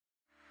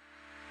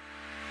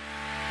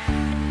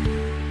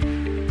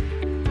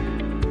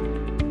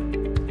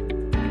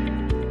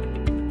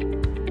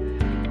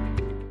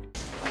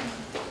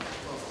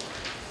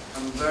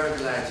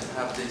glad to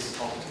have this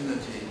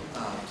opportunity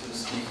to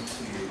speak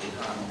to you.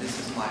 This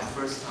is my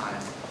first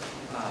time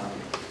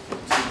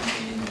to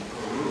be in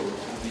Peru,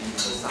 to be in the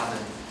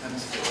southern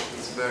hemisphere.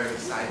 It's very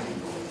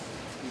exciting.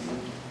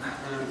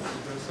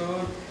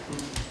 Profesor,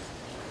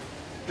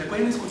 ¿me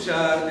pueden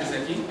escuchar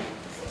desde aquí?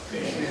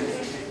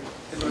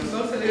 El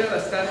profesor se alegra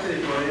bastante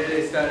de poder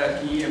estar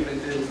aquí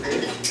enfrente de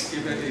ustedes.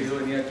 Siempre ha querido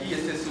venir aquí.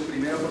 Esta es su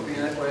primera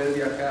oportunidad de poder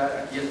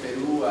viajar aquí al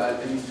Perú,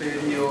 al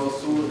hemisferio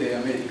sur de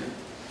América.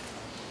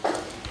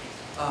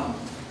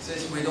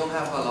 Since we don't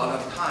have a lot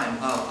of time,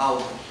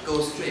 I'll go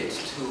straight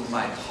to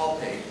my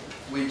topic,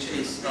 which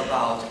is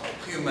about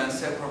human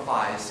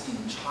sacrifice in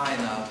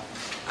China,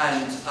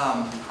 and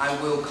I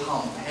will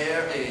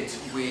compare it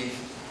with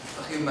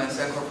human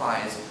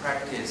sacrifice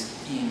practiced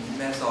in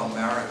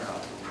Mesoamerica.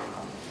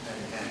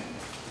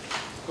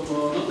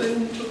 Como no tengo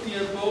mucho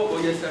tiempo,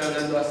 voy a estar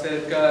hablando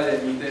acerca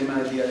de mi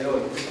tema del día de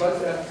hoy, el cual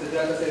se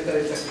trata acerca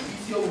del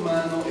sacrificio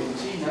humano en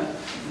China,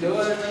 y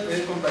luego de una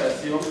breve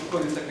comparación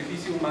con el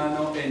sacrificio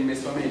humano en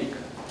Mesoamérica.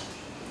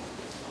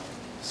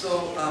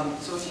 So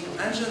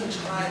in ancient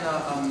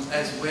China,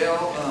 as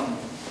well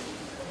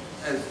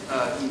as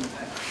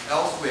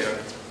elsewhere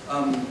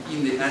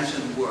in the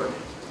ancient world,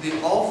 the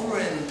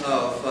offering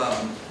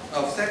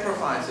of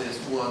sacrifices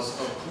was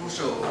a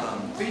crucial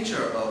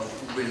feature of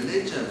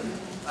religion,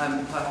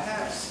 and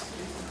perhaps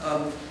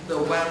the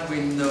one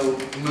we know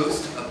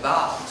most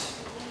about.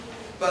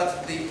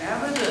 But the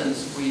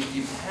evidence we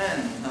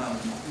depend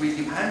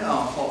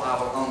on for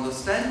our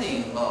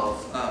understanding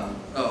of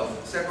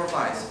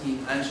sacrifice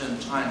in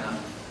ancient China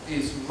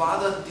is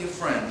rather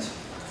different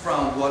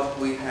from what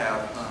we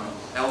have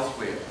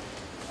elsewhere.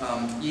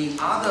 In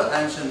other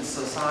ancient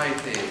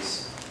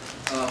societies,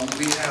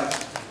 we have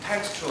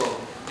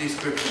textual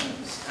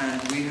descriptions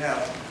and we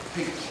have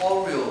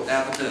pictorial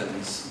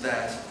evidence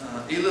that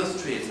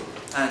illustrates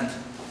and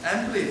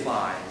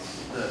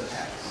amplifies the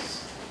text.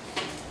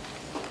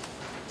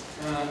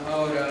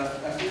 Ahora,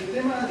 aquí el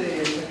tema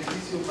del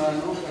sacrificio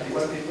humano, al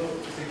igual que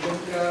esto, se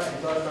encuentra en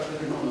todas partes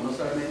del mundo, no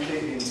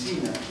solamente en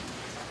China.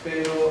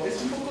 Pero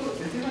es un poco,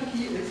 el tema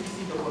aquí es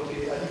distinto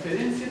porque a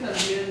diferencia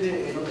también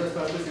de en otras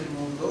partes del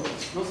mundo,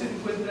 no se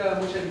encuentra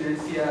mucha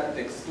evidencia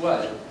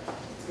textual.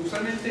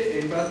 Usualmente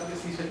en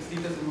partes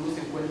distintas del mundo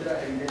se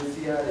encuentra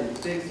evidencia del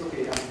texto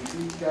que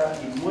amplifica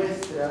y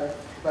muestra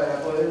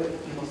para poder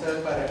mostrar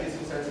para qué se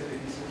usa el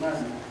sacrificio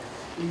humano.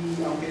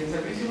 Y aunque el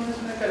sacrificio humano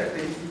es una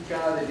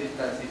característica de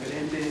las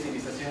diferentes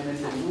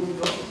civilizaciones del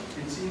mundo,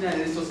 en China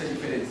esto se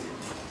diferencia.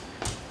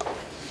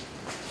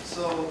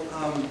 So,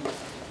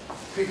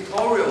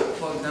 pictorial,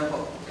 for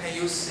example, can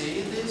you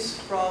see this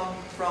from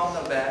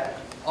the back?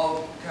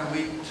 Or can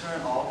we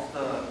turn off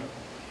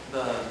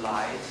the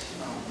light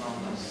on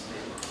the stage?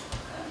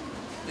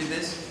 Is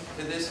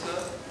this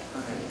good?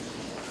 Okay.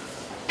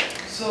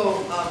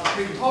 So,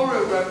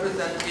 pictorial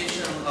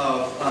representation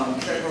of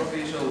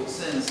sacrificial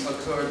scenes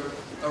occurred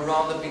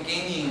around the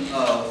beginning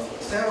of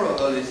several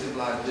early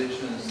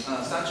civilizations,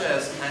 such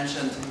as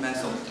ancient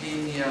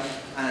Mesopotamia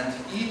and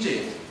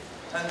Egypt.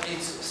 And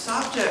its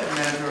subject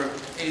matter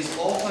is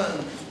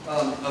often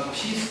a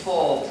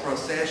peaceful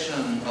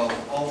procession of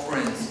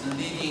offerings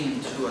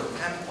leading to a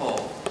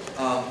temple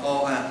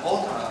or an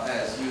altar,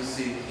 as you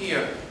see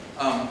here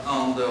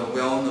on the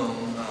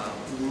well-known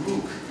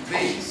Uruk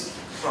vase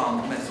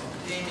from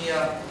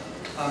Mesopotamia,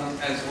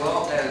 as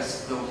well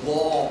as the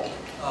wall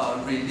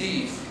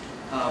relief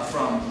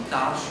from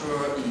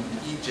Dashur in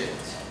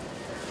Egypt.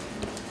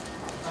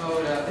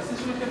 Ahora, este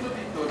es un ejemplo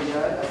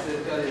pictorial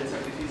acerca del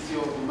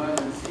sacrificio humano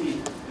en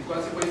sí, el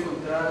cual se puede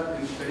encontrar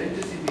en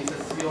diferentes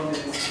civilizaciones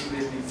desde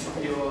el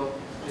principio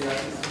de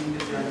hace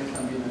miles de años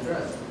también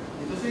atrás.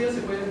 Entonces ya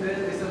se pueden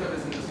ver estas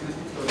representaciones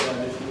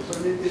pictoriales, que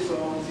usualmente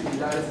son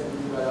similares de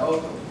un lugar a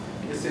otro,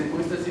 que se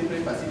muestran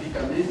siempre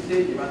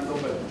pacíficamente,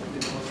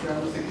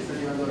 demostrándose que están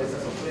llevando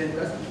esas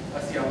ofrendas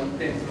hacia un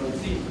templo en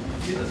sí.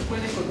 Y esto se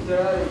puede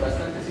encontrar en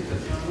bastantes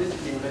situaciones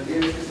y en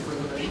relieves que se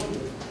pueden encontrar en el mundo,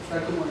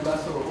 tal como el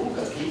vaso Uruk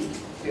aquí,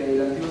 que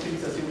la antigua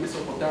civilización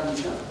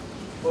mesopotámica,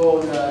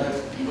 o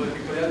el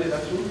pictorial de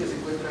Dashur que se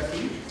encuentra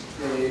aquí,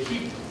 de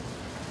Egipto.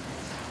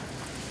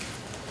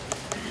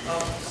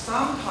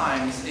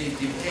 Sometimes it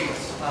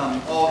depicts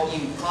or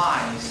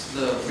implies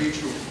the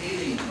ritual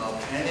killing of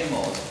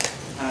animals,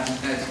 and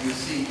as you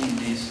see in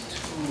these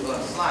two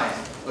slides,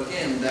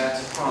 again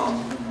that's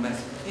from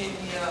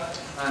Mesopotamia,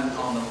 and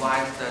on the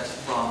right that's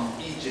from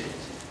Egypt.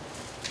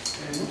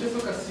 En muchas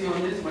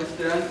ocasiones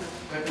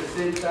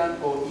representan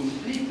o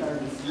implican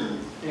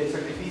el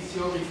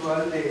sacrificio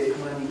ritual de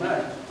un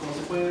animal, como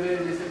se puede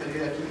ver en este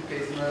periodo aquí, que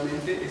es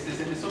nuevamente este es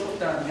de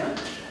Mesopotamia,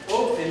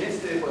 o en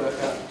este de por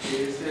acá,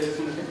 que este es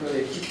un ejemplo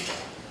de Egipto.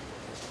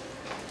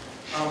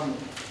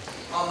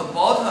 On the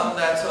bottom,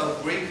 that's a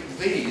Greek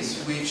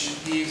vase,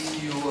 which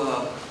gives you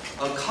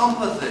a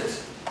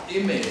composite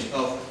image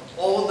of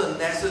all the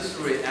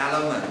necessary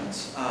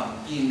elements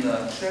in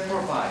the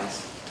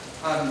sacrifice.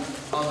 On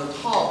the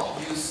top,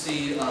 you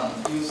see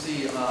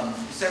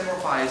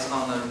sacrifice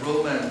on a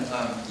Roman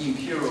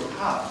imperial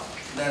cup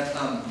that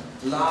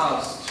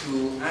loves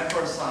to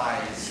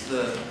emphasize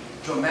the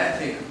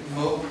dramatic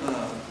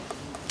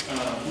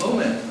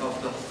moment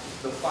of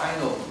the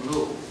final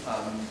blow,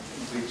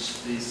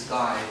 which this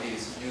guy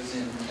is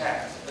using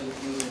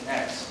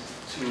axe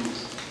to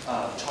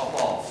chop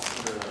off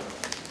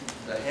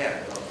the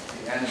head of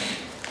the enemy.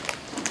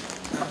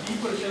 Aquí,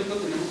 por ejemplo,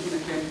 tenemos un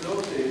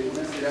ejemplo de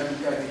una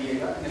cerámica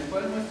griega en el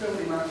cual muestra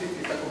una imagen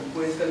que está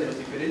compuesta de los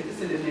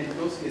diferentes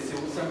elementos que se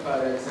usan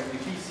para el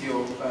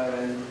sacrificio,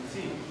 para el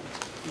sí.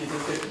 Y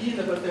entonces aquí en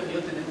la parte de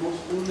arriba tenemos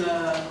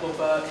una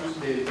copa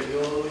del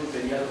periodo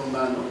imperial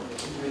romano,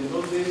 en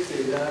donde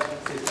se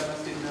está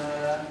más que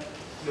nada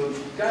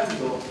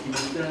glorificando y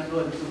mostrando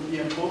al mismo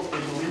tiempo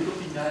el momento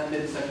final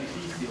del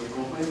sacrificio.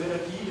 Como pueden ver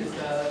aquí,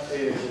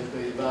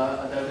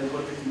 va a dar el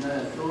golpe final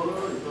al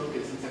toro, el toro que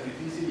es el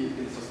sacrificio y el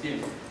que le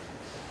sostiene.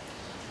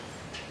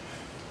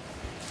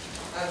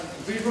 And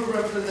visual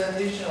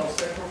representation of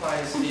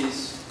sacrifice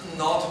is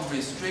not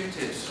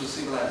restricted to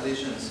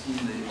civilizations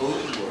in the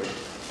old world.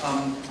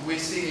 We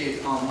see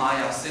it on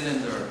Maya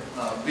cylinder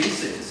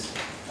vases,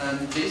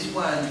 and this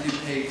one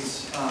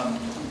depicts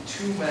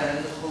two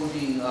men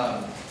holding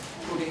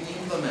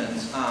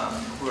implements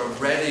who are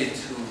ready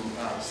to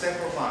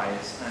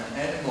sacrifice an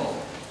animal.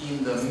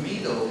 In the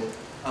middle,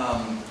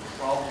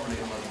 probably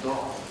a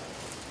dog.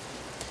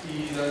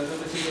 Y las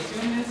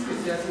representaciones que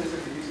se hacen de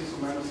sacrificios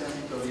humanos, sean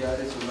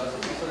pictoriales o vasos,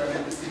 no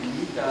solamente se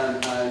limitan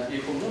al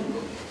viejo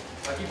mundo.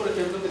 Aquí, por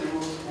ejemplo,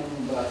 tenemos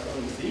un vaso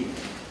en sí,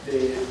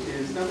 que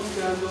está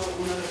mostrando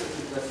una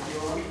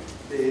representación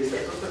de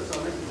estas dos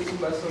personas. Este es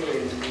un vaso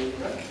de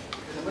América,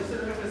 que se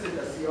muestra la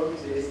representación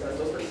de estas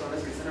dos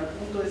personas que están a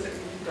punto de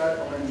sacrificar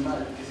a un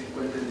animal que se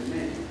encuentra en el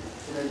medio.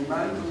 El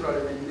animal muy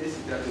probablemente se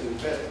trata de un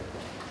perro.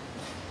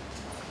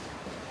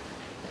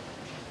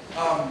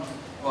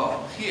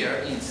 Well,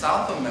 here in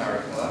South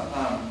America,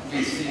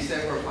 we see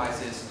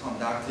sacrifices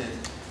conducted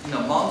in a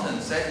mountain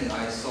setting.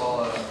 I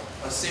saw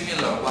a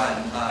similar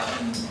one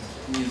in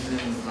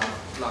Museum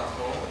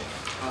Lago.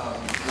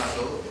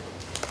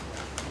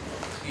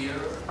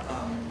 Here,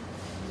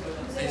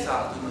 this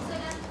afternoon.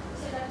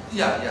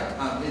 Yeah.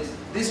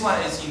 This one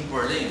is in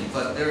Berlin,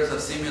 but there is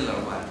a similar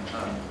one,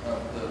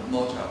 the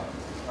Mota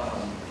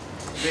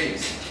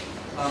vase.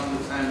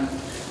 And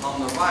on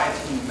the right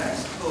in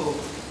Mexico,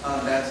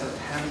 that's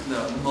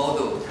the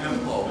model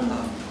temple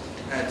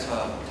at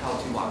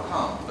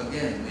Teotihuacan.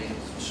 Again, it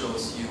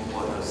shows you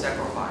what a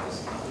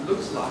sacrifice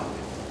looks like.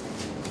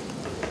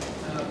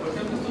 Por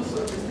ejemplo,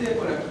 este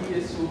por aquí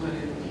esto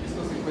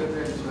se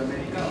encuentra en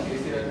Sudamérica, aunque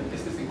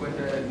este se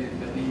encuentra en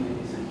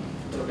Berlín,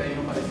 pero que hay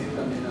uno parecido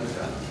también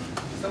acá.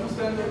 Está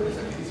mostrando el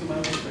sacrificio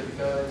humano que se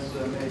practicaba en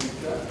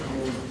Sudamérica.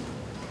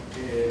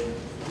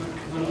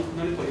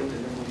 No le podía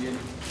entender muy bien.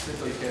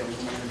 Esto dijeron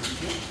como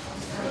ejercicio.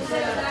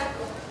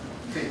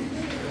 Sí,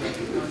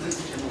 no se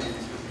escucha muy bien.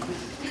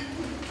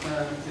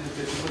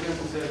 Se podría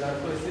usar el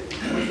arco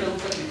muestra un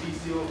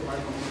sacrificio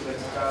humano como se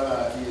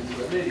practicaba en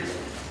Sudamérica.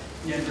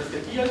 Mientras que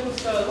aquí al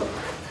costado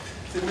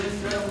se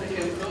muestra un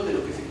ejemplo de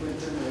lo que se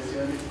encuentra en la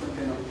Ciudad de México en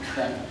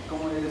Tenochtitlan,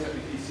 como es el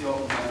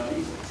sacrificio humano.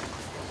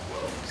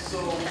 So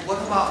what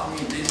about,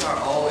 these are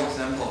all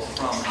examples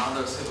from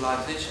other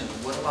civilizations.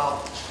 What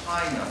about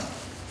China?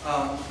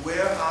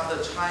 Where are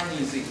the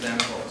Chinese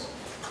examples?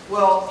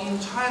 Well, in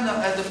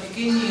China, at the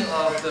beginning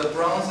of the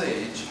Bronze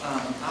Age,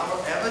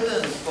 our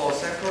evidence for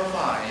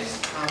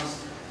sacrifice comes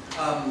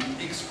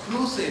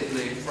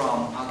exclusively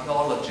from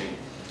archaeology,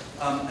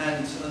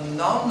 and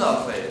none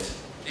of it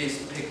is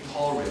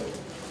pictorial.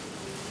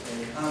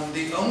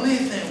 The only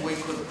thing we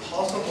could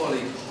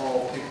possibly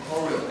call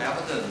pictorial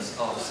evidence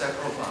of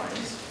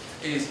sacrifice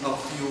is a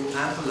few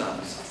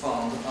emblems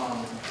found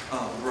on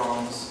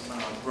bronze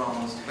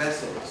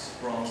vessels,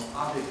 bronze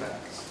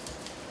artifacts.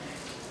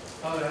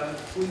 Ahora,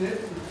 lo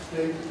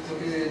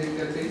que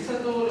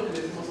caracteriza todo lo que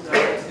les he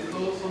mostrado es que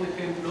todos son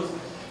ejemplos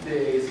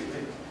de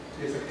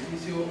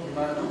sacrificio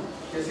humano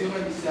que ha sido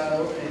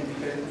realizado en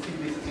diferentes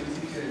civilizaciones y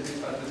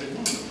diferentes partes del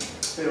mundo.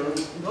 Pero,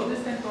 ¿dónde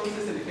está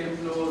entonces el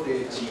ejemplo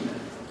de China?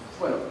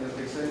 Bueno, la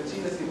expresión de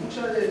China es que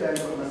mucha de la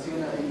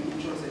información ahí,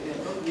 muchos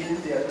ejemplos,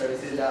 vienen a través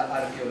de la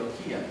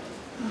arqueología.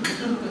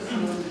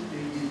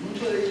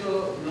 Mucho de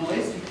ello no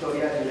es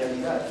pictorial en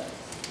realidad.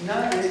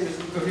 Nada de ello es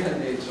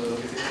pictorial, de hecho, lo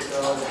que se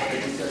encontraba en la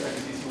referencia al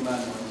sacrificio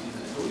humano en China.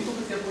 Lo único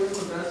que se puede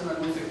encontrar son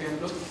algunos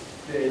ejemplos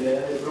de la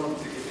edad del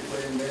bronce que se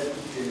pueden ver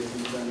y que se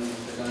encuentran en los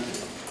delante.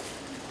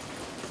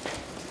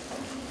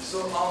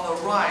 So on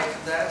the right,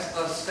 that's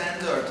a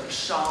standard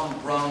Shang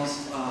bronze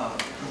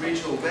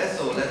ritual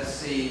vessel. Let's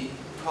see,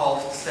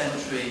 12th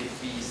century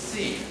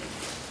BC.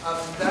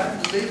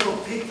 That little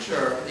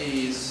picture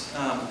is,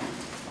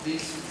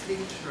 this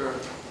picture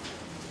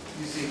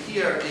you see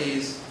here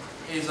is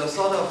a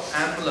sort of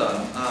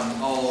emblem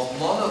or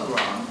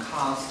monogram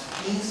cast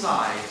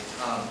inside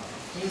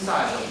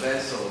the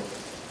vessel,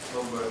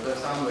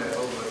 somewhere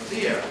over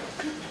there.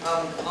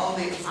 On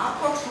the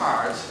upper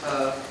part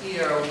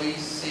here we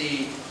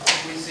see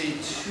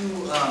two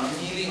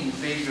kneeling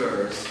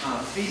figures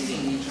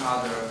facing each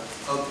other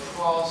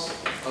across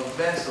a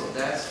vessel.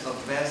 That's a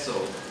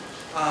vessel.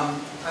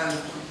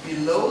 And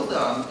below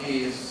them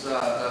is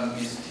a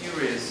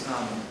mysterious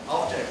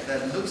object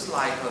that looks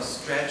like a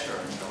stretcher,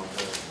 you know,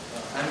 the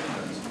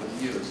ambulance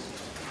would use.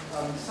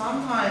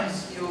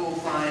 Sometimes you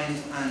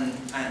find an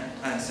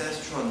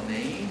ancestral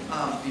name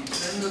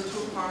between the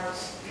two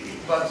parts,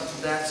 but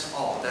that's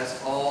all.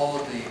 That's all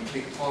the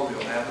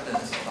pictorial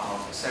evidence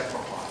about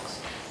sacrifice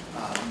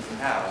you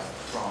have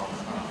from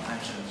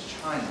ancient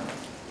China.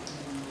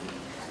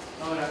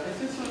 Ahora,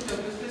 esta es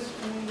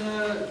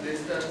una de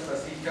estas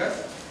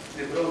vasijas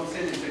de bronce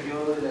del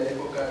periodo de la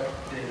época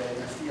de la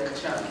dinastía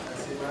Chan,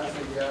 hace más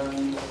allá de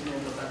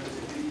 1500 antes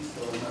de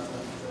Cristo, más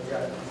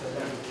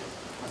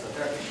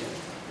atrás.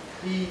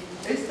 Y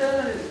este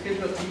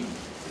ejemplo aquí,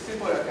 este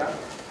por acá,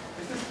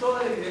 esta es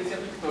toda la evidencia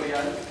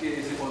pictorial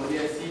que se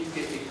podría decir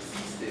que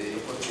existe,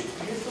 porque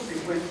esto se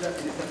encuentra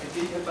en esta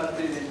pequeña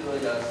parte dentro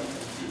de la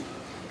vasija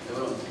de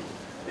bronce.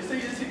 Esta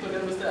evidencia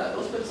pictorial muestra a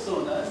dos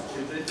personas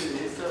enfrente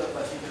de esta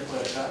vasija por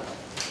acá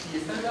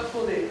y está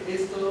debajo de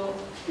esto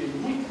que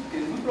muy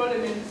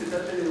probablemente se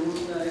trate de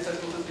una de esas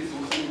cosas que se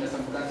usan en las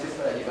ambulancias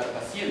para llevar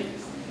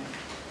pacientes.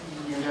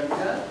 Y en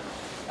realidad,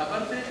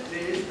 aparte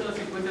de esto,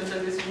 se encuentran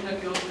tal vez una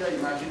que otra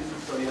imágenes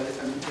pictoriales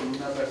también con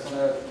una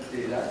persona de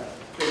edad,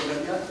 pero en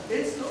realidad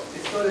esto es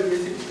toda la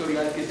evidencia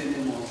pictorial que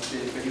tenemos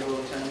del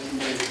periodo Chan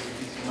del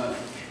sacrificio humano.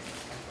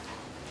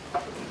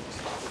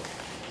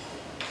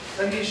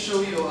 Let me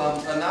show you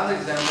another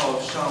example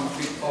of Shang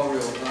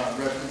pictorial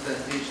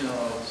representation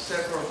of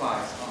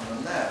sacrifice on the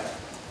left.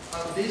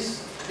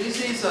 This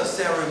is a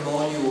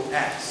ceremonial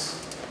axe,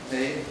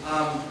 okay?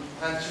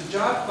 And to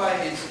judge by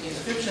its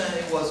inscription,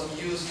 it was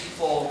used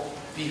for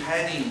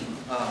beheading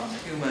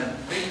human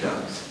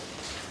victims.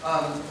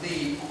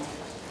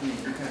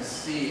 You can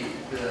see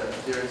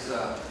there's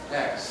an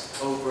axe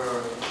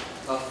over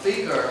a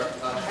figure,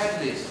 a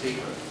headless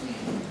figure.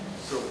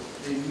 So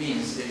it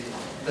means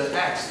the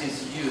axe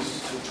is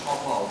used to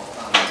chop off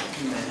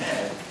human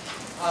head.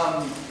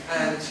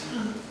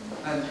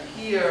 And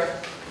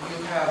here you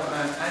have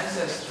an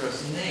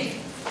ancestor's name.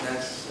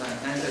 That's an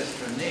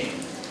ancestor name.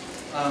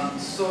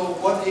 So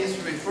what is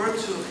referred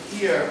to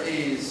here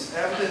is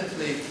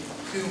evidently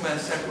human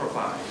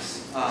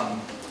sacrifice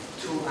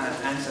to an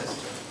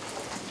ancestor.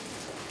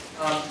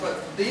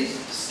 But these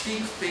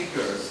stick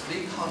figures,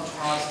 they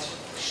contrast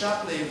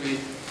sharply with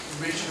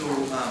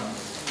ritual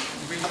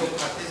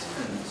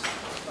participants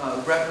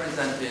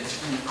represented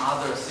in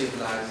other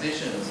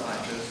civilizations I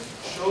just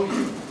showed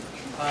you.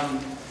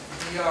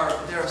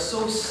 They are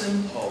so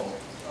simple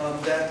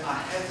that I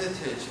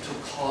hesitate to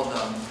call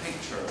them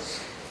pictures.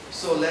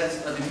 So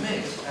let's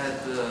admit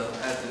at the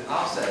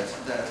outset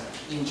that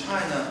in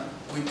China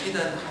we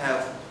didn't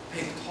have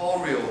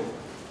pictorial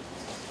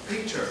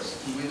pictures.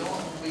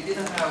 We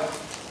didn't have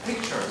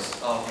pictures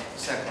of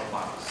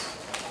sacrifice.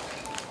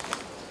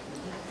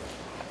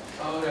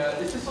 Ahora,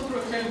 este es otro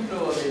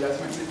ejemplo de las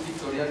imágenes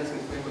pictoriales que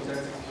se puede encontrar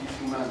en el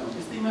sacrificio humano.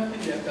 Esta imagen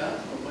de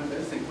acá, como pueden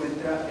ver, se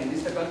encuentra en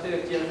esta parte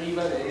de aquí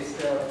arriba de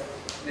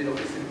lo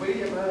que se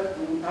puede llamar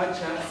un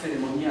hacha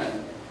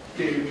ceremonial,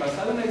 que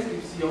basado en la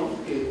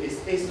descripción, que es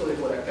esto de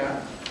por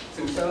acá,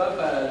 se usaba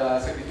para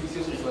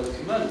sacrificios rituales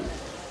humanos.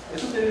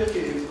 Eso se debe a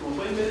que, como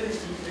pueden ver aquí,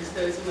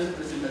 esta es una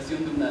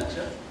representación de un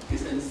hacha que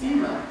está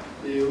encima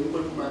de un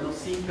cuerpo humano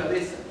sin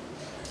cabeza.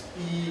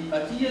 Y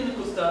aquí en el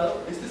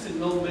costado, este es el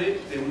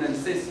nombre de un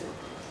ancestro.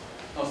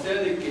 O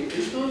sea, de que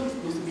esto nos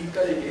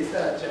indica de que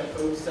esta hacha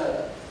fue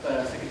usada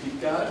para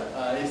sacrificar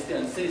a este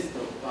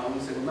ancestro, a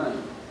un ser humano.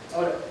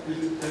 Ahora,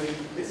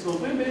 como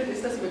pueden ver,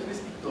 estas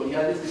imágenes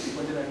pictoriales que se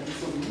encuentran aquí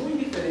son muy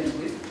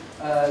diferentes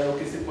a lo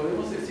que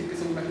podemos decir que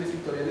son imágenes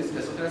pictoriales de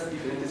las otras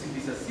diferentes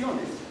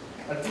civilizaciones.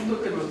 Al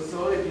punto que el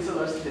profesor empieza a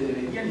dudar si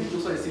deberían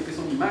incluso decir que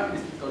son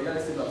imágenes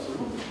pictoriales en lo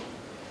absoluto.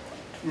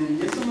 Y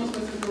esto nos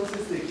muestra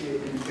entonces de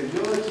que en el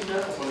periodo de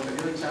China o en el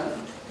periodo de Chan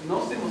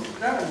no se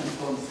mostraban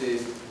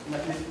entonces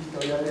imágenes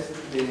pictoriales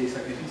de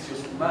sacrificios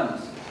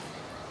humanos.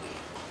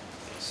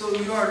 So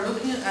you are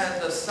looking at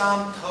the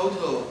sum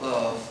total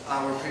of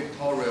our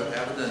pictorial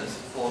evidence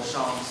for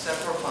Shang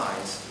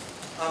sacrifice.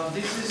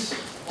 This is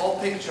all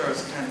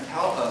pictures can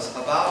tell us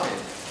about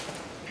it.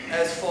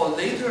 As for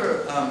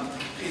later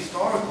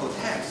historical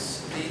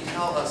texts, they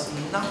tell us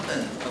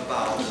nothing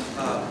about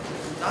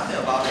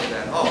it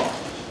at all.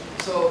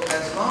 So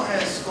as long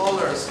as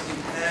scholars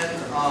depend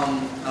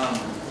on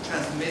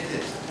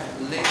transmitted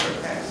later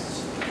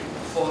texts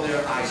for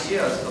their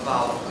ideas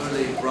about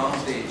early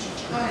Bronze Age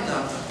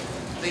China,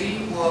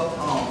 they were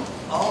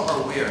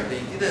unaware.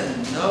 They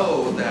didn't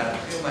know that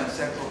human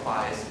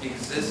sacrifice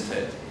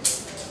existed.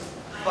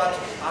 But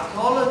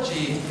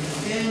archaeology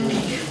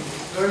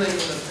early in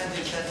the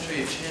 20th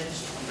century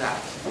changed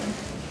that.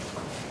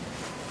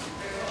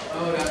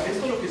 Ahora,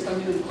 esto lo que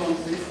están viendo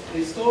entonces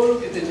es todo lo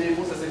que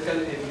tenemos acerca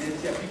de la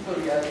evidencia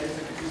pictorial del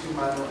sacrificio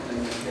humano en la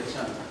Universidad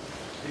Chan.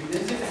 La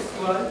evidencia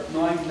textual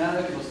no hay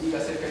nada que nos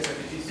diga acerca del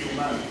sacrificio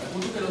humano, al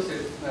punto que las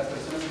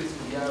personas que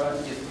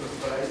estudiaban y los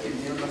escolares que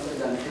vinieron más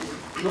adelante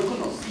no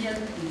conocían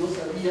y no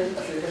sabían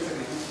acerca del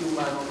sacrificio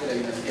humano de la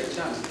dinastía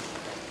Chan.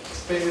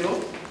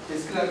 Pero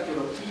es la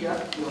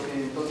arqueología lo que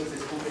entonces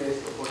descubre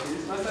esto, porque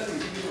es más al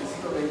principio del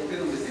siglo XX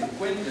donde se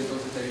encuentra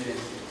entonces la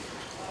evidencia.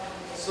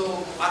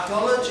 So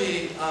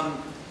archaeology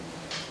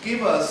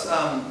give us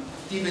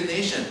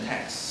divination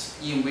texts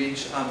in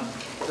which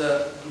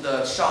the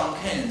Shang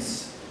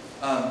Kings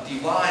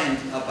divined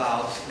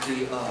about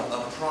the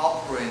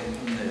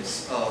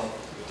appropriateness of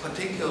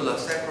particular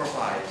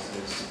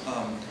sacrifices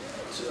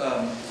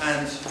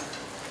and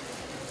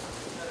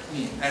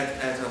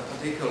at a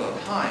particular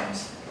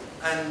times.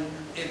 And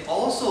it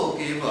also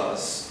gave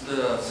us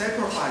the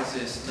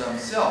sacrifices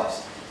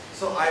themselves.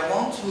 So I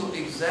want to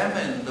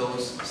examine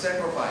those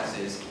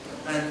sacrifices,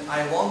 and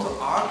I want to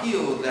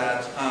argue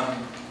that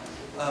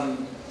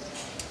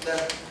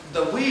that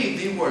the way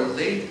they were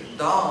laid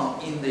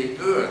down in the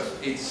earth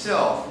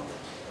itself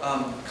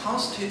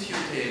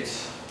constituted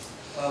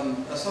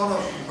a sort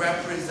of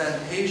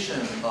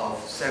representation of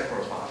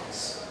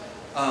sacrifice,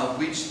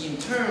 which in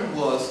turn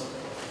was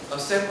a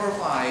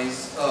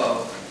sacrifice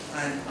of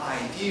an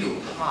ideal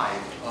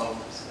type of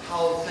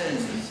how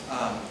things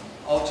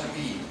ought to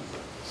be.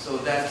 So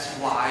that's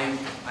why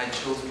I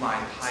chose my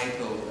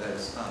title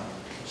as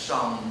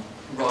Shang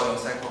Royal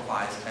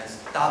Sacrifice as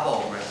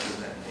double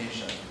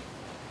representation.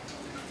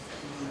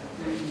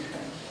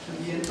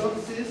 Y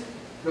entonces,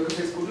 lo que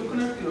se descubrió con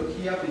la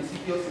arqueología a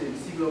principios del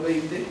siglo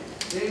XX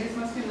es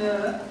más que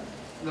nada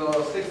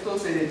los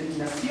textos de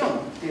divinación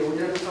que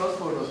eran usados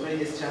por los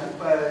reyes Shang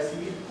para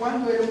decidir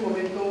cuándo era un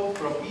momento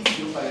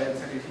propicio para el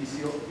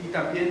sacrificio y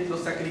también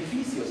los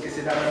sacrificios que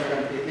se daban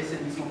durante ese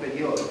mismo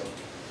periodo.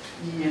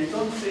 Y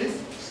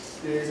entonces,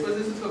 después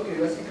de eso es lo que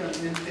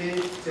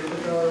básicamente se ha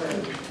tratado de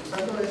ver.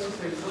 Usando esos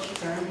textos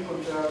se han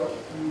encontrado,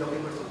 y lo que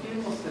el profesor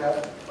quiere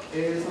mostrar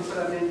es no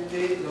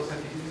solamente los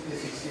sacrificios que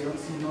se hicieron,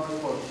 sino el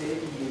por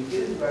qué y en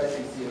qué lugares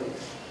se hicieron,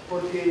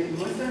 porque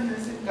muestran en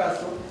ese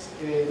caso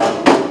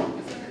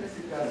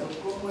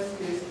cómo es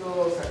que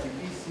estos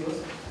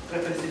sacrificios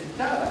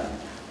representaban,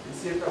 en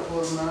cierta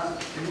forma,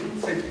 en un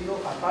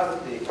sentido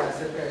aparte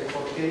acerca de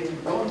por qué y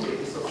dónde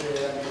estos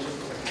eran hechos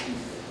los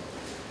sacrificios.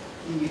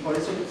 Y por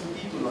eso el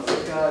subtítulo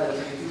acerca de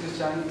los sacrificios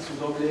Shang y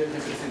su doble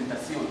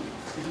representación.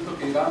 Eso es lo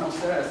que va a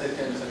mostrar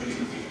acerca de los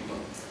sacrificios.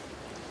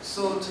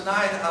 So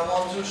tonight I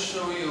want to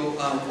show you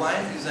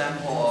one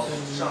example of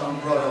Shang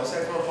royal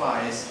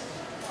sacrifice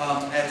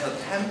at a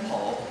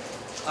temple.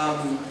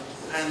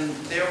 And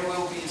there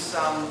will be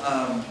some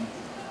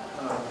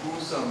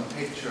gruesome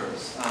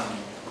pictures.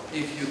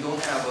 If you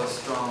don't have a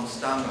strong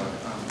stomach,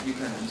 you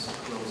can just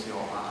close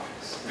your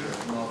eyes. They're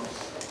not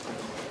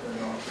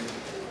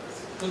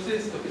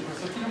Entonces, lo que el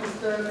profesor quiere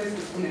mostrarles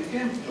es un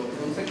ejemplo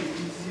de un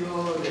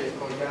sacrificio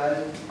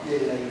royal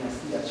de la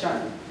dinastía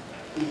Shang.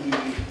 Y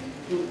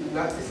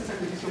este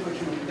sacrificio fue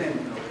hecho en un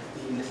templo.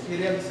 Y les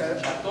quiere avisar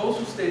a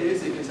todos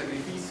ustedes de que el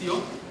sacrificio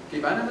que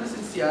van a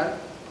presenciar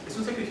es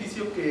un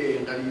sacrificio que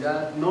en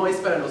realidad no es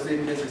para los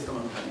débiles de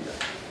estómago en realidad.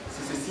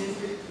 Si se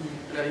siente,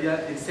 en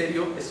realidad, en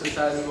serio, esto es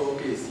algo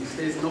que si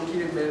ustedes no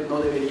quieren ver,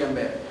 no deberían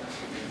ver.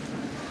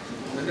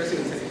 No es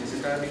gracioso, se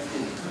está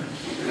mintiendo.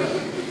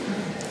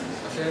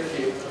 O sea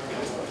que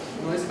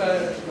no es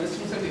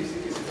un sacrificio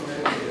que se tome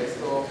de manera,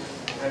 esto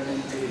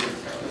realmente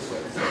no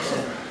suele.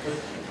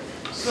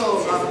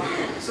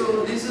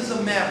 So this is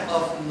a map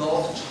of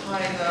North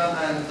China,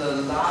 and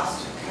the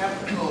last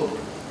capital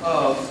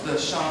of the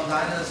Shang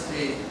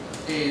dynasty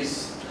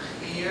is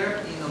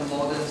here in a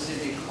modern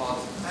city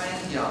called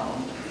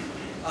Anyang.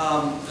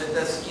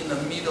 That's in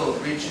the middle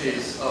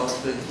reaches of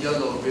the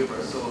Yellow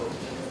River. So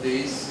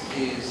this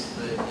is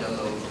the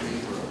Yellow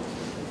River,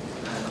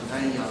 and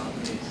Anyang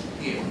is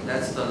here.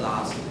 That's the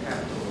last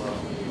capital of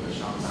the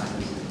Shang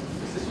dynasty.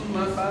 Este es un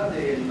mapa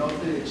del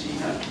norte de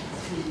China.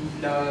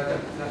 Y la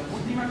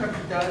última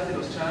capital de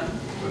los Shang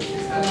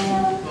está aquí,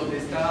 donde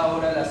está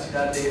ahora la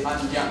ciudad de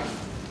Anyang.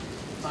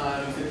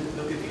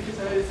 Lo que tienen que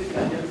saber es que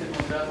Anyang se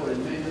encuentra por el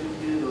medio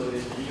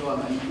del río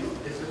Amarillo.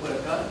 Esto por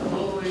acá,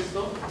 todo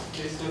esto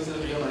es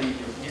el río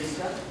Amarillo. Y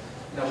esta es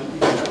la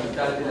última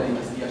capital de la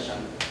dinastía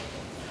Shang.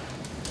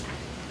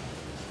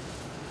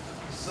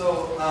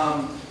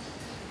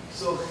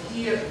 So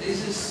here,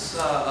 this is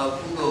a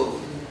Google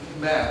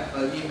map,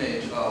 an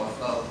image of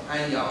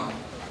Anyang.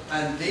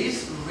 And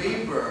this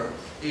river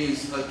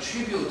is a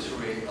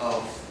tributary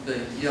of the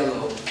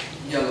Yellow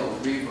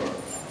River,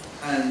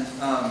 and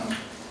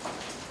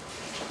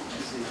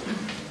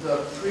the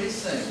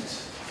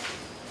precinct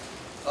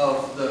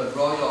of the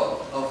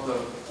royal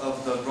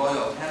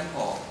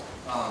temple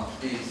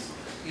is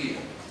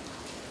here.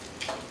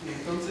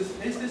 Entonces,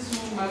 este es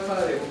un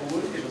mapa de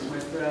Google que nos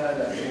muestra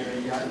la río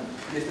real.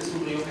 Este es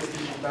un río que es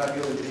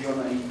tributario del río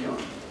Amarillo.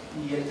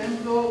 Y el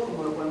templo,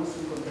 como lo podemos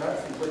encontrar,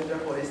 se encuentra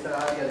por esta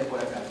área de por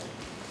acá.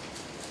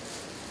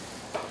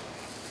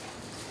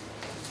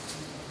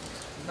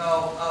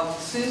 Now,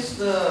 since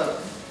the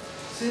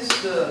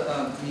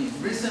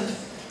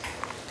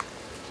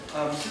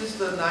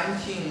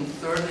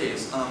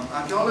 1930s,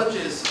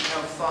 archaeologists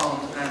have found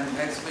and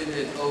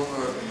excavated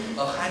over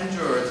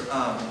 100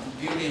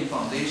 building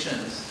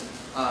foundations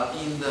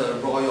in the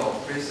royal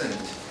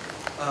precinct.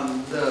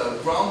 the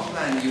ground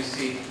plan you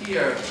see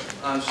here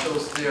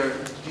shows their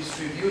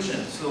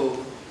distribution. So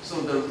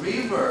the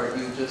river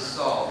you just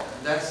saw,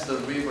 that's the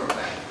river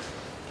bank.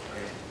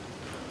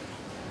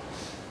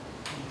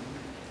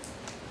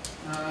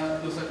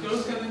 Los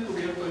arqueólogos que han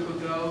descubierto han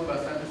encontrado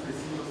bastantes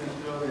recintos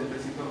dentro del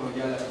recinto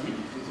royal aquí,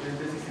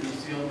 diferentes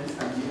instituciones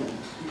también.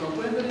 Y como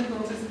pueden ver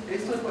entonces,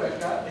 esto de por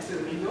acá es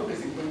el río que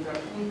se encuentra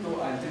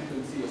junto al templo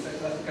en sí, o sea,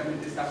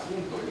 básicamente está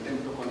junto el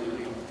templo con el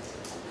río.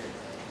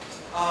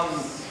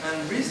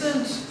 And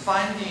recent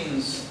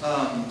findings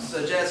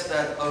suggest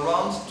that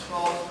around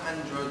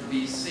 1200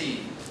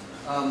 BC,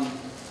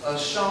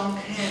 Shang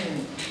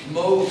King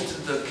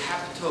moved the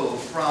capital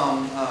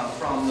from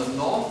the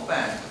north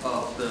bank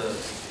of the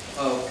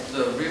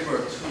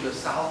river to the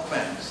south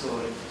bank. So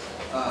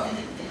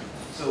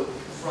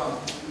from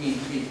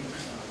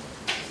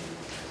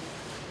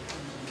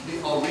the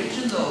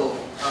original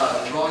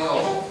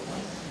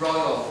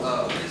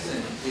royal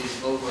prison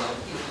is over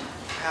here.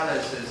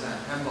 Palaces and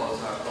temples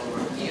are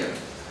over here,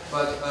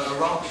 but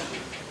around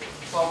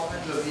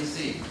 1200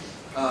 BC,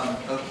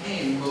 a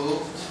king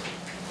moved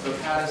the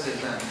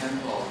palaces and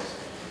temples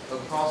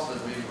across the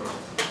river.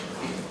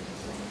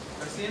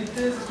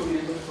 Recientes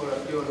descubrimientos por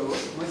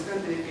arqueólogos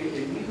muestran de que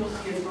en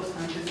 1200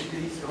 a.C.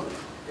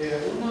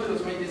 uno de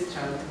los reyes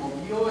Chang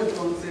movió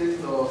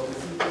entonces los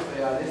recintos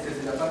reales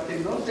desde la parte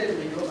norte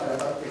del río a la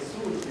parte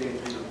sur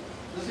del río.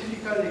 No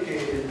significa de que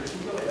el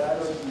recinto real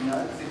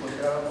original se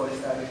encontraba por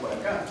esta área por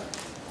acá,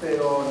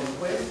 pero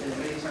después el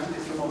rey Chang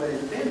decidió mover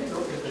el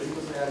templo de los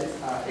recintos reales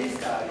a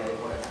esta área de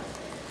por acá.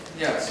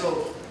 Yeah,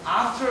 so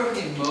after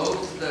he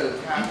moved the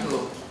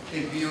capital,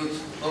 he built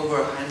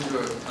over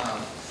 100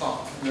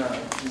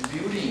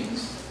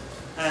 buildings,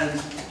 and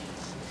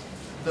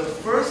the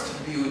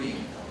first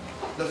building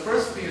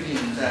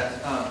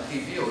that he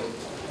built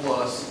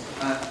was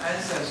an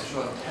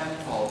ancestral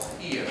temple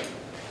here,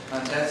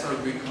 and that's a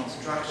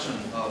reconstruction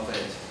of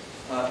it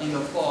in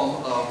the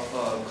form of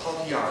a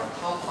courtyard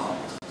compound.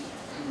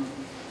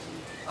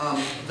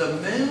 The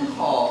main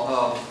hall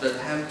of the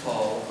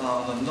temple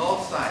on the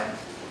north side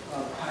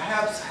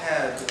perhaps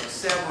had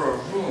several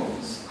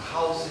rooms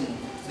housing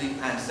the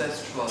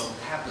ancestral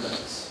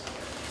tablets,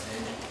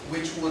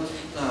 which would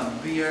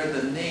bear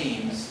the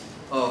names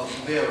of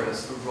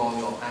various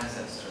royal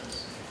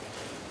ancestors.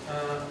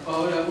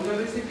 Ahora, una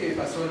vez que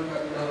pasó el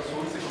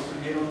Coordinador se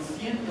construyeron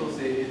cientos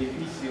de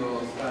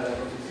edificios para la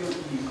construcción,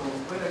 y como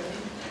fuera aquí,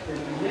 el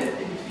primer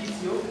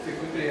edificio que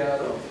fue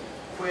creado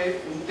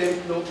fue un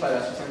templo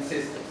para sus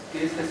ancestros,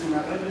 que esta es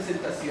una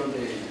representación de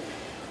ellos.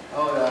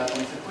 Ahora,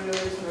 como se puede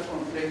ver,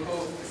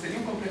 sería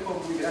un complejo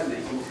muy grande,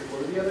 y como se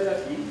podría ver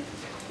aquí,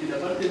 en la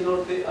parte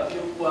norte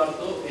había un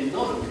cuarto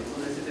enorme,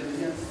 donde se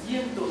tendrían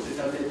cientos de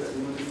tabletas,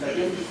 donde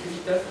estarían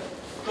escritas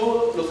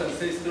todos los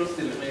ancestros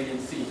del rey en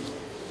sí.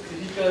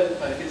 Significa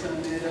para que de esa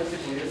manera se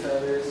pudiera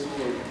saber su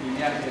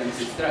linaje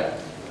ancestral.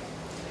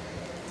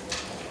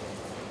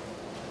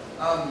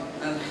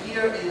 And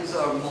here is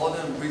a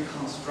modern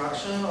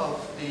reconstruction of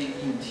the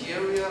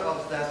interior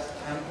of that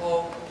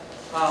temple.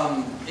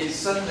 It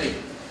certainly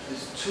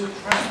is too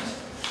cramped,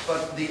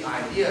 but the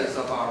idea is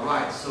about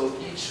right. So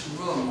each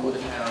room would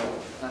have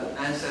an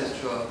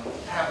ancestral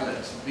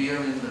tablet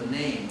bearing the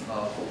name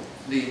of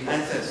the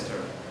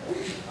ancestor.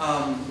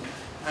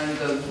 And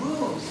the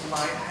rooms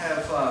might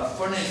have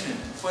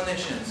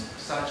furnishings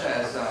such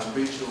as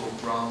ritual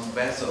bronze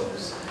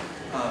vessels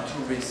to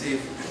receive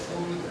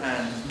food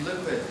and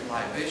liquid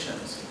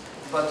libations.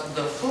 But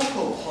the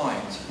focal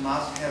point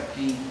must have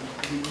been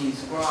the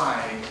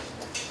inscribed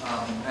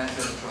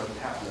ancestral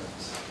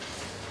tablets.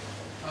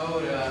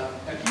 Ahora,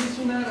 aquí es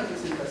una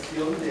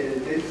representación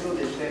dentro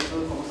del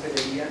templo, cómo se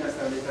veían las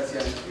tabletas ya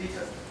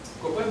escritas.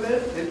 Como pueden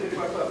ver, dentro del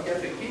cuarto había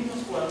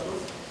pequeños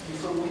cuartos, y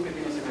son muy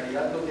pequeños en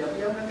realidad, donde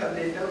había una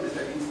tableta donde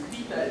estaría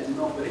inscrita el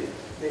nombre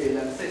del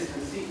ancestro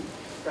en sí.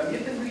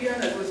 También tendrían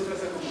algunas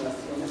otras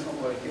acomodaciones, como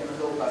por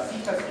ejemplo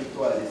vasijas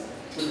rituales,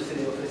 donde se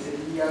le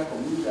ofrecería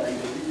comida y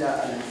bebida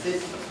al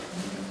ancestro.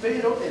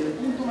 Pero el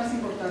punto más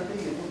importante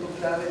y el punto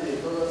clave de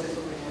todos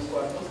estos pequeños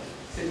cuartos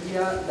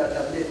sería la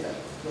tableta,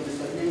 donde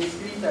estaría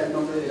inscrita el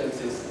nombre del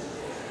ancestro.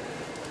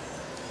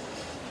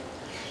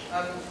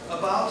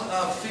 About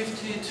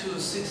 50 to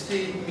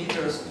 60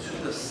 meters to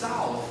the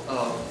south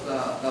of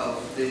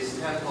this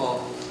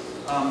temple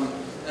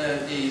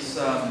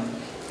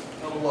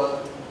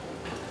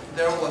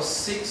there were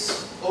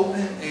 6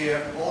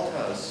 open-air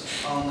altars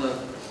on the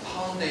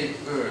pounded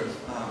earth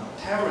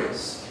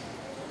terrace.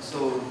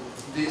 So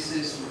this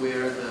is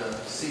where the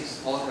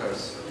 6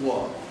 altars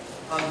were.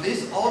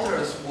 These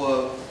altars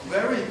were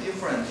very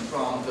different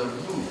from the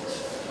root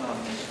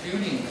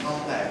building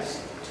complex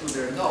to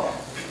their north.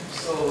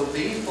 So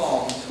they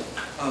formed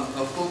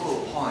a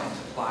focal point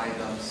by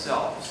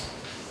themselves.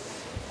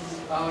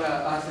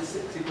 Ahora, a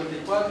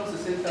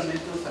 54-60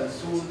 metros al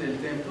sur del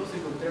templo se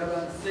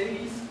encontraban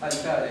 6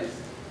 altares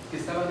que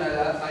estaban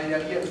al aire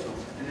abierto,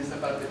 en esta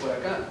parte por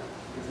acá,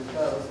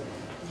 presentados.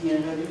 Y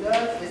en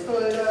realidad esto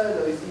era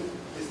lo distinto.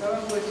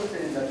 Estaban puestos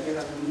en la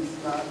tierra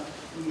misma,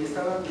 y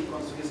estaban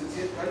construidos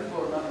en tal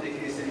forma de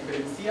que se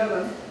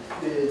diferenciaban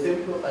del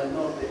templo al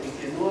norte, en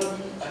que no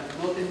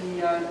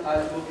tenían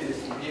algo que les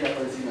cubriera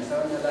por encima,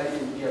 estaban al aire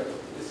abierto.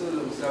 Eso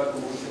lo mostraba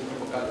como un centro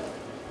focal.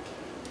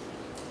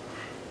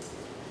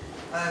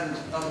 And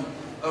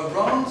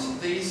around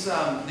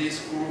this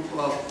group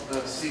of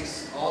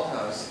 6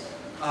 altars,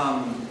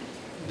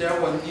 there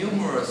were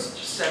numerous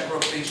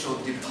sacrificial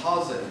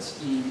deposits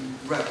in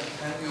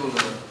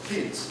rectangular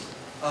pits,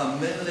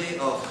 mainly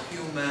of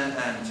human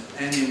and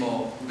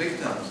animal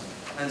victims.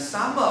 And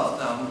some of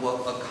them were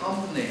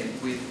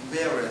accompanied with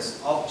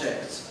various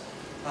objects.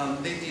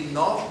 They did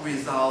not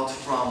result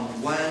from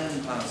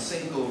one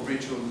single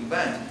ritual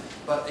event,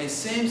 but it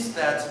seems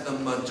that the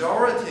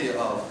majority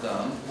of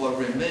them were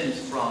remains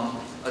from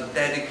a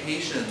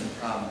dedication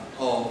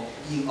or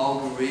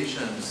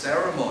inauguration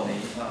ceremony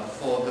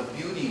for the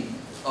building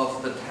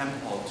of the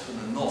temple to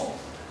the north.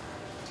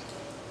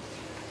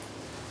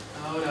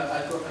 Ahora,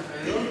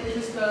 alrededor de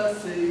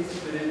estas 6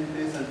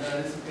 diferentes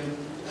altares que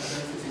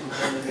se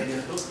encontraron en el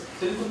desierto,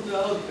 se han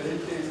encontrado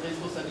diferentes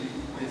restos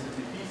de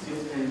sacrificios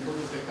en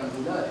formas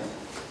rectangulares,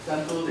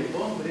 tanto de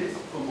hombres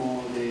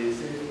como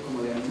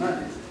de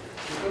animales.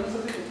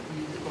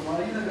 Como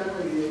hay una gran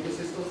mayoría de ellos,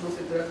 estos no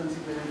se tratan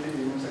simplemente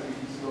de un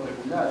sacrificio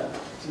regular,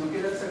 sino que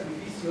eran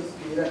sacrificios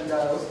que eran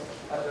dados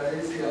a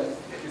través de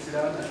que se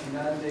daban al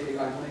final de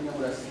alguna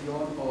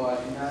inauguración o al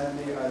final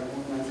de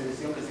alguna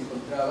selección que se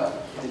encontraba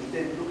en el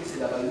templo que se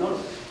daba al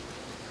norte.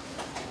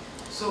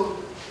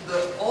 So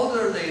the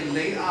orderly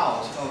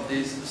layout of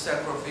these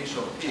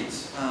sacrificial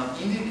pits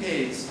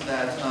indicates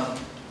that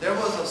there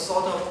was a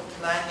sort of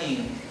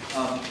planning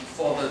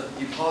for the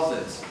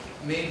deposits,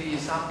 maybe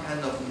some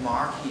kind of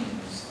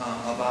markings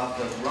above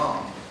the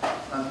ground.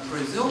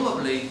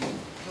 Presumably,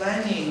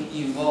 planning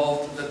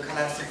involved the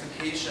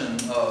classification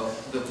of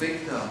the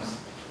victims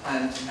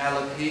and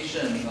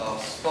allocation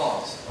of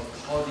spots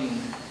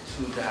according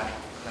to that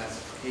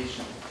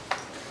classification.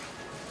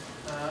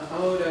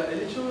 Ahora,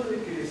 el hecho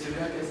de que se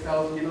vea que ha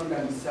estado bien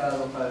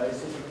organizado para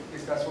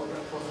estas otras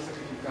cosas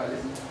sacrificales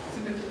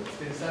es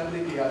pensar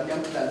de que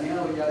habían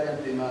planeado ya de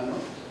antemano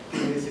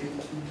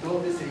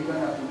dónde se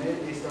iban a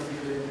poner estos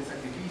diferentes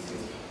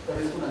sacrificios, tal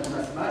vez con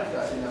algunas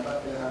marcas en la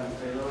parte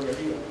alrededor de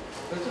arriba.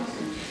 Pero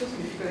esto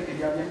significa que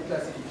ya habían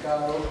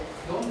clasificado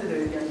dónde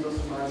deberían ir los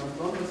humanos,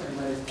 dónde los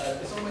animales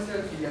estar. Eso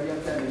muestra que ya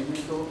había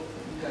planeamiento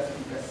y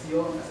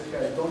clasificación acerca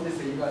de dónde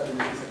se iba a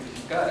tener que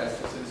sacrificar a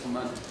estos seres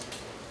humanos.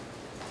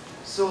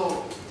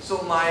 So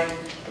my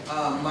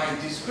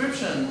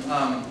description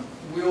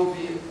will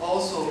be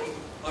also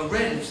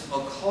arranged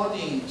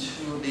according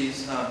to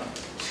these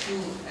 2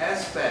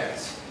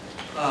 aspects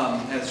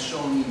as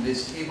shown in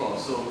this table.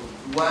 So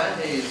one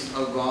is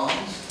around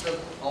the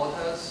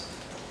altars,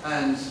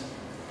 and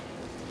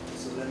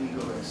so let me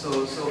go back.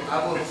 So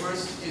I will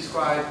first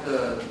describe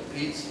the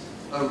pits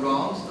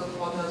around the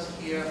altars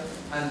here,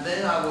 and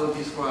then I will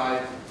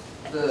describe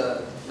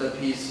the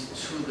pits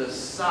to the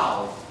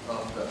south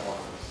of the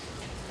altars.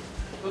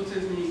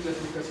 Entonces mi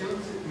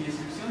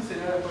descripción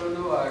será de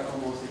acuerdo a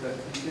cómo se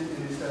clasifiquen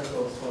en estas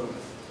 2 formas.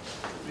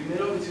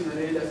 Primero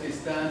mencionaré las que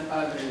están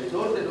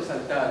alrededor de los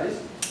altares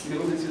y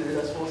luego mencionaré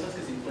las fosas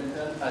que se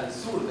encuentran al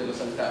sur de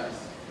los altares,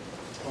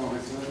 como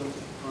mencionó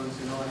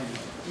Ángel.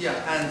 Yeah,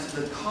 and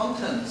the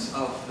contents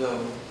of the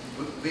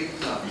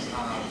victims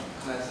are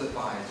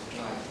classified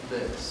like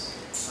this.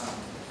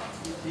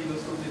 Y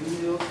los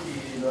contenidos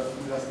y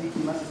las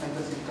víctimas están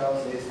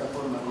clasificados de esta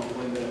forma, como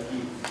pueden ver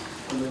aquí.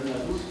 Cuando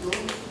eran adultos,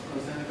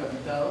 cuando están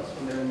decapitados,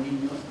 cuando eran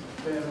niños,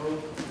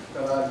 perro,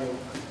 caballo,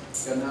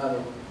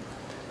 ganado,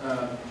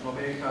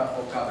 oveja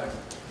o cabra.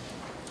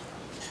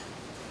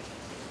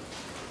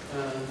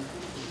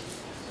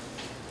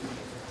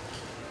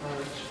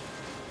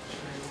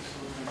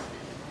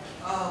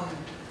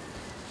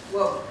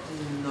 Well,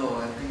 no,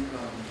 I think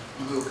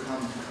we'll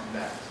come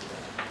back to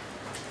that.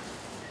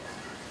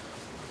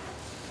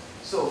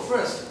 So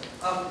first,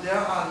 there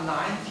are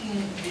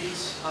 19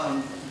 pits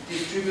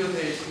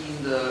distributed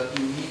in the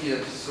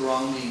immediate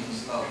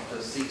surroundings of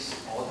the 6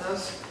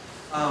 altars,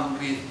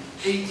 with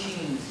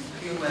 18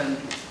 human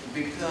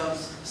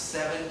victims,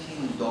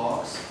 17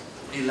 dogs,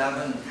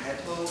 11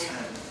 cattle,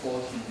 and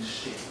 14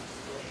 sheep.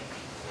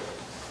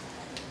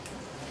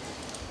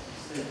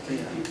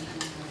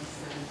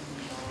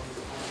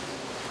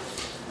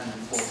 And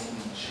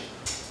 14 sheep.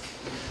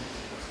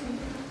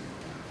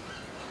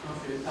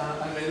 Okay.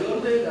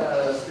 Alrededor de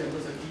las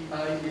templos aquí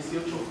hay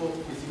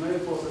 19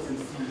 fosas en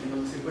sí, en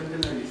donde se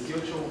encuentran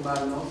 18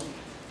 humanos,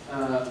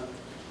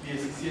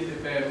 17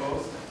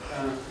 perros,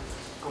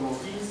 como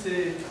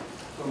 15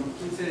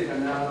 de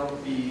ganado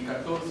y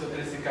 14 o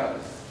 13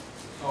 cabras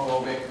o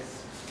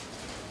ovejas.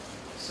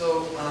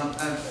 So,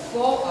 and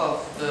 4 of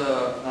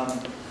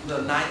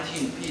the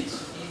 19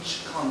 pits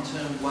each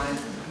contain one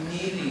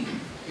kneeling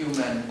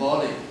human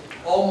body,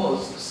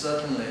 almost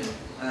certainly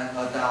an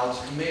adult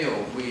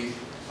male with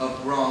a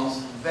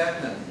bronze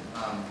weapon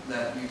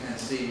that you can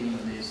see in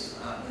this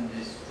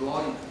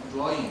drawing.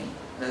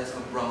 That's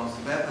a bronze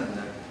weapon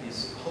that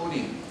he's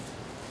holding.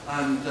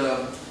 And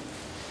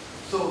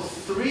So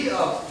 3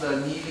 of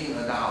the kneeling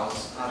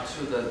adults are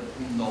to the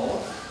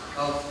north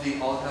of the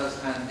altars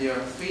and they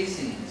are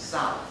facing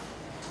south.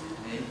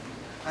 Okay?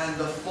 And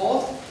the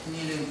 4th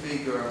kneeling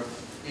figure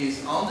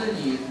is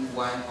underneath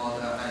one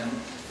altar and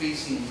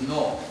facing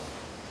north.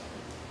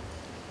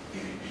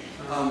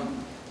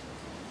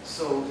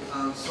 So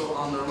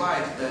on the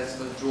right, that's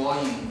the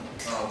drawing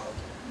of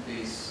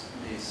this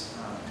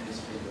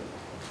figure.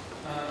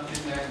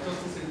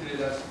 Entonces,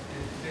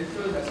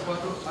 dentro de las 4,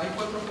 hay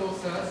 4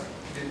 fosas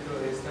dentro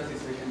de estas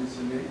que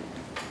mencioné.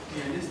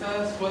 Y en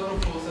estas 4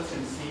 fosas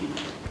en sí,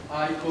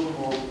 hay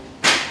como,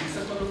 en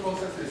estas 4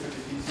 fosas de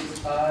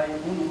sacrificios, hay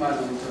un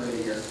humano dentro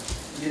de ellas.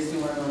 Y este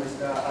humano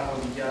está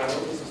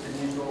arrodillado y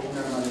sosteniendo un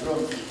arma de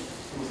bronce.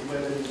 Como se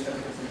puede ver en esta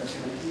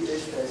representación aquí,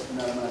 esta es un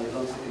arma de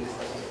bronce que le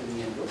está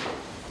sosteniendo.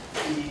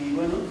 Y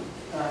bueno,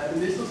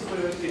 en esto se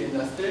puede ver que en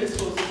las 3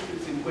 fosas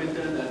que se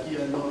encuentran aquí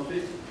al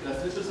norte,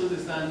 las 3 personas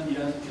están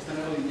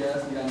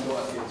arrodilladas mirando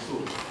hacia el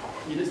sur.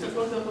 Y en esta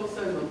 4ª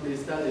fosa, en donde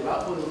está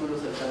debajo de uno de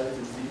los altares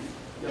en sí,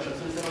 la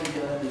persona está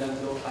arrodillada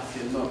mirando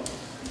hacia el norte.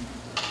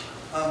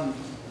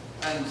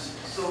 And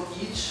so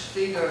each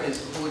figure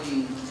is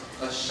holding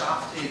a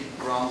shafted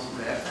bronze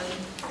weapon,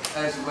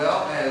 as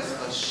well as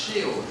a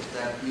shield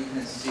that you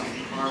can see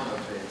part of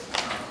it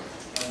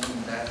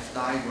in that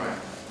diagram.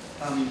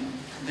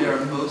 They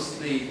are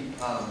mostly,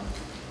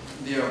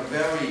 they are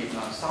very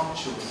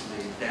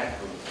sumptuously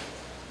decorated.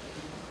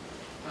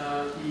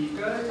 Y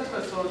cada de estas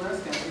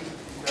personas que han sido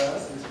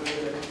identificadas, les puede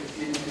ver que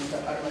tienen esta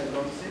arma de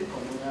bronce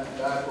con un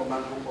largo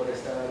mango por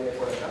esta área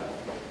por acá.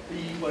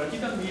 Y por aquí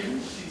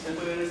también, si se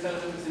puede ver esta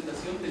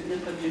representación,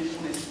 tenían también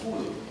un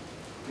escudo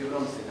de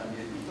bronce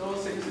también. Y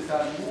todos ellos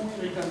estaban muy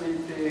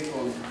ricamente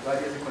con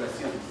varias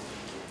decoraciones.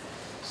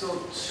 So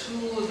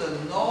to the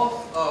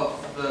north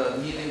of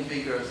the kneeling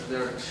figures,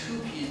 there are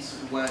 2 pits,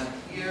 one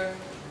here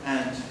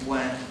and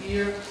one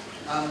here.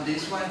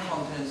 This one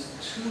contains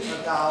 2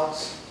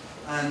 adults,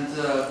 and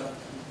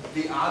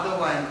the other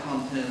one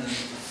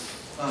contains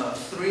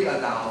 3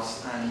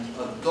 adults and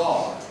a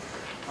dog.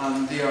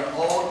 They are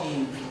all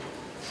in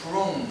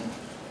prone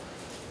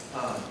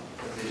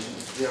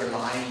positions. They are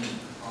lying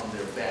on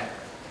their back.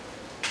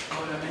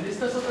 Ahora, en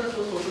estas otras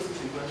 2 fotos que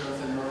se encuentran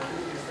hacia el norte,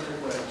 esta de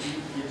por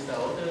aquí y esta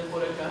otra de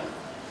por acá,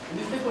 en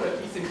este por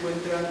aquí se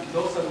encuentran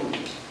 2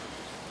 adultos.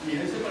 Y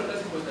en este por acá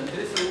se encuentran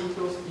 3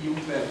 adultos y un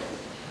perro.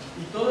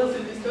 Y todas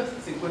en estas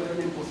se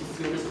encuentran en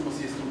posiciones como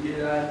si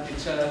estuvieran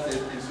echadas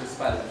en su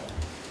espalda.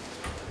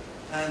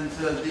 And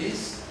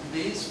this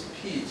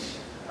pit,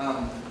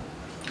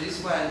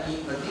 this one in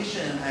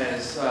addition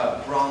has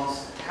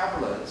bronze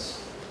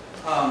tablets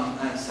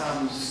and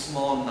some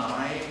small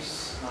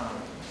knives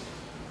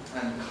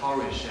and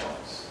cowrie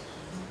shells.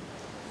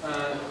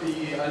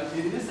 Y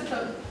en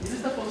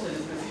esta fosa en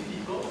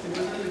específico se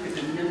encuentran que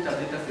tenían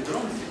tabletas de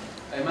bronce,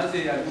 además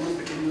de algunos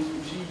pequeños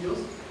cuchillos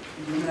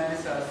y una de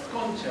esas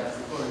conchas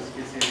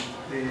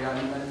de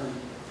animales.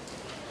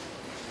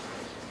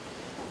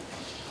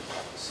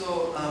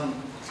 So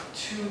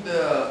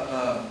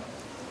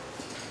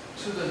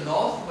to the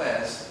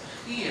northwest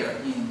here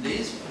in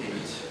this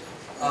pit,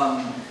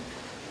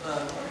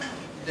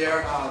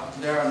 there are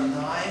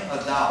 9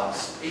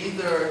 adults,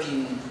 either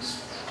in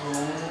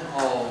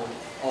prone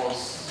or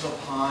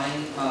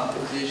supine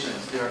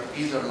positions. They are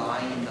either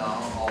lying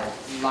down or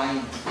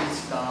lying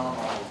face down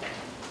or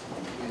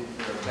with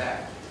their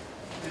back.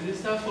 En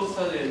esta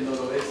fosa del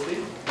noroeste,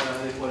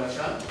 de por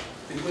acá,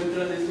 se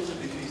encuentran estos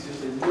sacrificios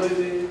de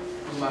 9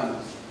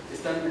 humanos.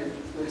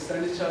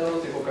 Están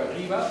echados de boca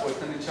arriba o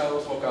están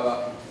echados boca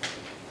abajo.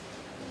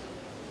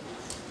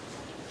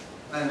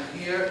 And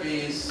here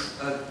is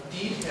a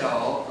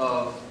detail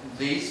of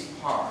this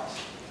part.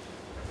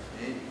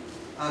 Okay?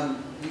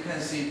 You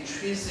can see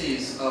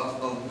traces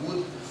of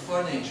wood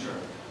furniture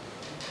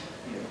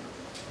here.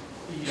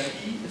 Y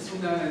aquí es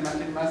una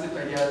imagen más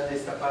detallada de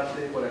esta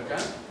parte de por acá.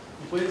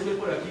 Y puedes ver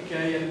por aquí que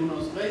hay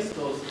algunos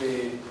restos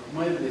de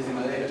muebles de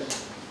madera.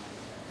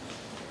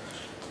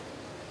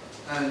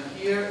 And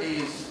here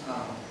is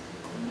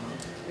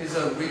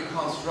a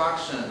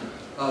reconstruction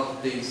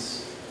of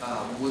this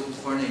wood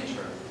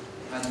furniture.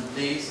 And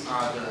these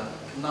are the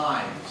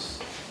knives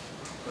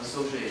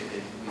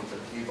associated with the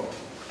table.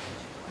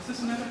 Esta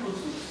es una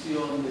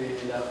reconstrucción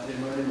del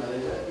mueble de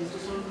madera. Y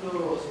estos son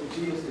los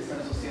cuchillos que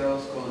están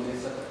asociados con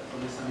esa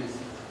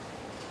mesa.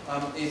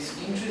 It's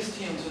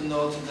interesting to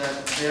note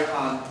that there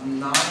are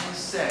 9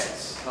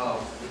 sets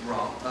of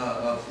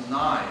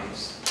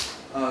knives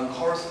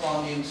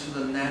corresponding to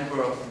the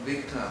number of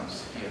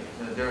victims here.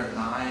 There are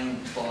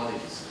 9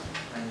 bodies,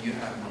 and you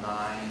have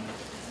 9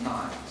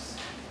 knives.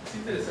 Es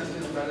interesante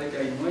notar que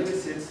hay 9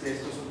 sets de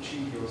estos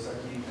cuchillos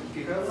aquí,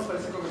 que cada uno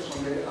parece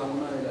corresponder a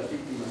una de las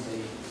víctimas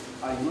ahí.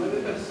 Hay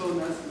 9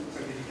 personas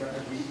sacrificadas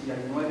aquí y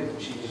hay 9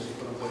 cuchillos que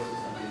fueron puestos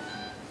también.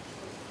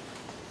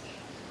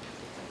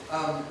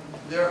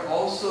 There are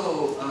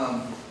also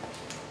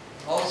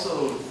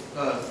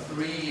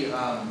 3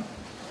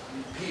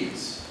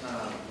 pits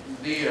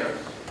there,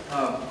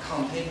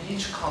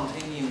 each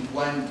containing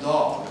 1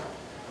 dog.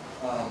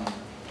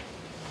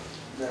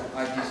 that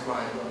I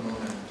described a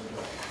moment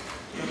ago.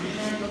 También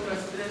hay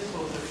otras tres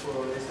cosas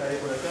por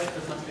acá,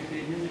 estas más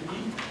pequeñas de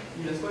aquí,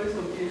 y las cuales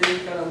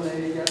contienen cada una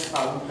de ellas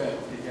a un perro,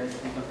 que ya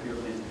explico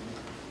anteriormente.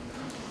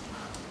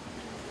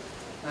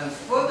 And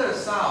further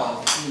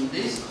south, in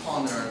this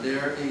corner,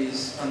 there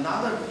is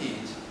another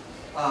pit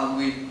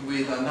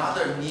with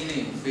another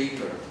kneeling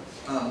figure,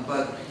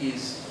 but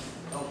he's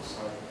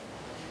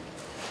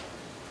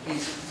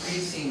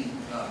facing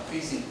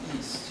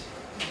east.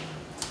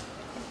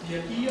 Y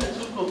aquí al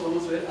sur, como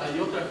podemos ver, hay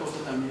otra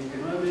cosa también, que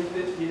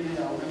nuevamente tiene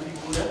a una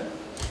figura,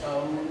 a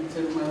un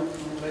ser humano,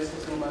 un resto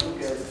de ser humano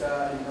que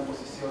está en una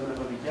posición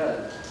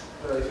arrodillada.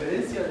 Pero a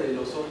diferencia de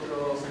los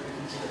otros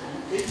sacrificios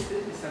aquí,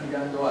 este está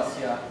mirando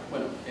hacia,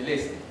 bueno, el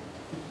este.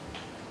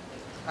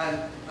 And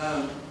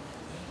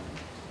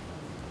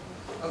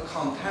a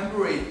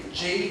contemporary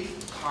jade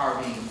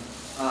carving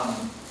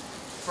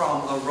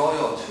from a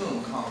royal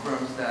tomb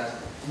confirms that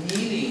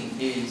kneeling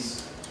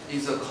is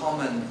a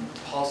common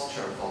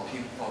posture for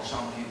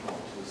some people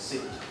to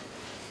sit.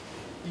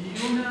 Y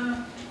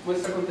una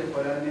muestra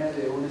contemporánea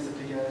de una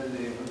estatuilla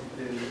de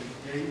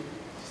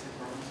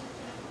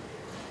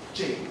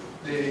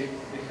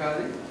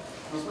jade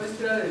nos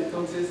muestra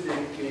entonces de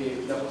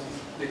que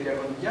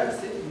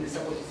arrodillarse en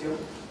esta posición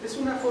es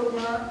una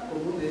forma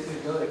común de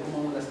de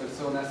cómo las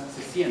personas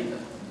se sientan.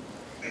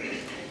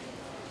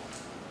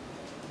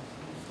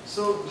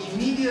 So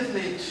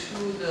immediately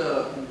to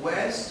the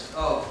west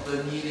of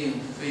the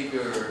kneeling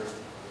figure,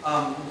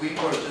 we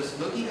were just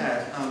looking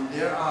at,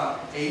 there are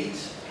 8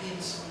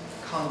 pits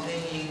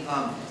containing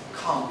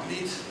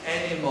complete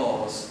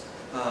animals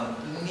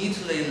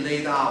neatly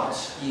laid out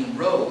in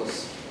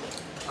rows.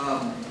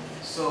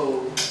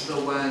 So the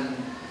one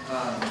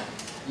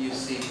you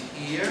see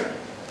here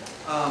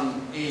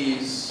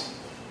is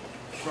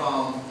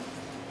from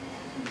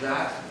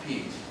that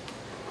pit.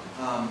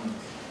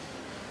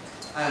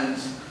 And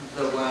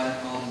the one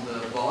on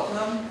the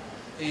bottom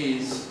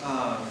is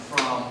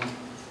from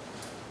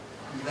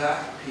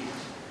that pit.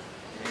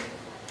 Okay.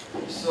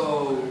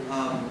 So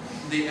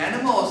the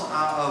animals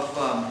are of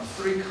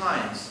 3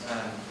 kinds: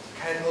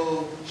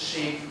 cattle,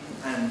 sheep,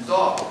 and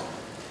dog.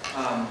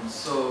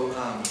 So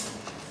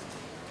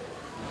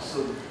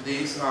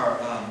these are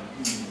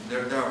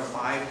there are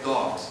 5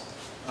 dogs,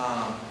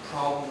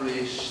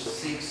 probably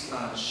 6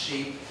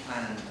 sheep,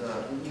 and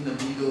in the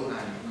middle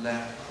and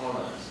left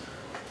columns.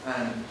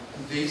 And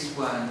this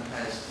one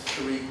has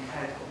 3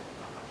 cattle.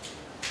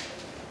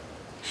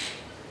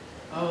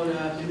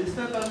 Ahora, en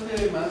esta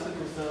parte más al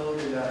costado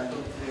de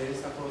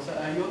esta cosa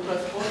hay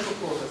otras 8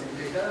 cosas, en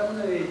que cada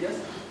una de ellas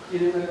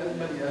tiene una gran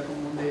variedad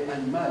común de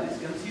animales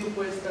que han sido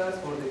puestas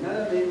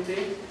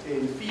ordenadamente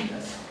en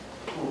filas,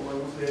 como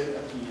podemos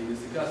ver aquí en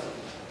este caso.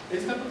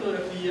 Esta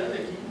fotografía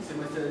de aquí se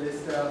muestra de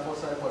esta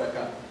fosa de por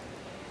acá,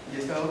 y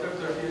esta otra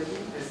fotografía de aquí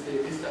es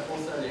de esta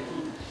fosa de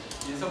aquí.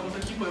 Y en esta fosa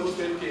aquí podemos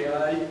ver que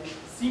hay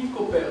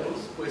 5 perros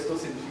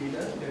puestos en fila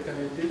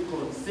directamente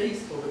con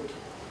 6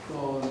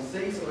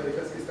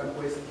 ovejas que están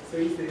puestas,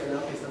 6 de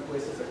ganado que están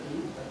puestas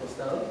aquí al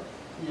costado,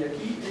 y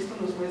aquí esto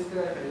nos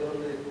muestra alrededor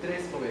de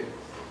 3 ovejas.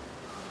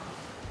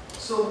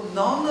 So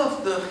none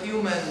of the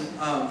human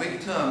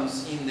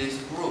victims in this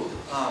group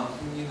of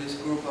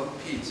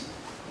pits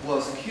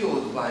was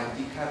killed by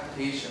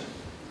decapitation.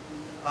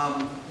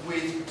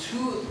 With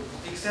 2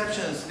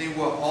 exceptions, they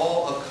were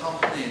all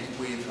accompanied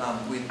with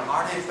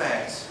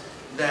artifacts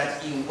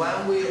that in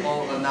one way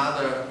or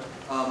another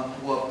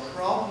were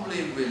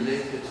probably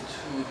related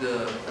to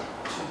the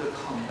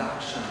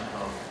conduction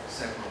of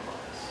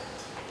sacrifice.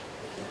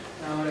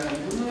 Ahora,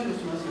 ninguno de los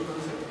humanos que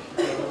fueron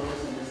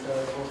sacrificados en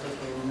estas cosas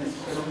comunes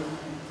fueron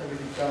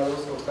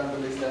sacrificados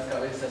cortándoles las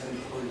cabezas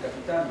o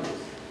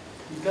decapitándolos.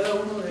 Y cada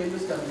uno de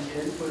ellos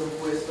también fueron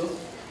puestos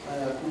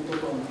junto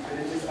con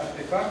diferentes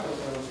artefactos,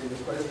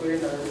 los cuales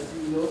pueden haber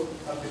sido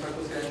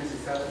artefactos que eran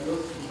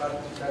necesarios y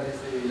particulares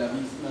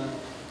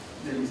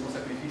del mismo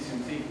sacrificio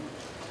en sí.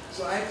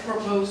 So I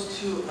propose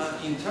to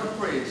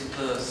interpret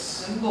the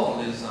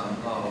symbolism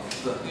of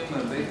the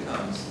human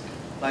victims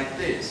like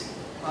this.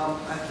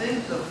 I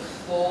think the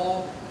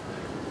four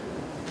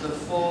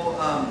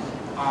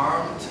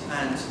armed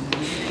and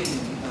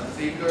kneeling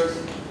figures,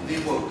 they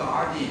were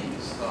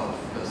guardians of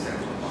the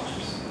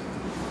sacrifice.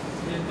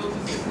 Y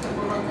entonces, de esta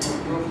forma, como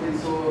yo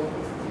pienso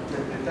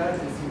interpretar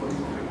el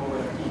simbolismo que puedo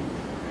ver aquí,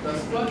 los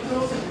 4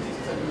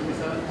 sacrificios aquí que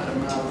estaban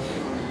armados y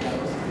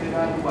conectados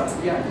eran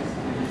guardianes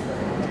de esta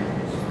forma.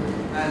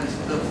 And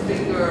the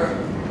figure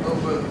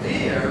over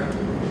there,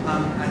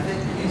 I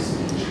think is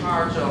in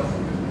charge of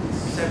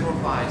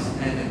sacrifice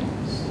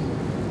animals.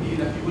 Y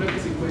la figura que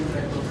se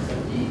encuentra entonces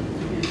aquí,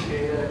 yo pienso que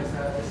era la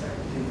que está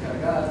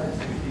encargada del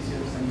sacrificio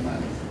de los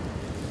animales.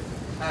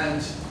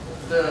 And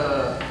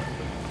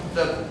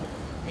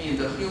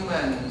the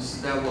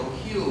humans that were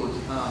killed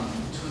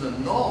to the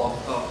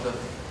north of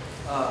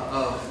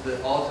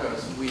the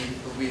altars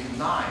with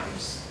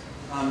knives,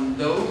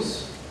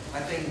 those, I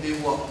think they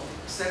were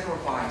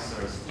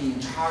sacrificers in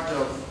charge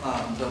of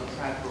the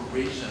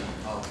preparation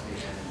of the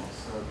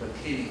animals, the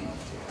killing of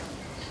the animals.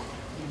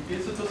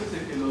 Pienso entonces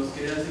en que los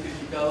que eran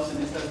sacrificados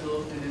en estas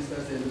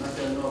del más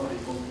al norte,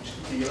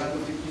 que llevaban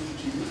los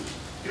cuchillos,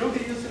 creo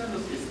que ellos eran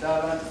los que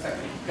estaban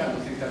sacrificando,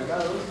 los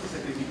encargados de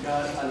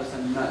sacrificar a los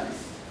animales.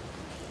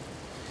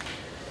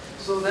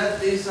 So that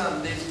these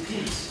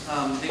pits,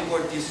 they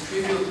were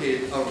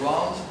distributed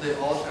around the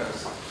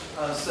altars,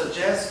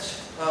 suggests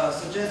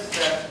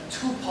that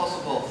two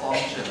possible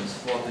functions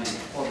for the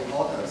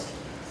altars.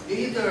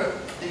 Either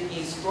the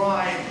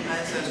inscribed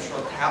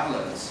ancestral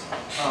tablets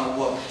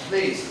were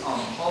placed on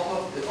top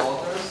of the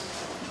altars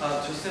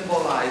to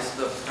symbolize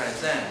the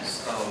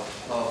presence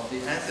of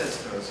the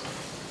ancestors,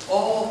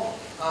 or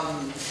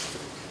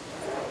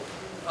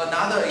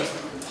another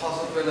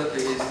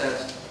possibility is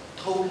that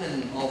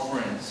token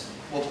offerings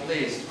were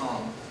placed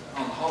on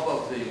top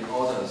of the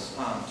altars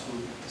to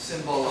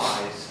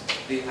symbolize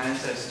the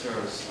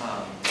ancestors'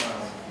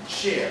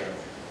 share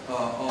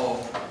or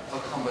a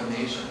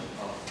combination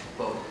of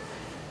both.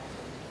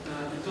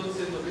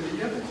 Entonces, lo que me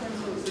lleva a pensar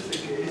entonces es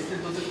que esta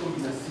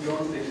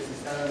combinación de que se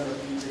está dando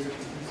aquí de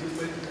sacrificios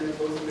puede tener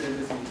dos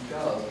diferentes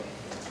significados.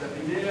 La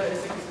primera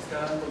es que se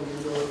estaban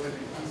poniendo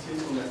sacrificios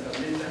con las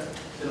tabletas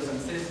de los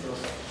ancestros,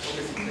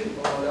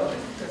 o la otra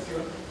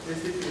explicación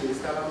es que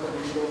estaban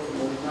poniendo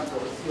como una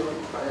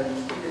porción para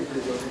dividir entre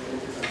los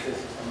diferentes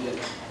ancestros también.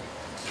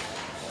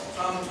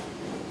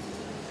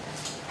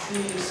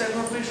 The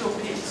sacrificial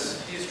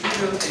pits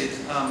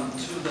distributed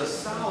to the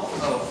south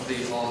of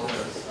the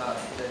altars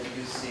that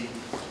you see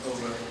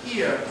over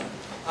here,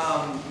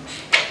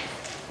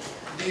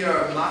 they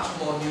are much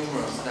more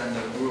numerous than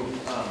the group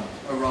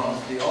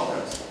around the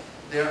altars.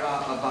 There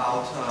are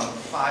about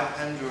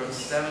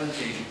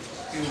 570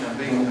 human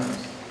victims,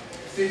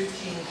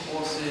 15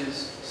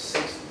 horses,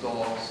 6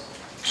 dogs,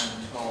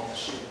 and 12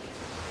 sheep.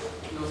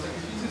 Los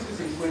sacrificios que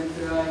se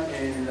encuentran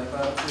en la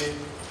parte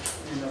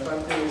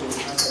hacia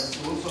el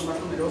sur son más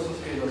numerosos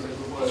que los del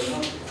grupo del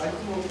norte. Hay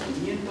como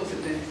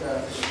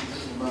 570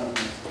 sacrificios humanos,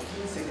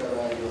 15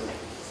 caballos,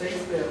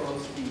 6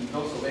 perros y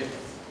 2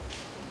 ovejas.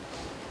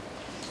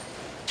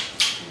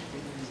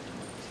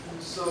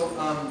 So,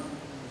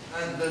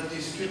 and the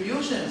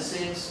distribution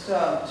seems to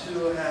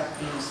have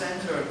been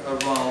centered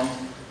around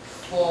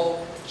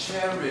 4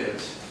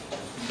 chariot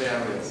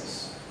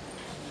burials.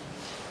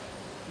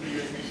 Y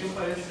la descripción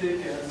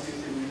parece que han sido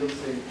distribuidos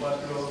en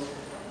cuatro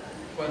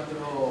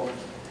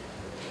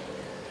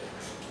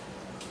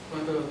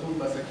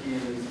tumbas aquí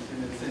en el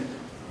centro.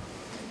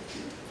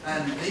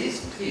 And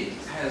this pit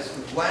has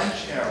one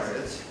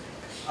chariot,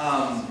 2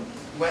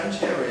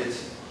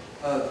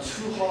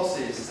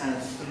 horses, and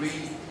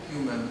 3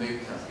 human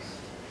victims.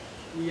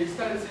 Y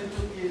esta del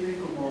centro tiene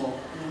como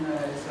una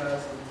de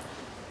esas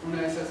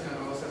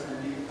carrozas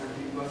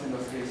antiguas en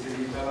las que se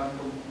llevaban,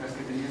 las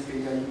que tenías que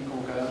ir allí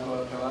como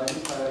caballos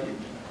para ir.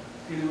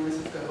 Tiene una de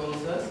esas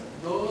carrozas,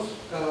 2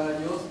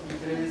 caballos y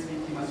 3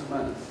 víctimas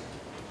humanas.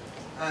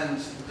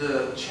 And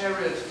the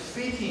chariot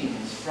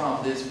fittings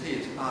from this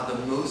pit are the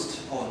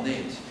most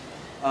ornate,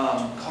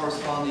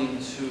 corresponding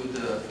to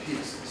the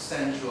pit's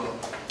central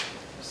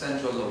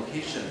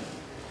location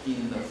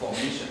in the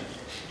formation.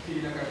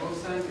 Y la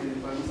carroza que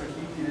vemos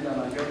aquí tiene la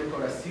mayor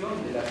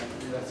decoración de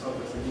las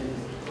obras,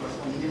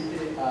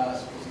 correspondiente a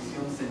su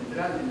posición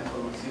central en la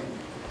formación.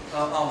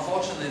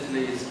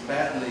 Unfortunately, it's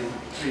badly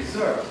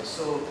preserved.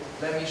 So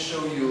let me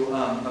show you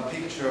a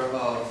picture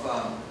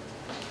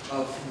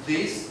of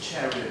this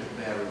chariot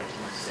burial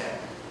instead.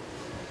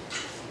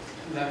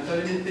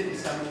 Lamentablemente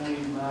está muy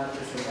mal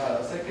preservada.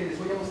 O sea que les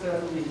voy a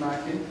mostrar una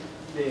imagen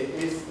de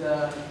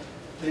esta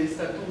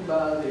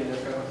tumba de las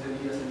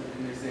carrocerías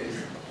en ese.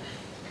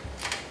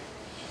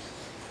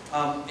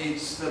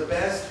 It's the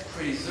best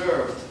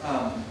preserved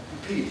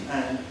pit,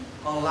 and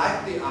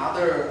unlike the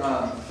other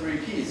 3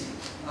 pits,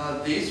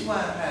 this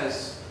one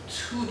has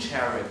 2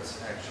 chariots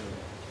actually,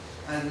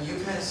 and you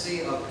can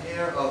see a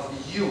pair of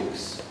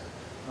yokes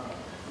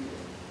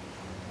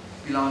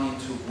belonging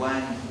to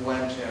one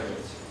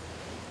chariot.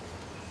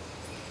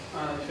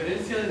 A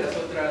diferencia de las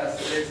otras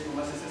 3,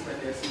 nomás es esta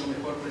que ha sido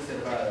mejor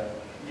preservada.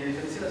 Y a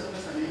diferencia de las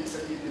otras también esta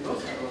tiene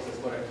 2 carrozas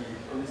por aquí,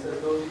 con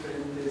estas 2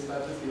 diferentes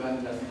partes que van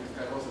en las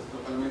carrozas, lo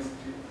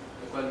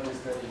cual no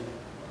está bien.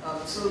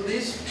 So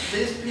this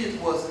pit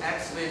was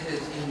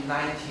excavated in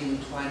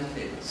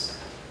 1920s.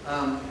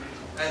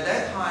 At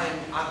that time,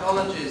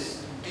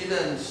 archaeologists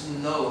didn't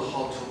know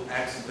how to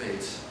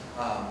excavate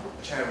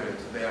chariot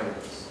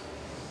burials.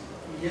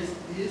 Y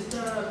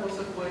esta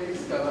cosa fue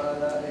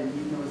excavada en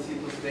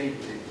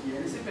 1920 y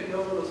en ese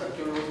periodo los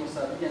arqueólogos no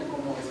sabían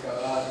cómo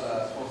excavar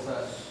las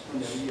fosas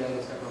donde había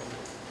los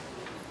carrozas.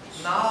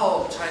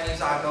 Now Chinese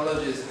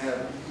archaeologists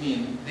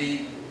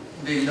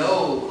they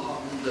know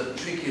the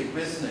tricky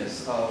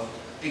business of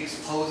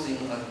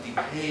exposing a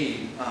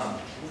decayed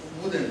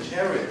wooden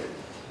chariot,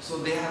 so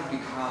they have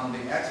become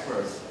the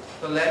experts.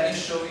 But let me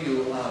show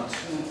you 2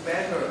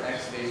 better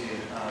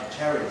excavated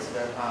chariots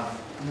that are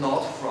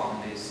not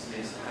from this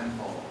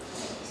temple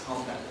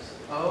complex.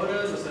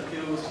 Ahora los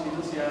arqueólogos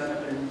chinos ya han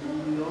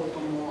aprendido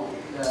cómo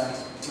la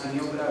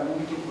maniobra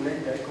muy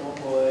truculenta de cómo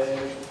poder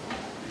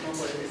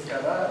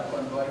excavar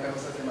cuando hay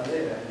carrozas de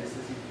madera en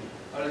este sitio.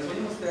 Ahora les voy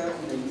a mostrar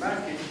una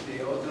imagen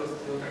de otra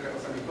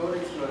carroza mejor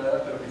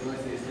explorada, pero que no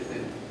es de este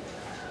tema.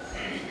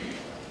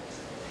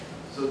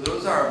 So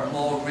those are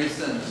more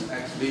recent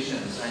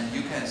exhibitions, and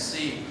you can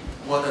see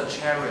what a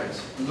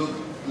chariot looks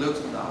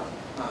like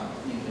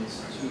in these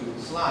two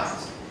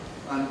slides.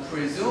 And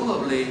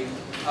presumably,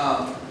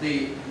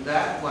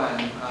 that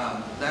one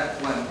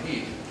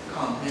peak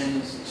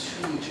contains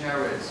two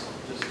chariots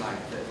just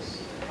like this.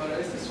 Ahora,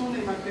 esta es una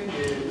imagen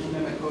de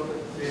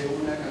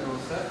una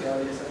carroza que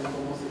ahora ya saben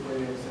cómo se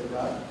puede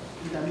observar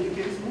y también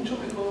que es mucho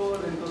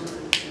mejor, entonces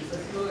ha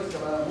sido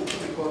excavada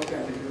mucho mejor que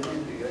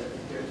anteriormente, que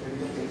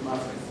es más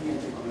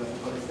reciente con las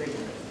mejores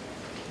técnicas.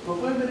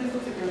 Como pueden ver,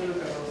 estos ejemplos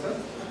de carrozas,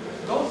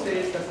 dos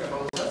de estas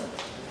carrozas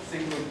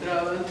se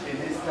encontraban en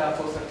esta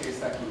fosa que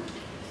está aquí.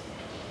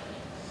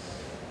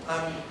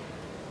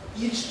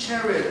 Each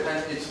chariot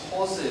and its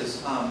horses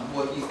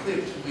were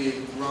equipped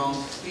with bronze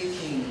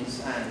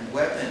fittings and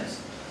weapons,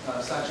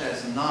 such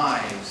as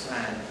knives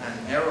and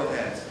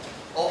arrowheads,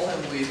 often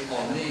with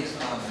ornate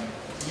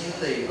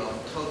inlay of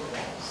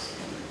turquoise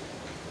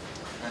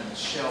and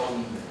shell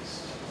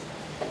inlays.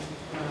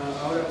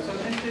 Ahora,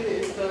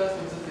 usualmente estas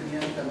cosas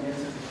tenían también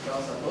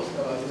certificados a dos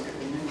caballos que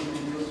tenían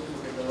incluidos sus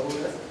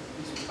sujetadoras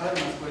y sus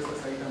armas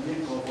puestas ahí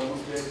también, como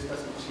podemos ver estas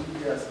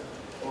cuchillas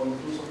o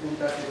incluso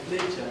puntas de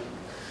flecha.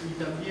 Y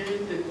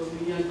también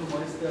tenían como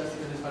estas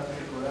partes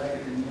de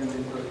coraje que tenían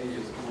dentro de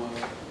ellos, como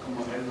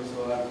arreglos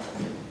o armas.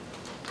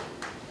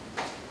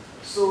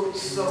 So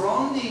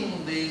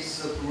surrounding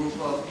this group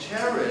of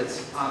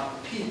chariots are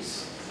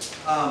pits,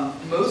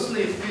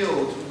 mostly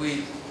filled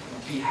with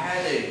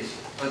beheaded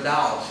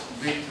adult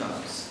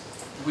victims,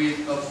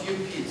 with a few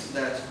pits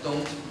that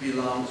don't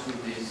belong to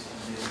this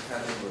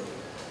category.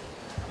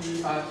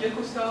 Y aquí al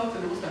costado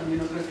tenemos también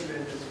otras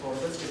diferentes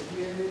fosas que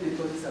tienen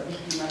entonces a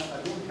víctimas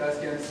adultas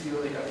que han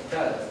sido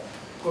decapitadas,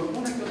 con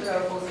una que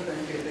otra fosa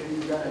también que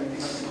tienen ya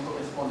víctimas que no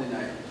corresponden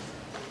a ellas.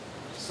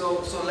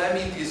 So let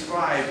me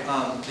describe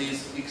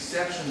these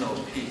exceptional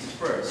pits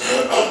first.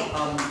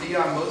 They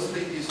are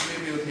mostly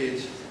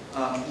distributed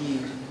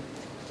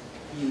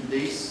in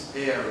this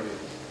area.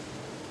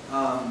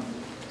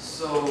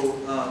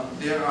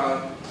 There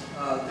are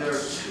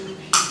two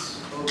pits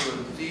over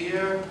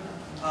there.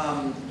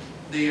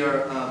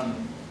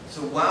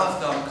 So one of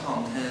them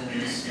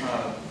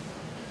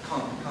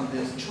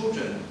contains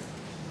children,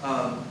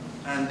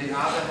 and the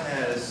other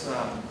has.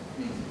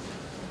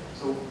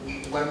 So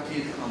one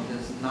pit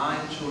contains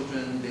 9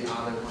 children, the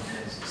other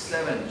contains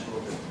 7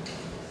 children.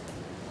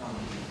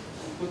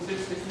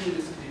 Entonces, déjenme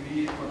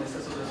describir con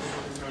estas otras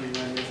fotos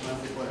extraordinarias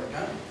más de por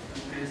acá.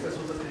 Entre estas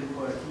otras que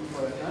por aquí y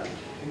por acá,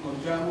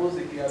 encontramos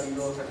de que ha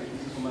habido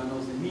sacrificios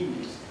humanos de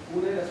niños.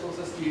 Una de las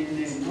fosas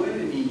tiene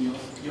 9 niños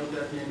y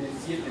otra tiene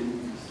 7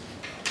 niños.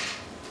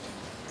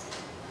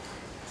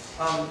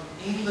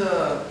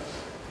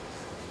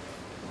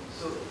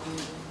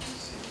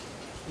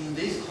 In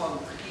this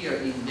here,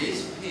 in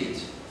this pit,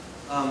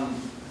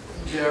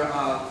 there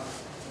are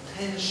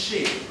 10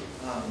 sheep,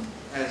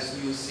 as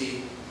you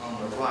see on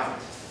the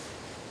right.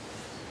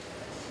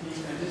 Y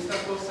en esta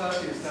fosa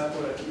que está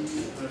por aquí,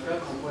 por acá,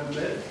 como pueden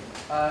ver,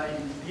 hay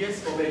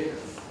 10 ovejas.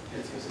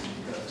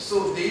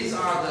 So these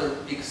are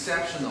the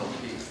exceptional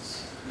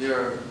pits.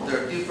 They're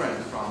different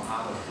from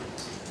other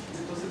pits.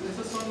 Entonces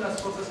esas son las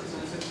cosas que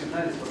son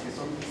excepcionales porque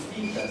son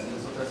distintas de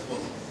las otras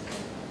cosas.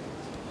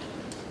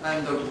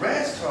 And the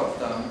rest of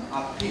them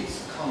are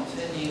pits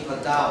containing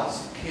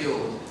adults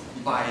killed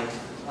by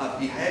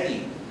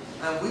beheading.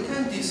 And we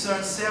can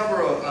discern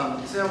several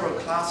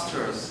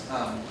clusters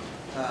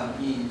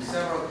in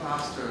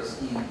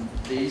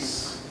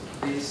this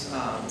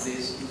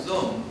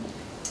zone.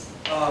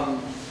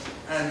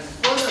 And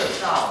further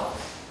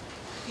south,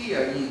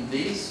 here in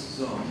this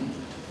zone,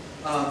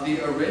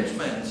 the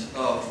arrangement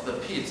of the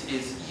pits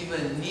is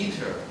even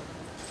neater,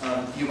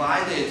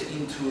 divided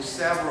into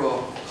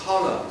several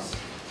columns.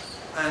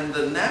 And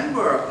the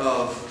number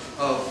of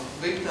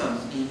victims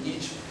in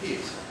each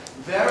pit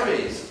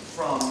varies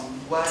from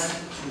 1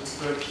 to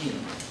 13.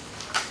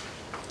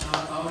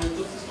 Ahora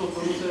entonces, como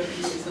podemos ver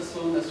aquí, estas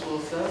son las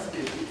fosas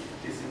que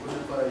se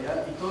encuentran para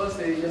allá y todas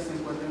de ellas se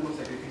encuentran con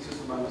sacrificios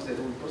humanos de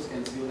adultos que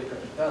han sido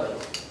decapitados.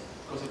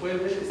 Como se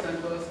puede ver, están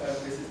todas a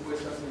veces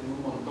puestas en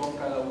un montón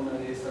cada una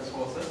de estas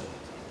fosas.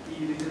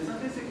 Y lo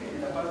interesante es que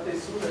en la parte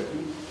sur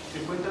aquí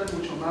se encuentran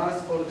mucho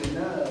más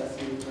ordenadas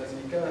y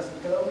clasificadas.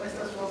 Y cada una de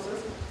estas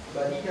fosas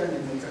varían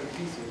en el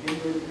sacrificio,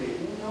 yendo entre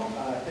 1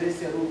 a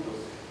 13 adultos.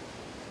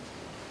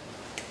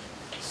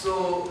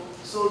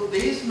 So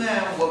these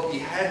men were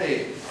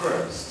beheaded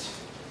first,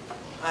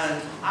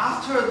 and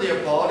after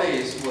their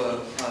bodies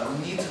were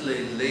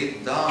neatly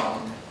laid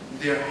down,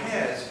 their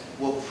heads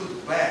were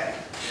put back,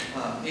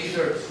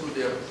 either to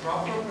their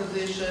proper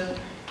position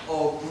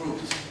or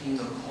grouped in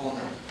the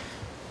corner.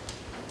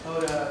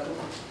 Ahora,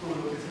 como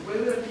lo que se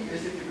puede ver aquí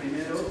es que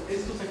primero,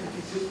 estos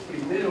sacrificios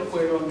primero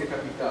fueron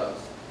decapitados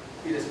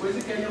y después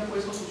de que hayan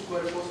puesto sus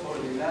cuerpos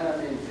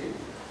ordenadamente,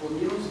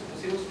 pusieron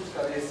sus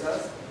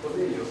cabezas con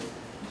ellos,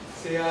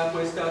 sea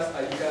puestas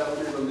ahí cada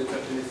una donde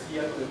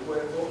pertenecía con el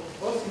cuerpo,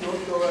 o si no,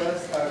 todas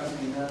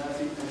inclinadas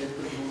y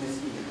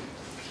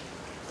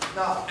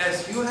Now,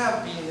 as you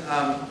have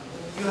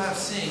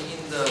seen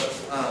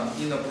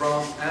in the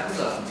bronze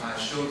emblem I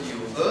showed you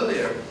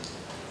earlier,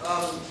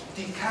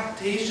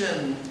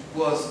 decapitation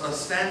was a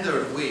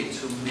standard way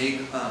to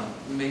make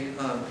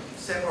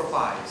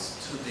sacrifice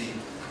to the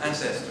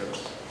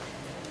ancestors.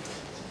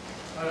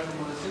 Ahora,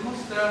 como les he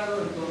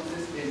mostrado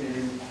entonces en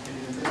el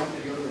emblema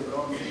anterior de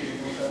bronce que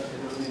vimos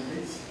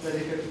anteriormente, la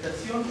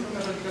decapitación es una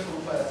práctica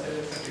como para hacer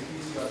el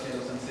sacrificio hacia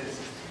los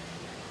ancestros.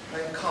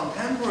 Like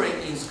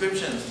contemporary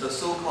inscriptions, the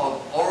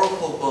so-called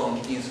oracle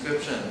bone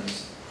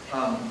inscriptions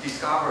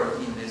discovered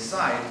in this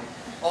site,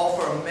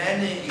 offer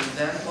many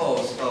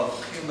examples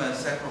of human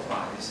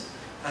sacrifice,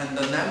 and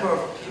the number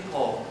of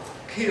people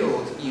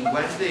killed in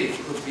one day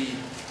could be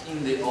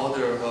in the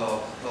order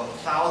of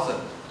 1,000,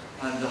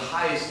 and the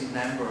highest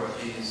number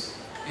is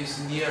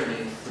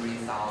nearly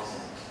 3,000.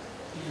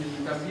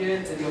 Y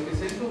también lo que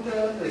se ha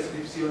encontrado en las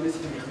descripciones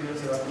en los libros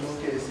de Báculo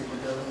que se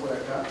encontraron por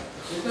acá,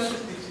 estas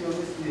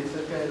descripciones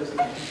acerca de los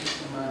sacrificios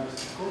humanos,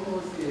 cómo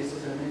es que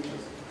estos eran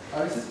hechos.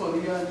 A veces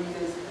podían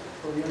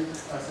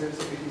hacer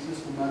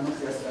sacrificios humanos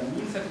de hasta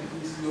 1000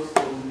 sacrificios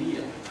por un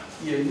día,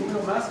 y el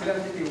número más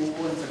grande que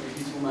hubo en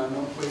sacrificio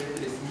humano fue de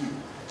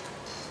 3000.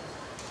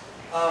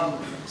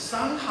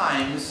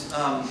 Sometimes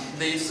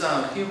these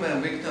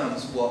human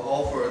victims were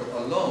offered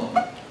alone.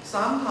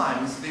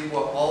 Sometimes they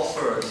were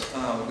offered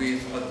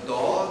with a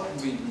dog,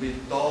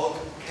 with dog,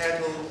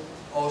 cattle,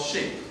 or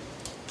sheep.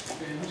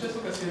 En muchas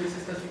ocasiones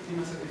estas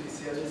víctimas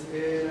sacrificiales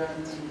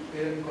eran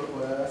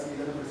incorporadas y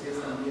eran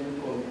ofrecidas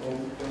también con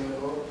un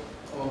perro,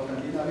 o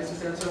también a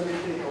veces eran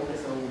solamente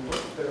hombres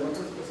adultos, pero en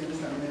otras ocasiones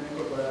también eran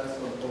incorporadas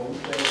con un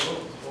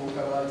perro, o un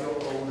caballo,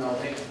 o una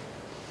oveja.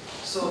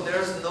 So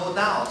there's no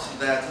doubt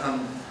that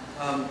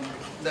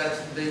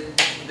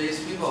these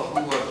people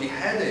who were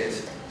beheaded,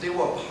 they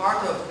were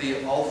part of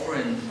the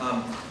offering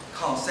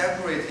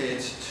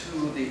consecrated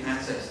to the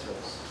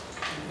ancestors.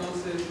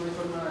 Entonces no hay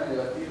forma de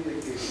debatir de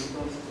que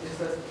entonces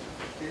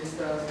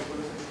estas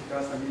personas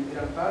sacrificadas también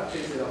eran parte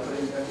de la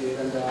ofrenda que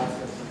eran dadas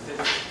a los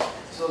ancestros.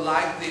 So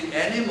like the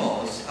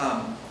animals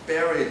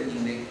buried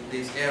in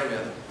this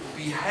area,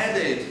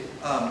 beheaded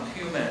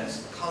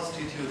humans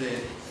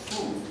constituted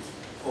food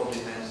for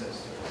the ancestors.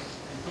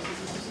 Entonces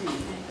eso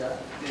significa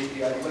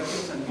que al igual que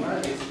los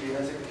animales que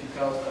eran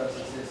sacrificados para los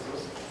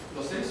ancestros,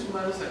 los seres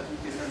humanos aquí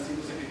que están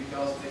siendo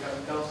sacrificados,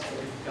 decapitados y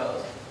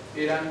sacrificados,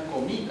 eran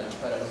comida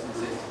para los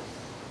ancestros.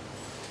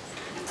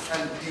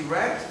 And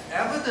direct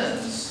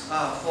evidence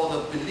for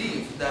the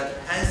belief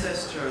that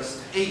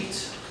ancestors ate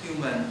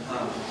human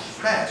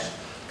flesh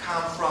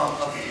come from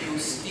a few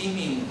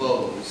steaming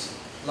bowls,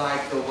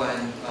 like the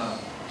one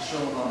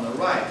shown on the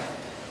right.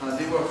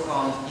 They were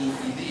found in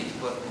elite,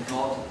 but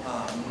not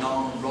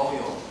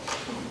non-royal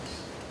tombs.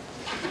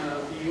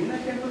 Y un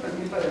ejemplo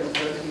también para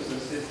demostrar que los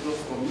ancestros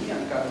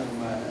comían carne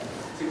humana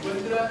se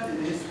encuentra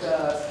en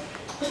estas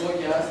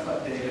ollas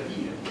de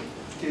hervir,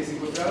 que se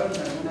encontraban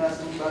en algunas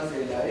tumbas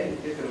de la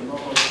élite, pero no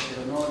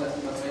las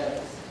tumbas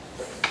reales.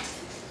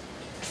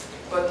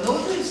 But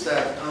notice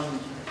that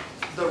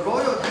the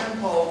royal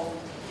temple,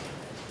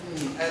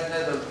 at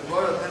the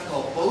royal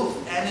temple, both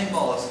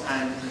animals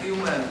and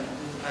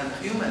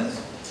humans,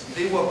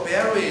 they were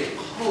buried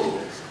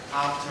whole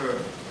after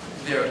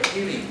their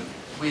killing,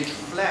 with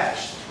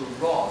flesh to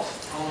rot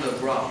on the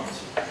ground,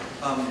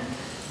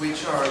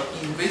 which are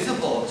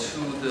invisible to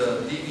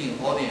the living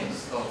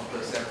audience of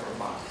the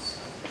sacrifice.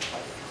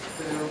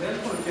 Pero vean,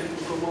 por ejemplo,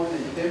 cómo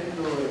en el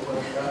templo de por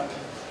acá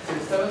se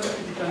estaban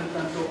sacrificando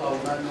tanto a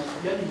humanos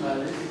y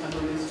animales,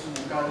 dejándoles su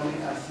carne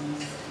así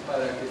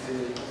para que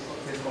se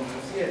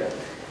descompusiera,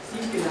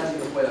 sin que nadie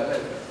lo pueda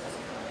ver.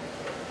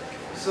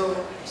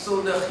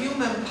 So the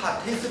human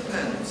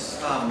participants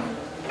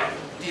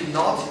did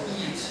not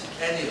eat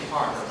any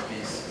part of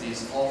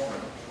this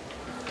offering.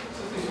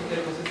 Eso significa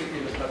entonces que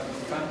los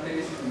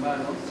participantes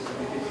humanos, los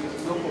sacrificios,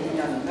 no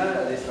comían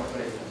nada de esta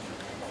ofrenda.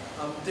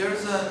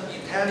 There's an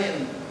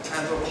Italian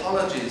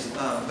anthropologist,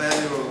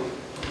 Valery.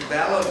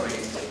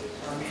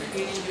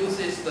 He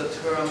uses the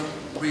term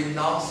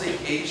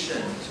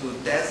renunciation to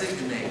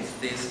designate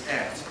this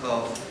act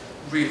of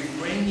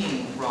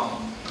refraining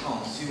from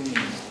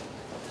consuming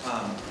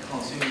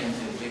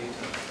the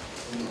victim.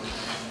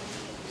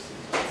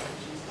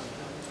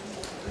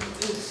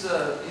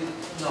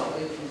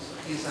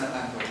 He's an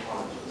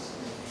anthropologist.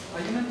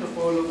 Hay un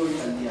antropólogo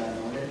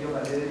italiano,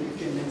 Valery,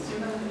 que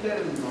menciona un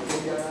término que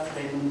llama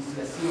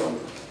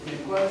renunciación, en el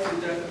cual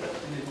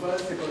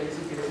se puede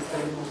decir que es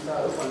término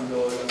usado cuando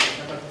los que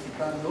están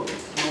participando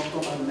no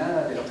toman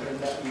nada de la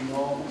ofrenda y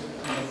no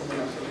comen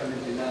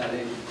absolutamente nada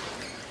de ello.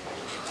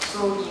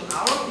 So in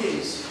our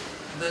case,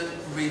 the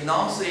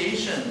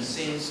renunciation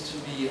seems to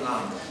be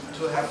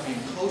to have been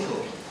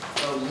total.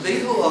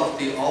 Little of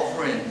the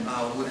offering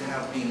would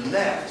have been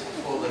left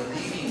for the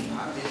living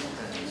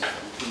participants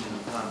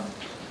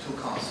to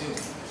consume.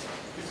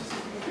 Esto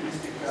significa que en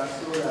este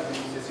caso la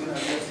renunciación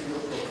había sido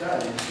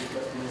total en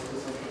estas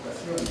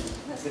ocasiones,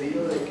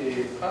 debido de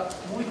que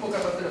muy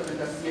poca parte de la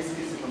ofrenda, si es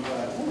que se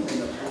tomaba alguna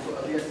en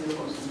absoluto, habría sido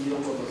consumido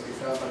por los que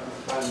estaban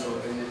participando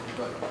en el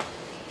ritual.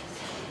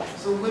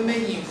 So we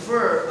may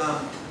infer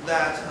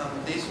that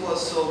this was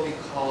so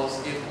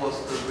because it was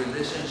the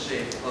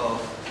relationship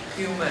of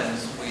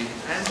humans with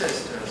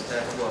ancestors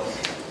that was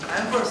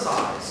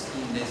emphasized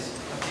in this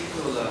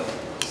particular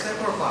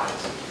sacrifice.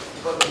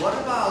 But what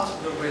about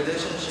the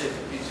relationship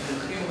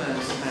between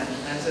humans and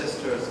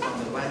ancestors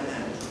on the one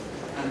hand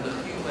and the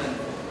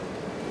human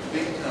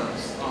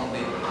victims on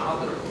the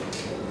other?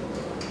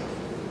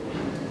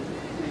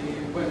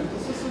 Bueno,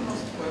 entonces eso nos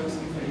podemos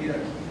inferir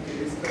aquí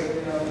que esta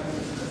era una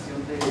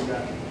representación de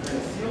la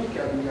relación que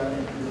había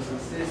entre los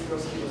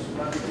ancestros y los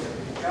humanos que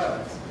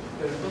sacrificaban.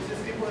 Pero entonces,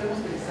 ¿qué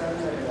podemos pensar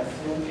en la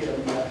relación que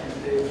había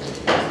entre los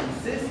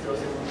ancestros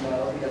en un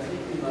lado y las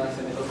víctimas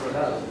en el otro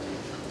lado?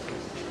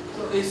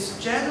 So it's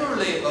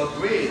generally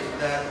agreed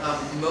that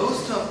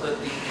most of the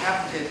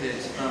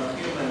decapitated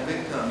human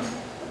victims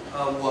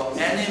were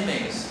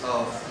enemies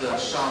of the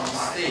Shang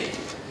state.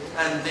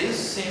 And this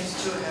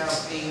seems to have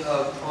been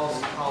a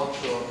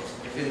cross-cultural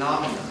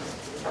phenomenon.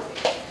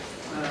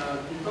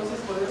 Entonces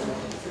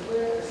se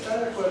puede estar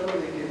de acuerdo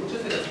de que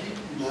muchas de las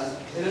víctimas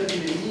eran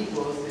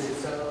enemigos del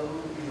Estado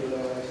y de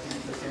la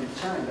civilización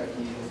Shang,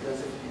 aquí los gran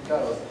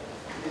certificados.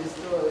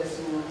 Esto es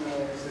una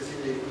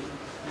especie de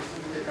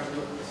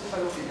intercambio, eso es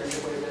algo que ya se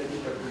puede ver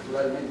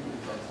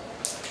interculturalmente.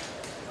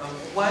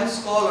 One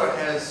scholar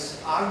has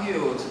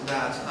argued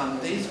that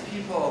these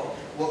people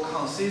were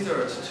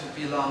considered to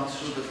belong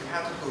to the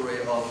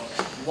category of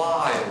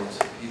wild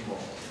people.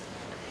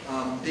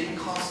 They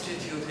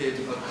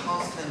constituted a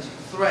constant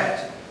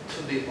threat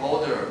to the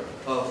order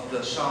of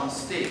the Shang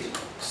state.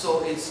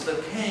 So it's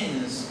the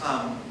king's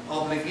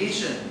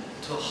obligation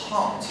to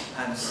hunt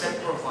and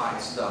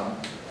sacrifice them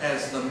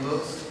as the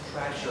most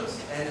precious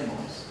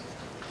animals.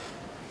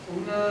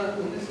 Una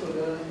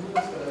escolar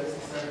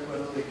está de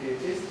acuerdo de que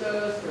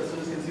estas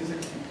personas que han sido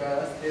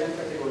sacrificadas eran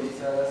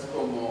categorizadas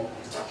como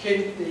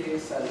gente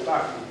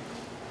salvaje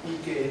y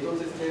que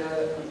entonces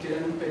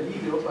eran un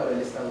peligro para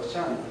el Estado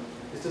Shang.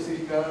 Esto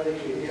significaba de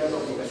que era la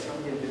obligación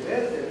y el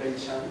deber del rey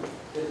Shang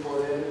el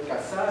poder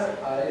cazar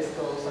a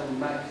estos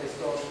animales,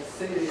 estos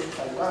seres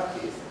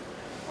salvajes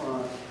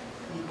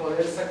y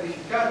poder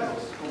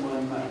sacrificarlos como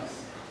animales.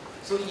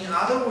 So in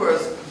other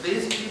words,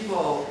 these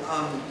people,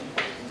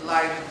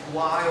 like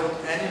wild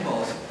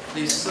animals,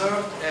 they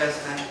served as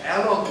an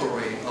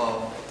allegory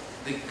of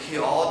the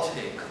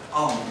chaotic,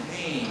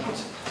 untamed,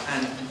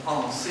 and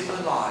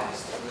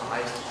uncivilized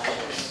life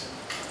force.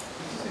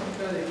 Esto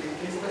significa de que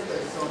estas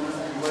personas,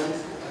 igual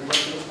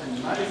que los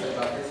animales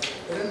salvajes,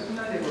 eran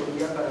una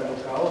alegoría para lo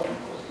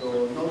caótico,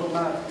 lo no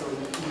domático, lo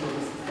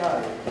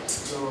domesticado,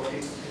 lo que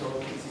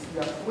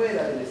existía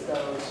fuera del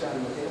estado Shang,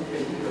 lo que era un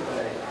peligro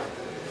para ellos.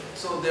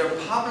 So their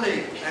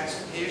public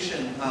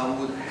execution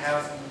would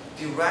have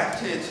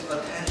directed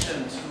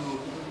attention to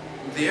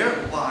their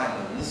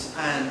violence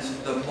and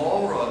the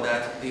moral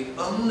that the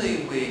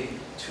only way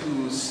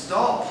to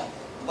stop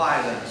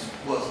violence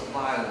was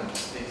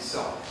violence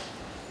itself.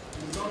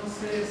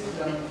 Entonces,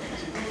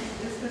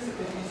 este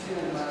sacrificio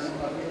humano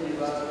había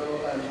llevado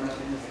a la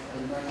imagen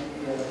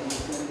y a la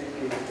conclusión de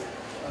que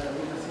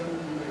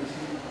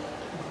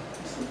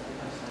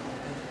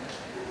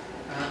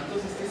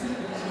entonces, ese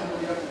sacrificio no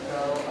hubiera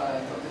aplicado a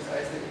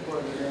este tipo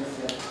de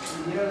violencia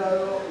y hubiera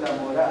dado la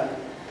moral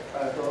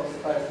para todos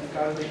para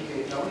explicar de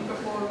que la única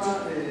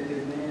forma de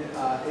detener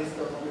a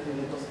estos hombres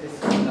violentos es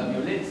con la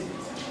violencia.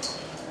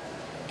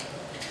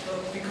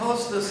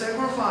 Because the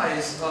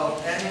sacrifice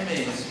of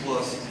enemies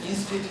was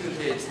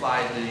instituted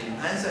by the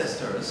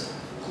ancestors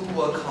who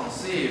were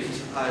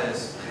conceived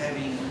as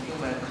having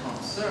human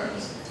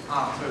concerns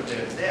after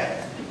their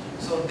death,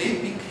 so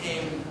the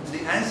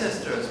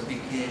ancestors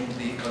became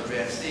the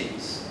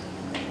addressees.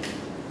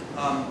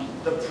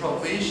 The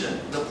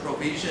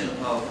provision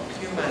of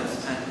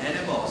humans and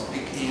animals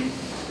became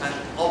an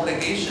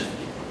obligation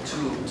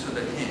to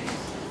the king,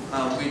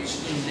 which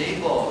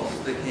enabled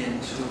the king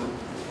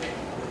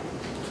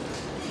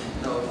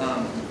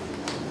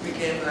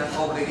became an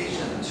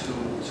obligation to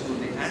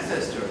the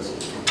ancestors,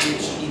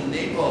 which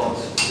enabled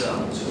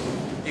them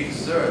to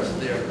exert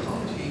their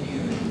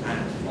continuing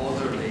and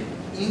orderly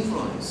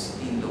influence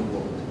in the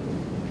world.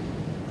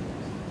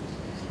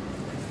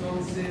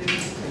 Entonces,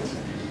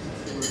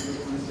 se volvió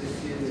una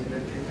especie de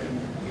red que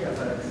permitía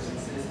para que los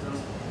ancestros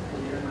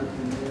pudieran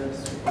mantener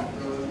su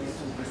control y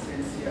su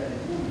presencia en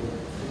el mundo.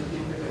 Eso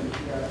siempre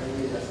permitía a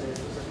él hacer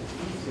estos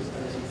sacrificios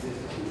a los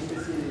ancestros, una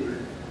especie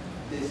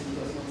de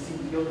situación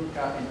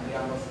simbiótica entre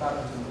ambas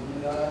partes, en donde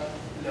da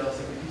los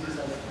sacrificios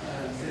al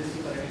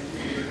ancestro para que se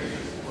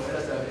poder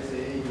a través de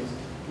ellos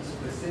y su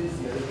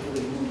presencia dentro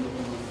del mundo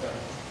como está.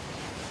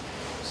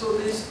 So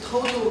this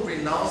total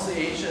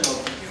renunciation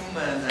of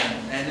human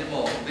and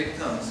animal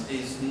victims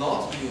is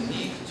not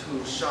unique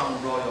to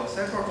Shang royal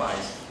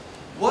sacrifice.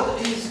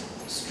 What is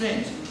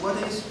strange, what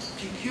is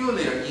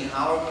peculiar in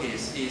our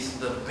case is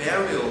the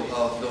burial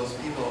of those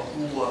people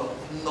who were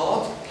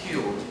not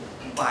killed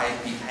by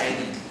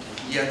beheading,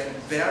 yet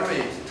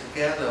buried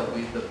together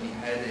with the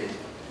beheaded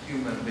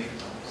human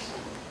victims.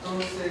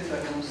 Entonces, la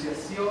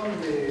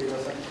renunciación de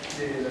las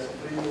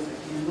ofrendas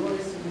aquí no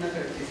es una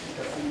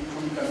característica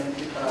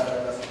únicamente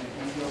para las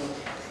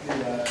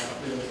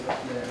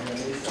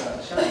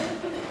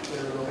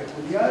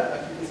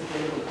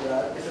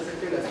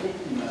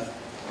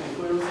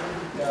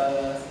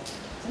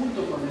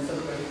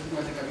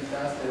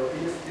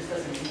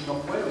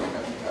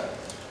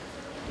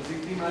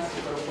víctimas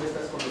que fueron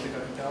puestas con los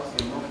decapitados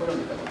que no fueron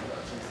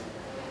decapitados.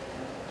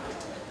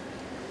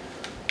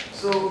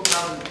 So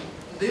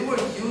they were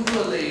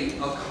usually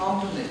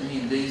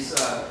accompanied these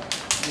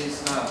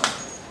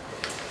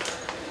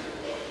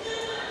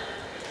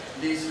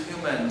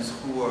humans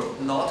who were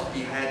not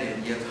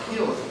beheaded yet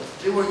killed.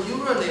 They were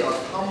usually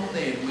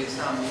accompanied with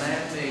some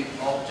man-made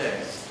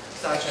objects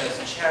such as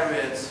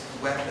chariots,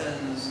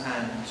 weapons,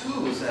 and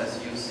tools,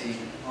 as you see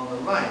on the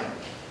right.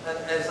 And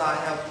as I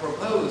have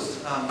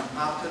proposed,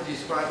 after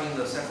describing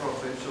the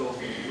sacrificial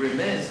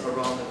remains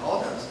around the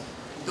altars,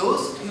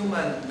 those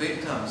human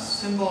victims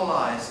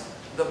symbolize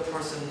the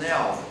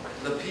personnel,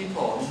 the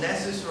people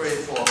necessary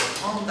for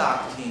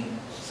conducting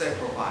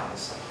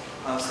sacrifice,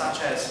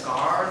 such as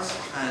guards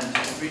and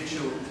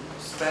ritual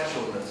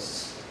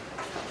specialists.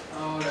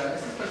 Ahora,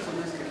 estas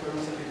personas que fueron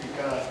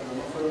sacrificadas, pero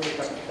no fueron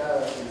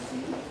decapitadas en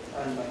sí,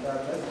 al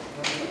matarlas,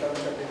 no se mataron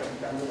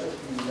decapitándolas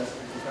y las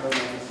sacrificaron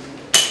así.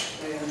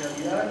 En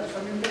realidad,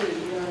 usualmente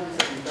venían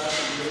sacrificadas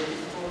a nivel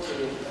tipo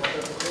de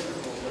otras cosas,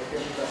 como por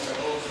ejemplo las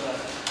carrozas,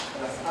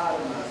 las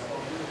armas o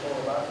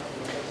barcos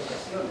en otras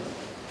ocasiones.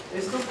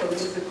 Esto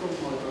podría ser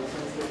como el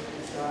consenso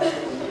que estaba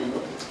proponiendo,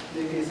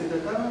 de que se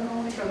trataba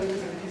no únicamente de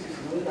sacrificios,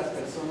 sino de las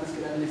personas que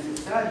eran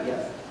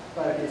necesarias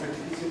para que el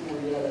sacrificio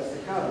pudiera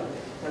darse a cabo,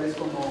 tales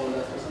como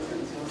las personas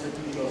que hicieron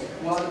servir los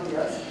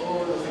guardias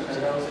o los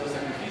encargados de los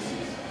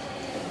sacrificios.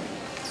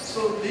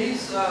 So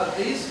these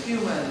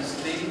humans,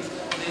 these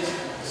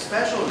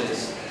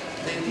specialists,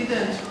 they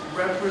didn't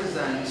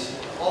represent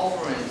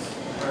offerings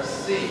per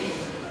se.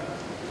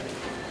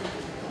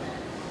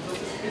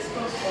 Entonces,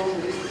 estos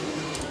hombres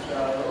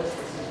identificados,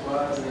 estos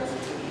guardias,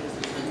 estos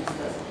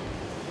especialistas,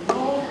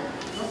 no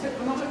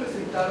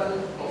representaban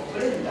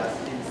ofrendas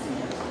en sí.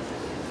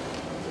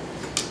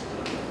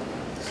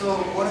 So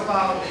what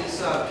about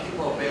these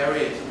people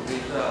buried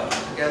with,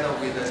 together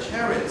with the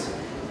chariots?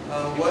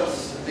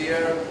 What's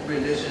their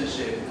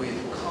relationship with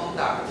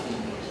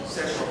conducting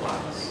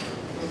sacrifice?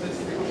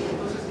 Entonces,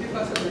 ¿qué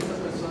pasa con estas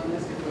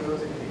personas que fueron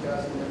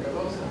sacrificadas en una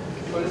carroza?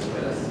 ¿Cuál es su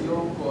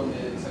relación con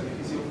el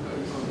sacrificio, con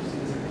el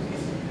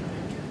sacrificio?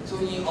 So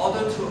in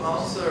order to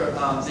answer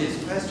these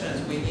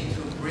questions, we need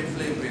to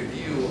briefly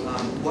review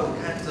what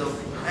kinds of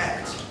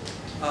act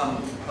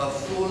a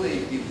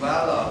fully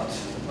developed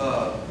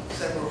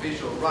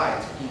sacrificial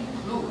rite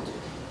include.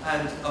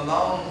 And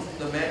among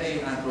the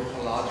many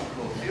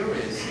anthropological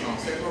theories on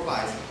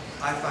sacrifice,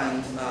 I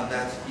find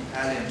that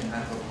Italian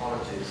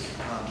anthropologist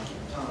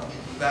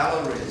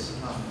Valerie's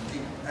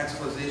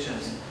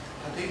expositions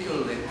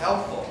particularly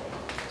helpful.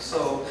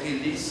 So he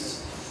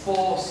lists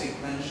 4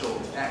 sequential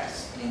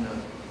acts in a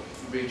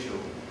ritual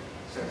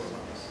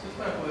sacrifice. Entonces,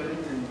 para poder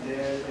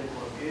entender el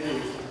porqué de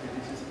estos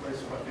sacrificios y cuál es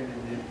su papel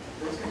en él,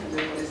 tenemos que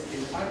entender cuál es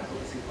el acto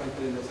que se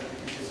encuentra en los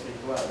sacrificios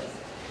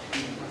rituales.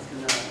 Y más que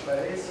nada,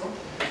 para eso,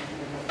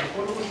 el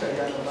antropólogo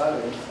italiano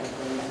Valerie,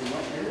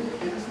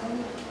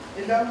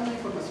 él da una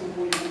información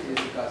muy útil en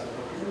este caso,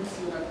 porque él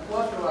menciona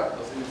 4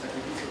 actos en el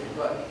sacrificio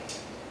ritual.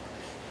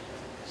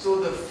 So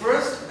the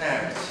first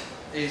act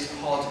is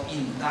called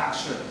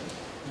induction,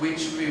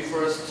 which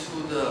refers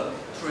to the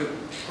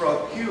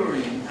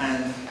procuring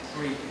and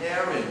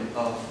preparing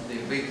of the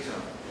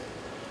victim.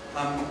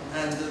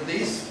 And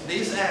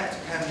this act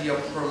can be a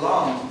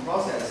prolonged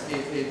process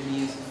if it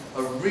means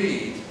a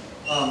raid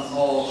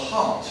or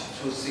hunt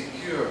to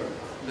secure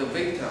the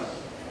victim.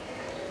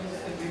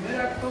 El primer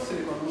acto se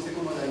le conoce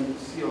como la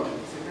inducción.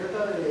 Se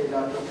trata de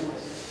la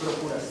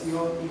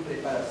procuración y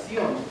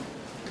preparación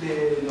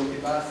de lo que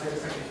va a ser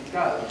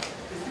sacrificado.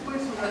 Este puede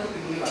ser un acto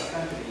que dure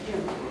bastante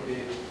tiempo,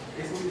 porque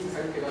es muy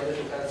necesario que vaya a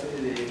tratarse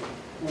de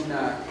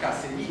una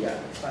cacería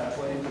para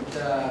poder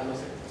encontrar los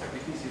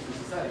sacrificios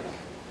necesarios.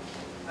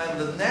 And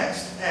the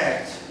next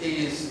act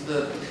is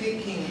the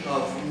taking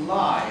of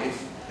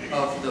life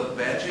of the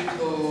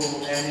vegetal,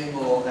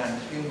 animal, and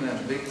human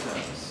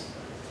victims.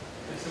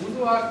 El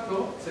segundo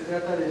acto se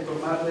trata de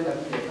tomarle la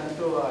vida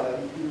tanto a la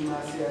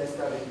víctima, sea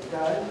esta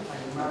vegetal,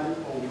 animal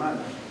o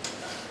humana.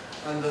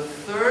 And the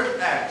third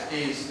act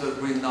is the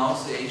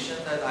renunciation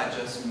that I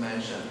just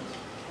mentioned.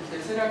 El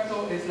tercer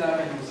acto es la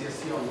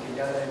renunciación, que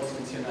ya la hemos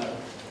mencionado.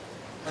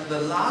 And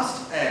the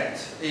last act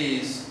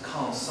is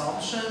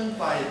consumption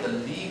by the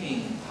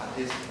living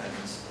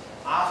participants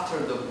after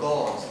the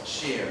God's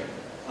share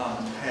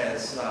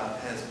has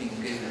been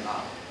given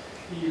up.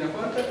 Y el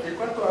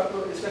cuarto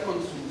acto es la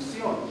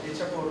consumción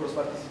hecha por los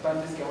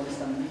participantes que aún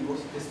están vivos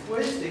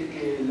después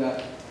de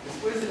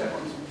la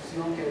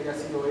consumción que haya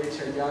sido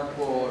hecha ya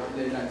por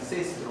el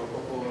ancestro o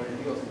por el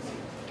Dios en sí.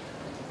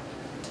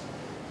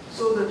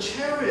 So the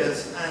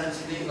chariots and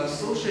the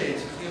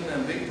associated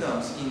human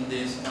victims in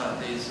these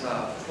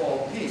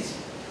 4 pits,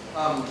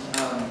 I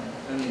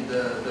mean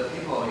the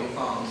people you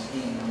found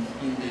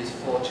in these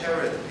 4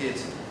 chariot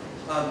pits,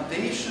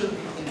 they should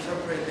be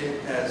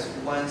interpreted as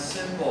one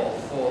symbol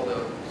for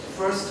the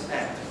first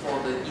act, for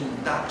the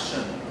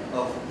induction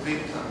of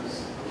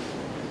victims.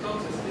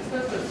 Entonces,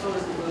 estas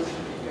personas que fueron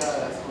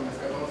sacrificadas con las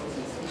carrozas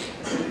en sí,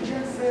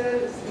 deberían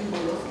ser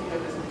símbolos y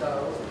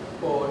representados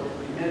por el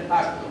primer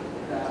acto,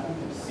 la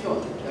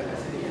inducción, la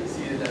cacería en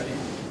sí de las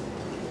víctimas.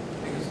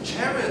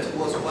 chariot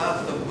was one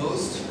of the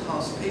most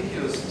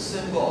conspicuous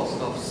symbols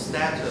of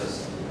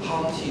status,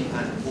 hunting,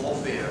 and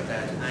warfare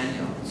at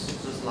Anyans,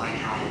 just like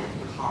our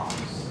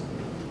cars.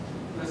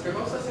 Las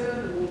carrozas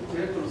eran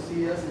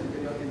conocidas en el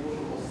periodo antiguo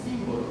como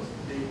símbolos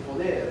de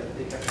poder,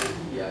 de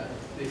cacería,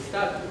 de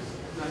estatus,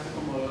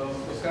 como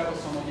los carros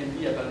son hoy en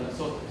día para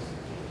nosotros.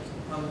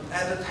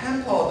 At the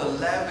temple, the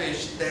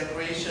lavish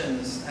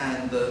decorations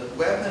and the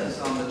weapons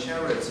on the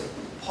chariots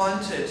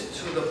pointed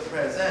to the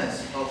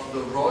presence of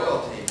the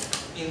royalty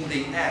in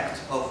the act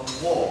of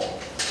war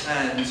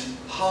and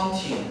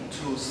hunting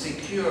to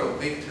secure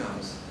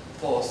victims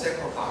for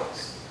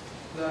sacrifice.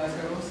 Las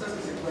carrozas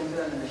que se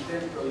encuentran en el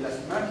templo y las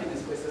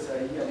imágenes puestas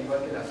ahí, al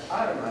igual que las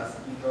armas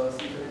y los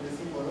diferentes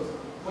símbolos,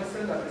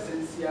 muestran la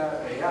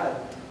presencia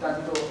real,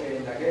 tanto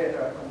en la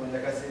guerra como en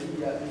la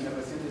cacería, y la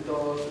presencia de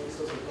todos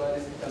estos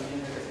rituales y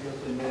también el deseo de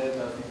obtener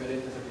los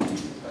diferentes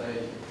sacrificios para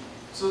ello.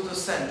 So the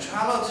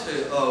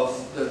centrality of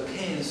the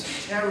king's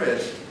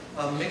chariot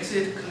makes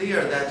it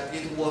clear that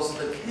it was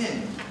the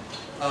king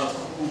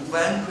who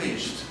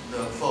vanquished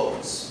the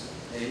foes,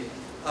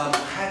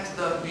 had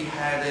them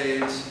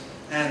beheaded,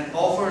 and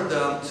offered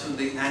them to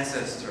the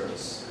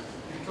ancestors.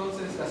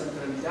 Entonces, la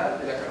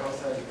centralidad de la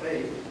carroza del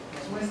rey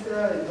nos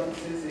muestra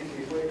entonces de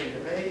que fue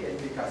el rey el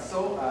que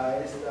cazó a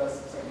estos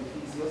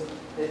sacrificios,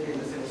 el que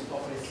se los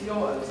ofreció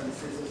a los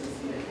ancestros, es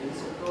decir, el que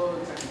hizo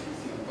todo el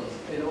sacrificio, entonces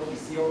él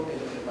ofició,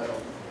 él lo preparó.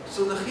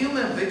 So the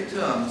human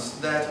victims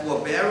that were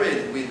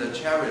buried with the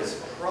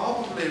chariots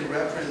probably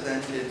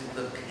represented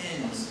the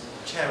king's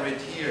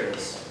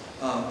charioteers,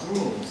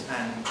 grooms,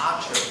 and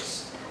archers.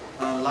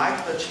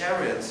 Like the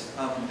chariots,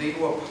 they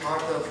were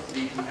part of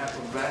the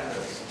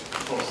apparatus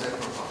for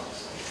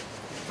sacrifice.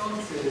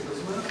 Entonces, los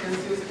humanos que han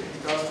sido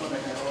sacrificados con la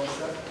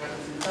carroza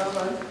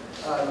representaban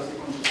a los que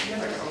conducían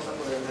la carroza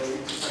por el rey,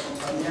 sus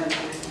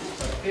acompañantes y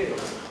sus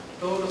arqueros,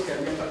 todos los que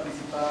habían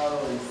participado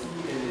en sí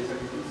en el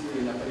sacrificio y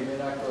en el primer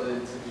acto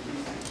del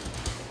sacrificio.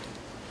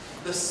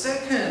 The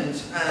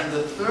second and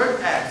the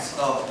third acts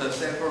of the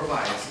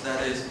sacrifice,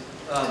 that is,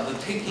 the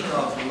taking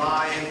of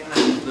life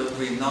and the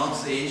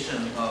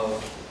renunciation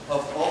of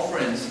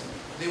offerings,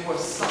 they were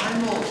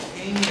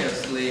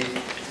simultaneously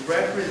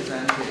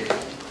represented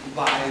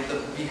by the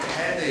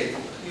beheaded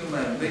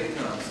human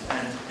victims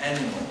and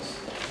animals.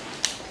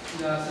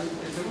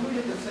 El segundo y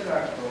el tercer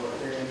acto,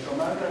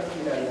 tomar la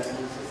vida y la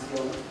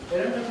renunciación,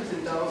 eran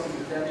representados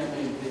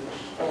simultáneamente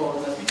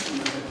por las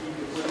víctimas aquí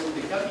que fueron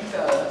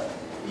decapitadas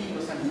y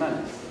los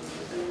animales.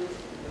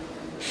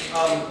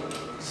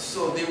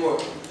 So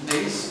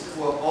these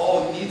were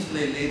all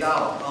neatly laid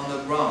out on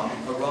the ground,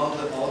 around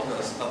the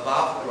altars,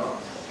 above ground.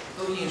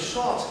 So in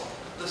short,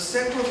 the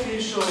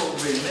sacrificial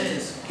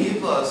remains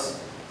give us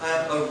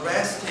an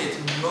arrested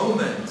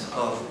moment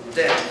of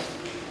death,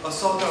 a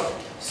sort of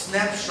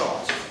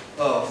snapshot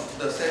of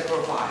the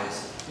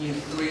sacrifice in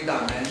 3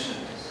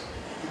 dimensions.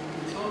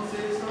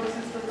 Entonces, todas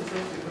estas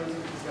personas que fueron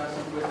sacrificadas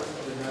son puestas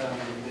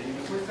ordenadamente y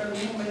nos muestran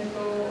un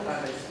momento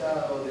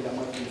arrestado de la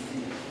muerte en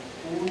sí,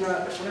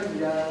 una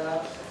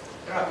mirada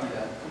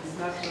rápida, un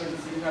snapshot en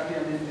sí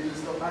rápidamente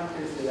visto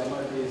antes de la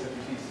muerte y el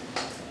sacrificio.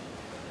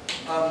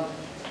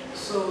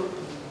 So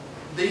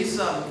these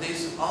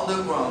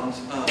underground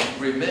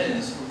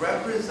remains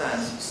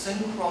represent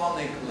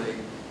synchronically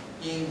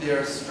in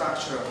their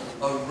structure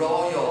a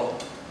royal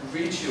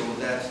ritual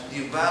that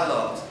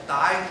developed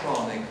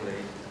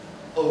diachronically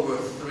over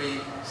 3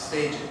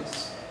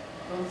 stages.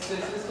 Entonces,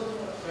 estos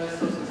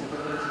restos que se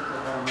encuentran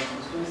subterráneos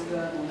nos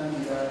muestran una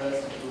mirada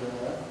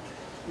estructurada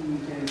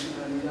que en su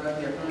realidad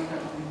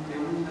diacrónicamente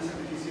un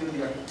sacrificio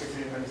que se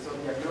realizó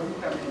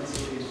diacrónicamente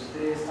en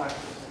 3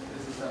 actos,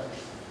 3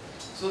 etapas.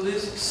 So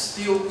this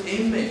still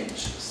image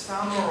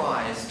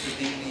summarized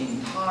the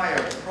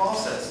entire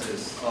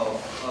processes of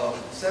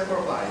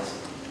sacrifice.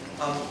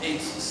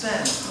 Its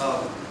sense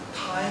of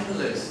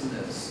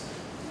timelessness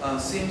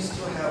seems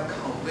to have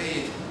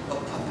conveyed a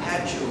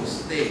perpetual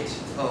state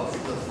of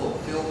the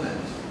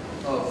fulfillment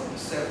of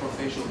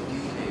sacrificial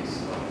duties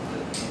of the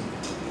king.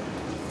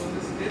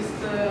 Entonces,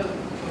 esta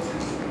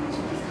proceso que nos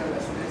muestra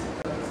las 3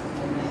 etapas del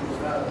momento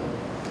dado,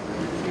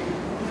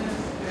 una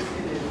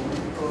especie de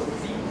momento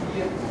sin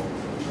tiempo,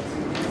 nos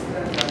muestra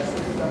las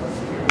 3 etapas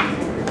que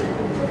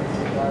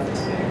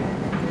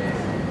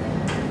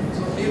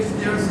So if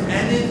there's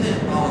anything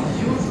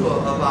unusual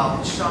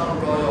about Shang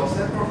royal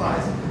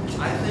sacrifice,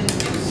 I think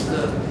it's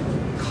the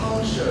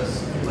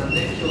conscious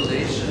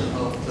manipulation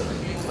of the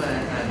human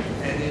and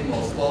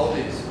animal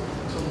bodies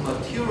to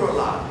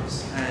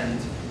materialize and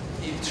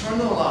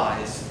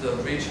eternalize the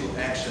ritual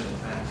action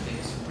and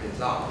its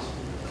result.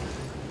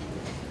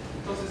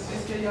 Entonces, si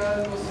es que hay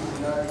algo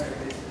similar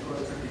característico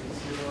del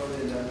sacrificio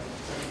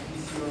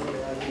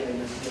real de la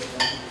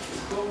iniciativa,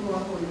 es cómo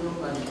ha podido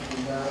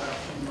manipular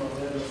y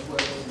mover los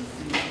cuerpos en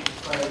sí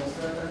para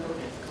demostrar tanto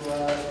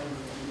textual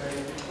y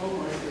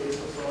cómo es que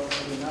estos son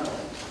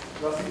ordenados.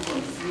 Lo hacen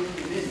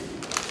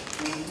conscientemente,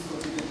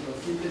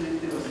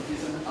 conscientemente los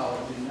empiezan a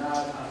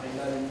ordenar, a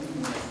arreglar en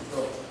líneas y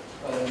todo,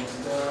 para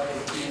demostrar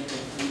el tiempo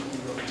y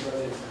lo que va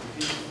del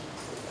sacrificio.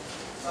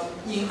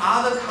 In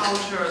other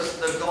cultures,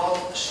 the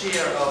god's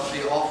share of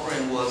the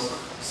offering was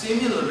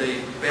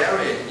similarly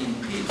buried in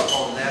pit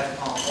or left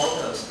on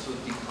altars to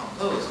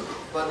decompose.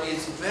 But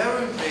it's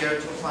very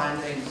rare to find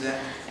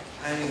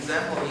an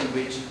example in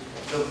which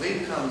the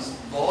victim's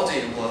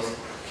body was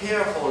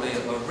carefully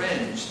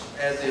arranged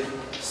as if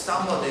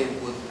somebody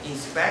would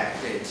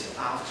inspect it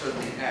after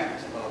the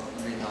act of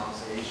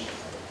renunciation.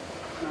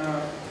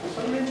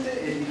 Usualmente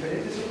en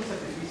diferentes otros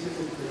sacrificios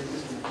de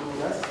diferentes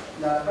culturas,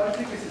 la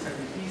parte que se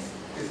sacrifica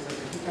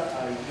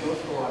al dios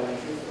o al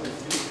ancestro en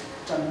sí,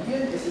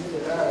 también es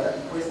enterrada y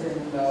puesta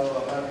en un lado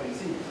aparte en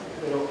sí.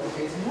 Pero lo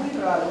que es muy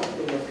raro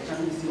de lo que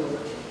han inició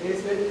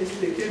es ver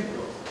este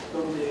ejemplo,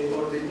 donde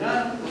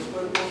ordenaron los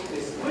cuerpos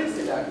después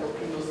del acto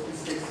y los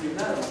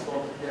inspeccionaron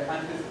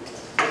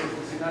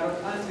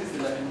antes de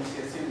la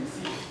enunciación en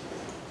sí.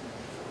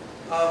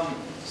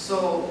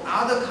 So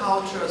other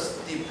cultures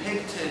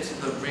depicted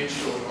the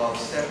ritual of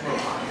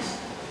sacrifice.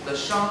 The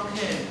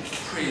Shangkin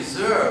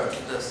preserved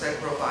the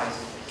sacrifice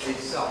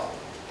itself.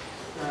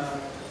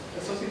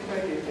 Eso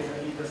significa que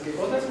mientras que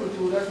otras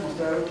culturas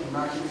mostraron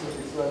imágenes o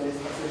textuales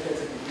acerca del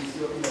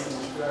sacrificio y las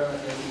mostraron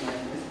las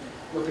imágenes,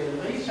 lo que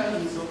el rey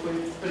Shang hizo fue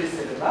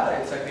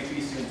preservar el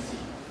sacrificio en sí.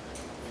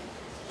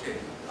 Okay.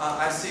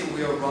 I see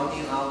we are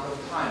running out of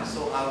time,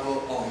 so I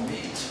will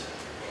omit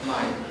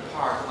my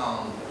part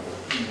on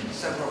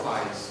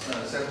sacrifices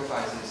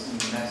in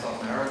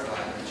Mesoamerica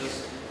and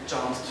just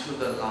jump to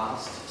the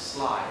last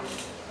slide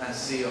and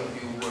say a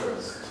few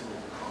words to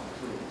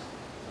conclude.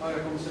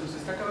 Ahora, como se nos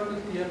está acabando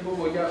el tiempo,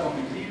 voy a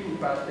omitir mi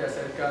parte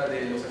acerca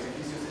de los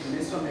sacrificios en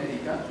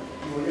Mesoamérica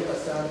y voy a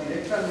pasar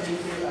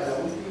directamente a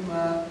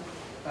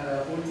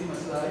la última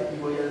slide y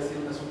voy a decir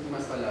unas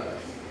últimas palabras.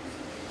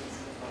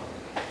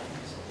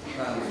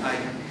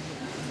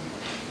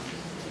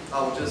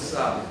 I'll just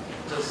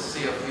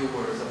say a few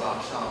words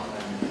about Shang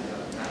and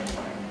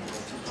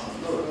to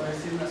conclude. Voy a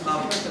decir unas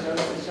últimas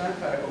palabras de Shang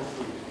para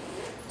concluir.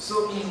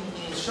 So in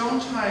Shang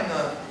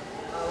China,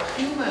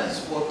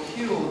 humans were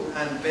killed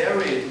and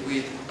buried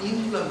with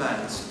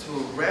implements to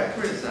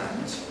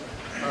represent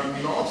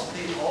not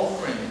the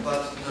offering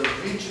but the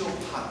ritual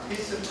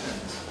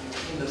participants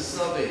in the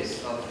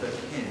service of the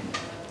king.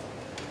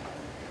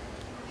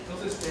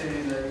 Entonces,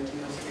 en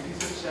los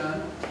sacrificios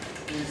Shan,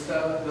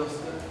 los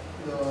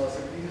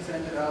sacrificios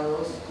eran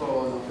enterrados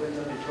con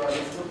ofrendas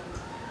rituales,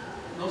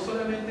 no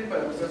solamente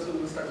para mostrar sus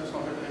estatus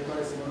con ofrendas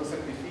rituales, sino los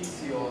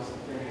sacrificios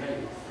de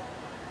reyes.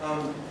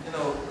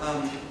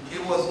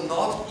 It was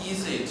not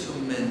easy to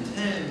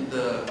maintain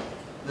the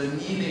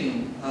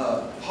kneeling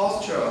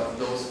posture of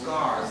those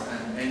guards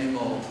and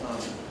animal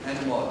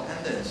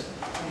attendants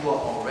who were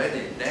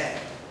already dead.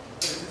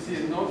 Es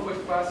decir, no fue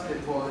fácil de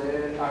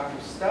poder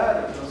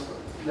ajustar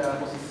la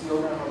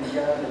posición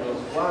arrodillada de los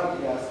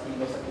guardias y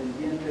los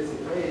atendientes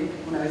del rey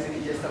una vez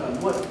que ya estaban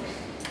muertos.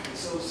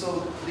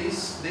 So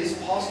this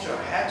posture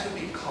had to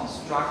be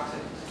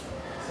constructed.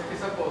 O sea que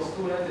esa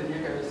postura tenía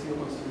que haber sido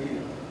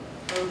construida.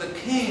 So the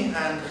king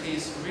and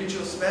his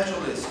ritual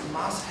specialists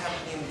must have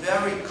been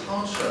very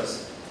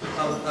conscious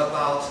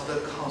about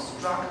the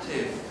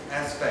constructive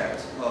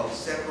aspect of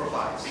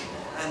sacrifice.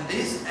 And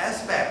this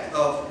aspect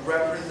of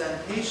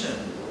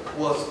representation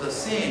was the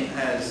same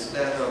as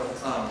that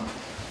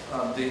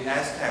of the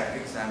Aztec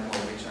example,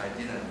 which I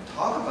didn't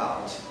talk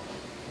about.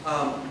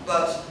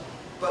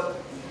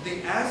 But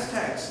the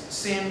Aztecs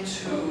seem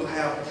to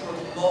have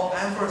put more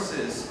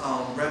emphasis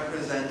on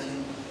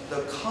representing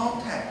the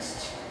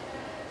context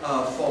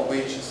for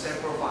which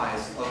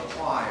sacrifice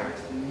acquired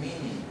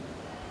meaning.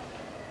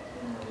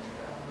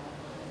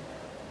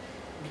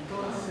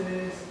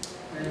 Entonces,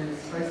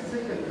 parece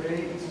ser que el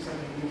rey y sus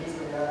atendientes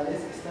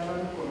reales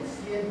estaban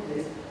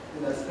conscientes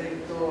del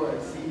aspecto en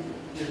sí,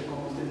 del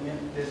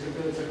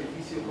aspecto del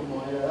sacrificio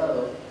como era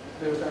dado,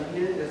 pero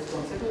también el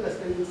concepto del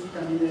aspecto en sí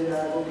también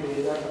era algo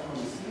que era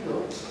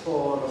conocido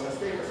por los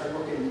aztecas,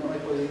 algo que no he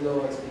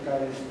podido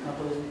explicar, no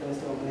puedo explicar en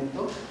este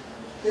momento.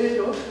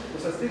 Pero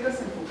los aztecas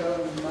se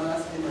enfocaban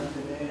más en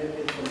mantener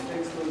el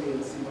contexto y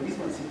el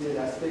simbolismo en sí del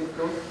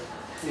aspecto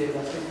del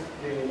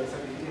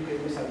sacrificio que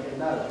ellos habían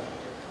dado.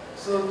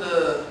 So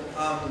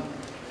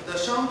the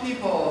Shang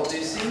people,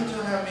 they seem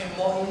to have been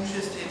more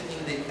interested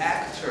in the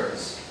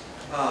actors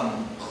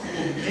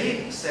who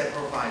made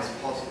sacrifice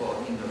possible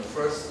in the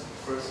first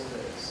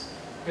place.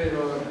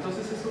 Pero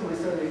entonces eso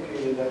muestra de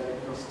que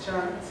los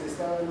Shang se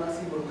estaban más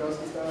involucrados,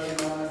 estaban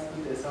más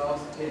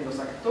interesados en los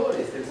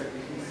actores del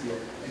sacrificio,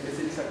 en vez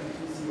del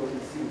sacrificio en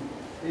sí.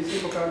 Ellos se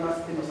enfocaban más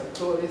en los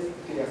actores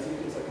que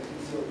hacían que el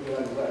sacrificio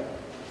diera lugar.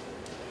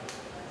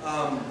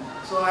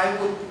 So I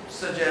would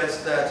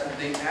suggest that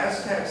the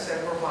Aztec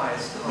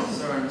sacrifice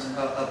concerned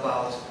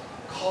about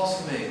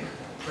cosmic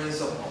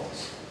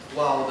principles,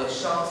 while the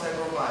Shang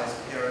sacrifice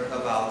cared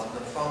about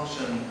the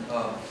function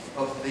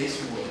of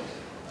this world.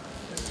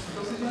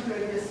 Entonces yo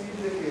quería decir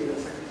que el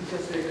sacrificio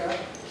azteca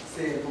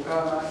se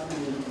enfocaba más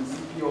en el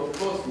principio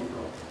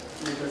cósmico,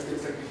 mientras que el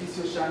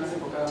sacrificio Shang se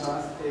enfocaba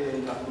más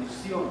en la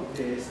función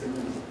de este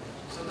mundo.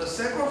 So the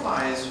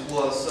sacrifice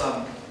was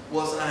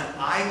an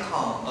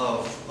icon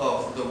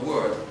of the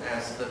world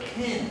as the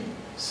king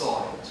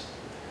saw it.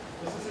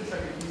 Entonces el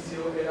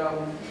sacrificio era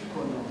un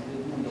ícono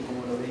del mundo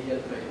como lo veía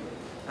el rey.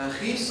 And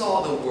he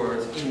saw the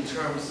world in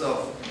terms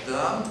of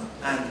them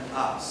and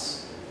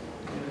us.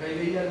 El rey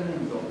veía el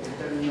mundo en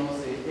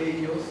términos de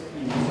ellos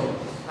y nosotros.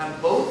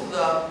 And both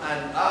them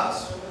and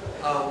us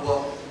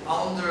were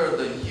under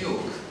the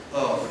yoke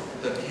of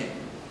the king.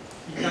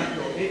 Y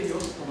tanto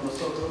ellos como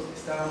nosotros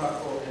estaban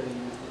bajo el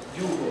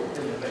yugo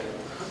del rey.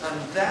 And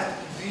that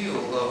view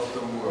of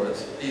the world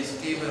is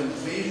given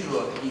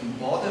visual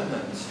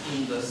embodiment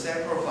in the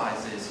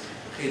sacrifices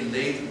he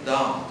laid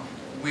down,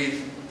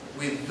 with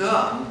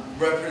them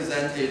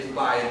represented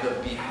by the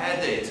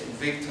beheaded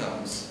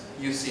victims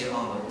you see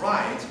on the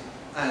right,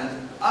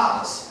 and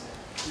us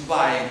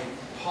by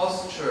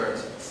postured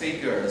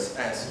figures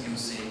as you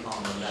see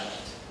on the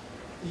left.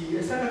 Y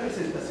esa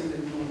representación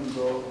del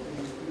mundo,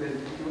 del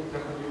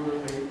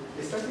rey,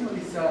 está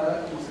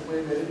simbolizada, como se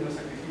puede ver en los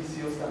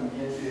sacrificios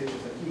también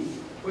hechos aquí.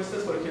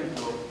 Puestos, por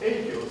ejemplo,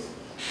 ellos,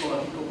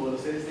 como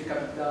los seres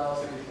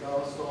decapitados,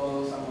 sacrificados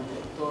todos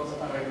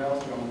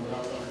arreglados pero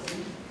abandonados así.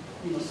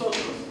 Y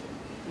nosotros,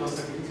 los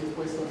sacrificios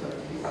puestos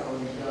aquí,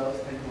 arrodillados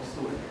en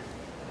postura.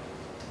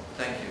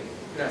 Thank you.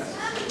 Gracias.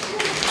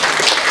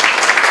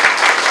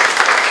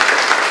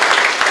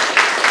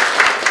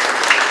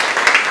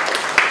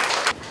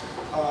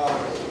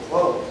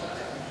 Well,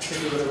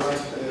 thank you very much,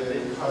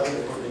 Javi,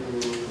 for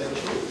your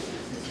lecture.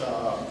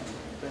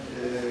 This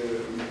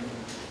is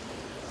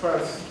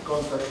first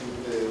contact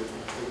with the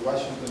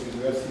Washington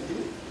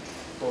University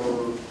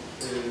for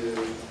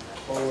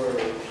our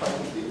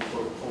faculty,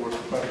 for our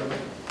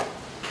department.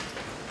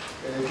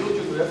 Your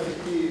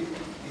university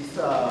is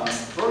a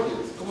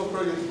project, common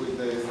project with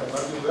the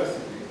Saint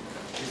University.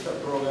 It's a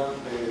program,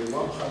 the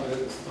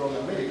 100 Strong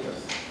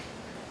Americas.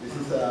 This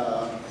is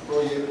a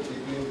project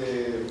between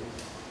the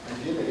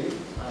engineering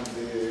and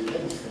the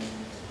medicine.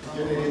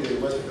 Engineering, the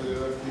Washington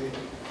University,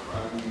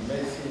 and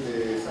medicine,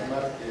 the Saint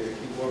Mark,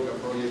 he worked a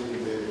project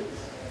in the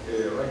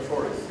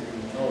rainforest,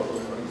 in north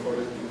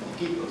rainforest in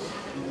Iquitos.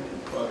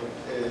 But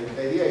the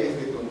idea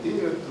is to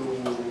continue to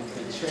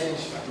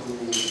change, to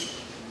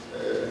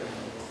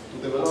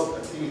develop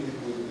activities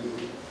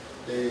with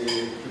the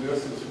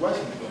University of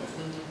Washington.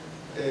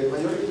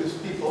 Majority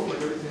of people,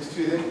 majority of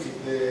students,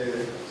 in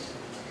the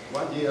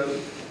 1 year,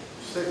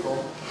 second,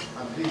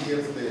 and 3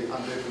 years the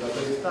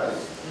undergraduate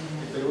studies.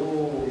 In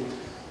Peru,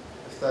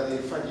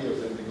 studied 5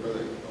 years in the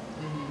graduate.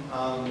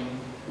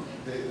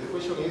 The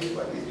question is,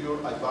 what is your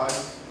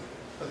advice?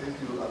 What is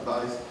your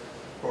advice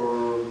for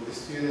the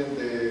student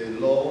the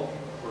law,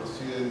 for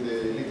student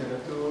the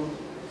literature,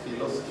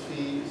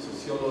 philosophy,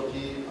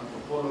 sociology,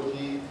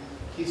 anthropology,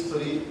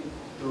 history,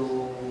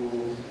 to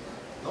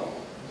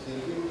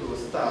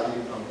study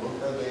and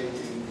graduate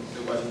in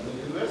the Washington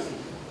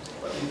University?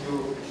 What is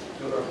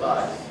your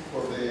advice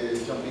for the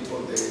young people,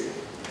 the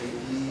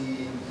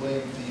 18,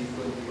 20,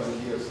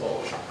 21 years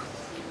old?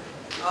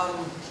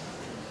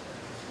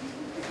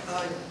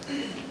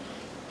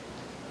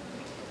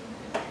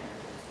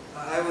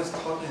 I was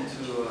talking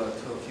to a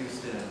few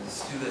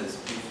students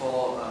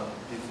before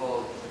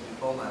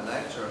my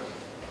lecture.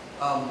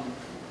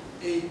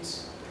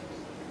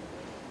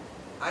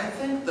 I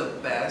think the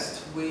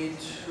best way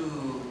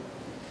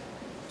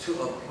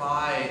to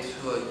apply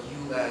to a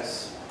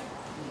U.S.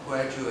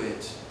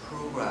 graduate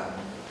program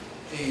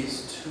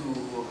is to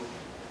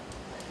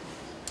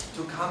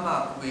come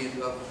up with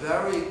a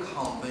very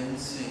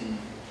convincing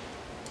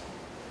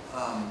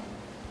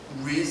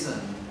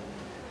reason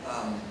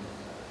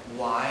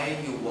why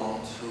you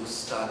want to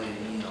study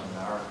in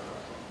America.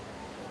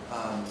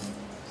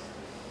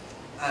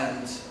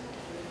 And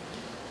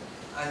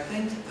I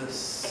think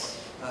this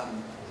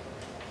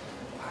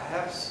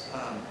perhaps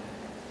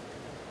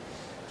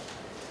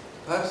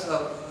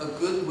a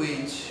good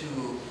way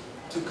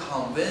to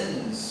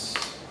convince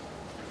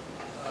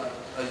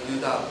a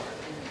UW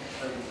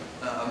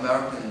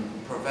American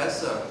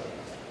professor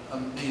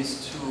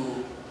is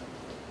to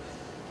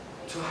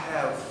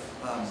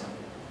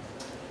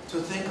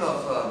think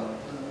of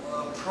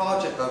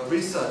a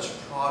research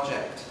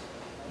project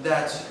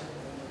that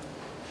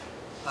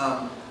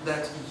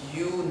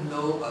you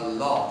know a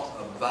lot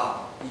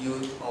about.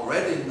 You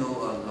already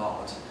know a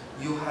lot.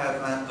 You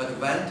have an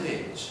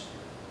advantage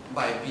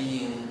by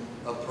being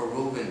a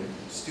Peruvian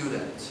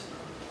student,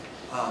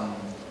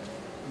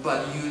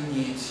 but you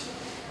need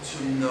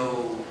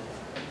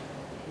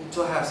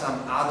to have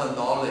some other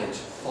knowledge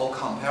for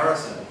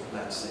comparison,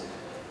 let's say,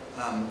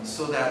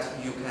 so that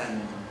you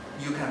can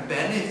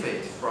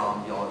benefit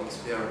from your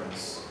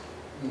experience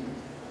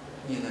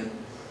in an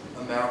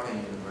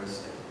American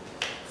university.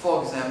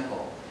 For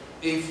example,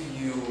 if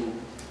you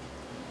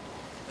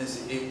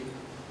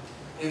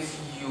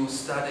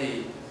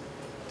study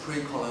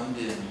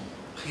pre-Columbian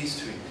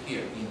history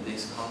here in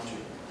this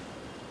country,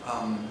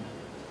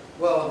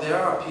 well,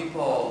 there are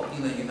people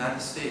in the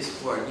United States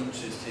who are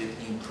interested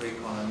in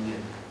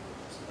pre-Columbian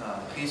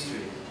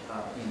history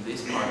in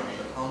this part of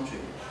the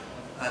country,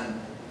 and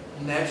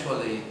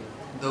naturally,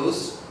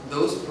 those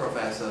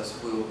professors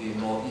will be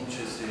more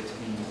interested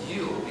in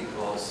you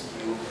because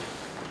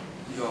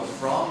you are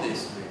from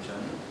this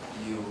region,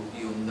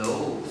 you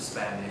know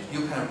Spanish,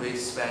 you can read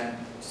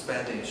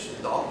Spanish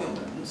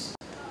documents,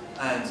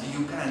 and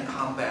you can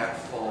come back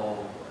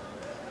for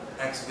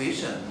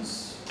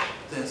exhibitions,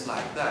 things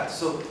like that.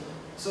 So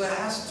it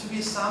has to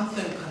be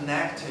something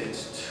connected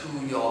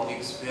to your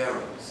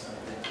experience, I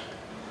think,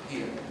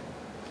 here.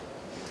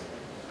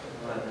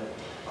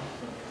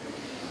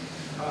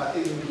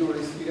 In your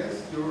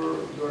experience,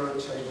 you're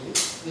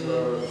Chinese,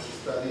 you're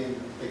studying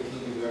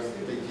Beijing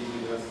University.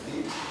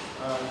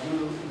 You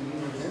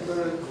remember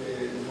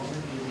the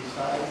moment you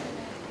decide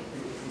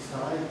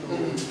to,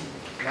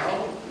 now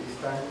it's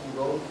time to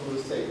go to the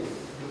States.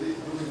 Do you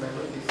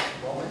remember this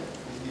moment?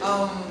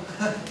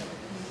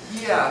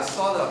 Yeah,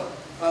 sort of.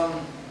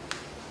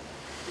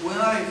 When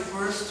I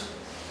first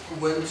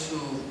went to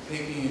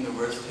Peking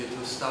University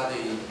to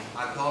study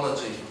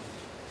archaeology,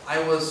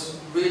 I was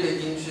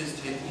really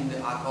interested in the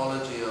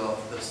archaeology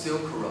of the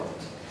Silk Road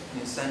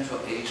in Central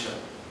Asia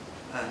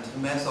and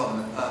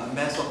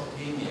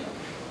Mesoamerica.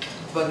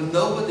 But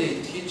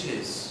nobody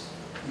teaches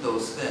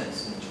those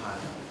things in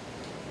China.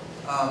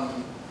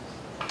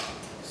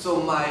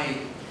 So my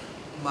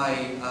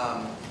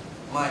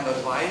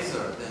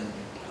advisor then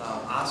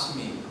asked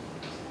me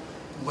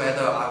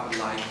whether I would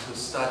like to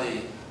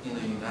study in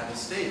the United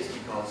States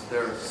because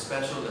there are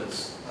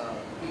specialists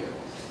here.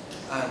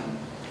 And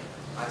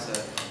I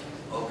said,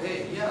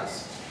 okay,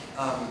 yes.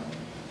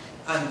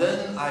 And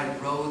then I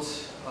wrote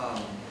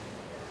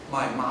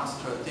my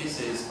master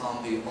thesis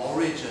on the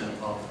origin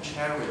of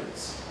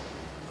chariots,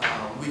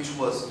 which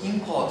was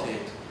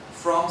imported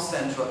from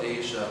Central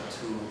Asia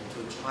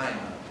to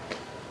China,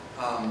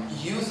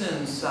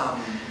 using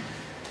some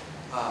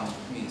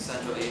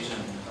Central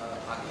Asian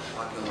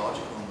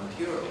archaeological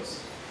materials.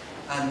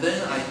 And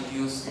then I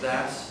used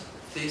that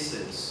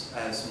thesis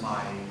as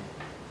my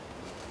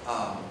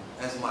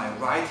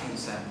writing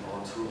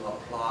sample to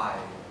apply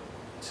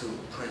to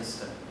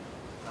Princeton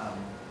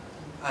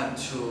and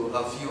to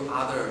a few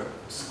other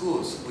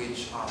schools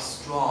which are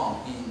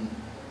strong in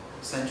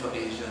Central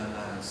Asian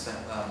and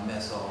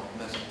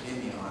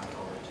Mesopotamian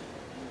archaeology.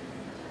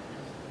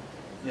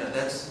 Yeah,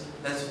 that's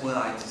when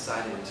I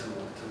decided to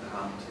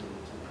come to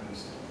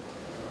Princeton.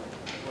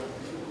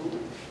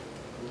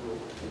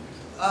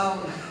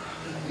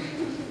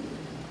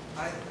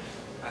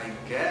 I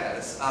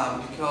guess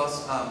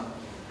because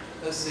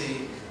let's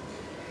see.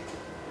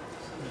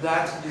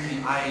 That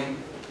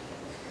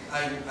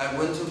I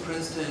went to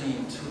Princeton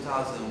in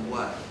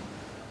 2001.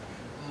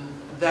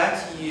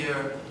 That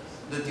year,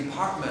 the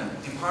Department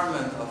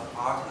of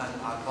Art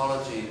and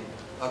Archaeology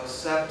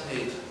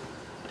accepted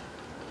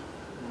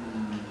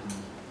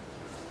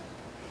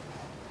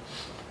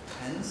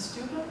 10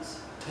 students,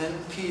 10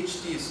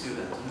 PhD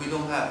students. We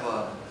don't have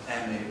a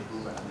MA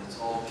program; it's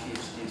all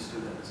PhD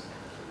students.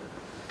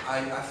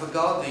 I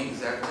forgot the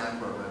exact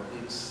number, but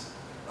it's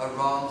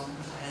around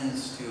 10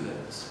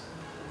 students.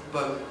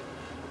 But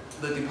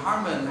the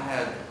department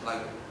had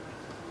like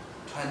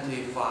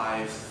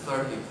 25,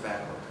 30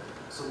 faculty.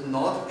 So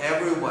not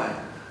everyone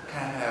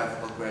can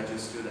have a graduate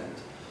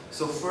student.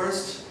 So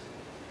first,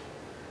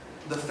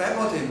 the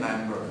faculty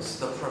members,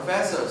 the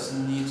professors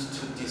need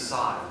to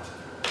decide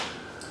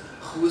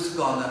who's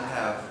gonna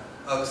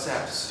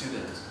accept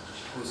students,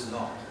 who's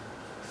not.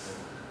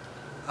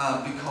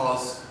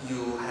 Because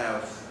you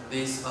have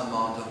this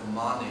amount of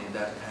money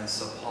that can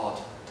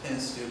support 10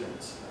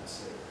 students, let's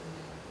say.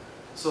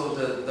 So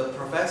the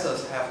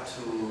professors have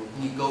to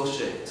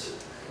negotiate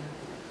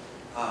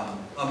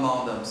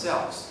among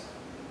themselves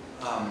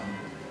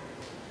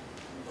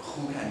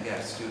who can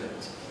get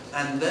students.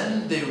 And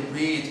then they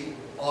read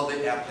all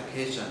the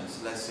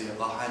applications, let's say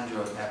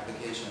 100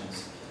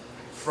 applications,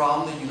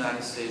 from the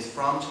United States,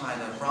 from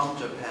China, from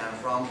Japan,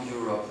 from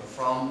Europe,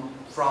 from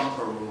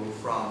Peru,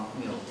 from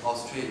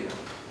Australia.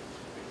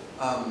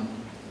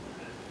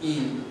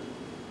 In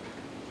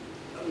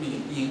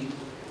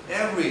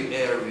every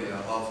area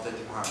of the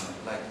department,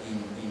 like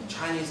in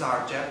Chinese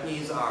art,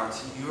 Japanese art,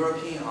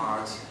 European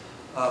art,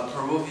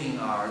 Peruvian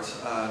art,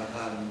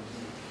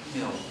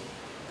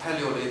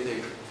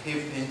 Paleolithic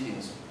cave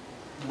paintings,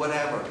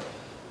 whatever.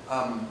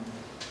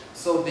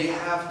 So they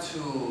have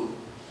to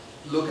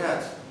look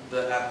at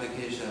the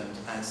application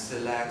and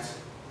select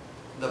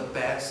the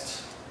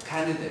best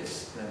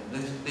candidates.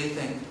 They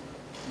think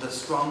the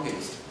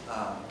strongest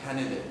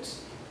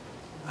candidates,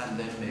 and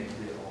then make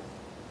the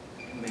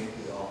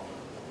offer.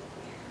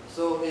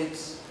 So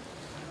it's,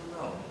 I don't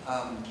know,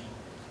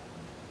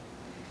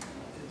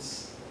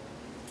 it's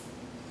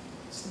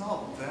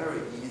not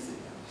very easy.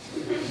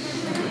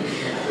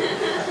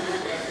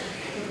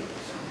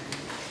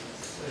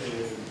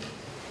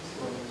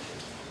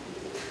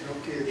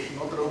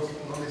 Creo que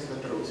no necesita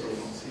traducción,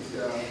 ¿no? Si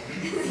sea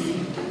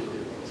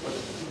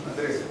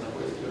Andrés, en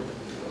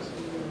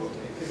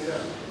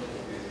general.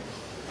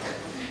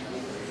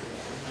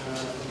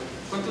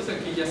 ¿Cuántos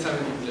aquí ya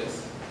saben inglés?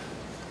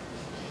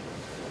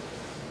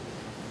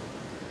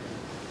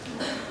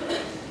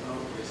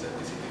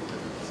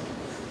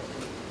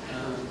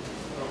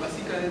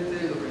 Básicamente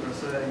lo que el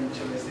profesor ha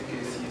dicho es que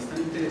si están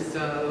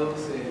interesados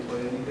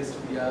pueden ir ir a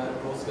estudiar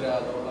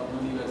posgrado a una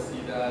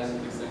universidad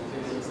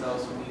extranjera en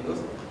Estados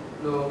Unidos,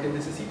 lo que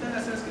necesitan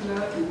hacer es que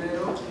nada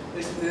primero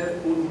es tener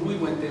un muy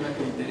buen tema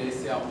que le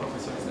interese a un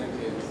profesor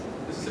extranjero.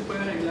 Eso se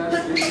puede arreglar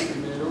si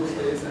primero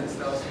ustedes han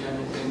estado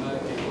estudiando un tema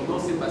que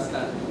conocen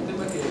bastante, un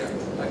tema que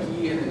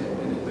aquí en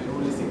el Perú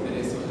les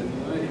interesa, o en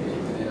Latinoamérica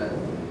en general.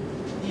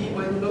 Y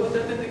bueno, luego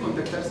traten de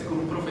contactarse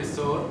con un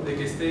profesor de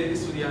que esté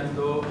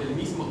estudiando el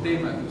mismo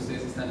tema que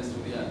ustedes están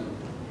estudiando.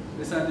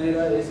 De esa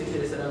manera les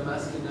interesará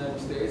más que nada a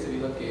ustedes,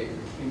 debido a que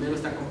primero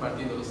están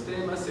compartiendo los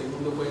temas,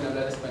 segundo pueden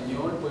hablar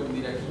español, pueden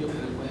venir aquí y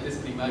obtener fuentes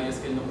primarias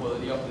que él no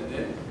podría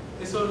obtener.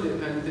 Eso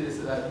realmente les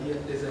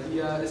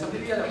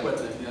abriría la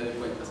puerta al final de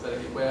cuentas para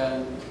que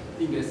puedan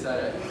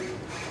ingresar ahí.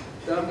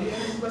 También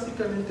es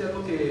básicamente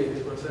algo que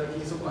el profesor aquí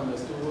hizo cuando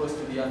estuvo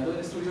estudiando. Él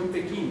estudió en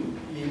Pekín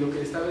y lo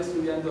que estaba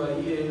estudiando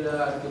ahí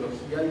era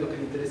arqueología, y lo que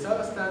le interesaba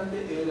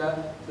bastante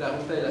era la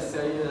ruta de la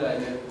seda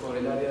por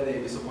el área de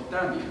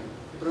Mesopotamia.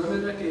 El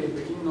problema era que en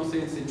Pekín no se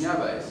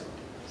enseñaba eso.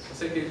 O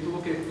sea que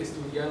tuvo que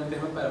estudiar un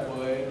tema para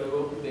poder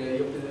luego de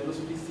ahí obtener lo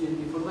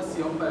suficiente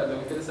información para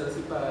luego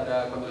interesarse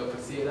para cuando le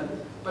ofrecieran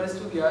para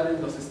estudiar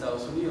en los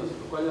Estados Unidos,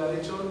 lo cual lo ha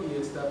hecho y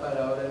está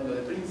para ahora en lo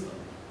de Princeton.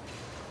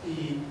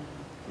 Y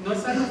no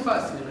es algo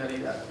fácil en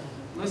realidad,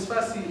 no es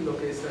fácil lo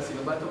que está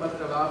haciendo, va a tomar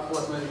trabajo,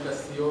 va a tomar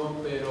educación,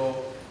 pero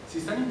si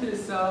están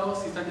interesados,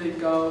 si están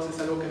dedicados, es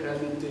algo que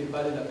realmente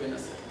vale la pena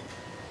hacer.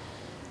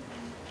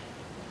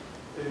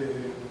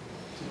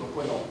 Chicos,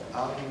 bueno,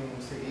 han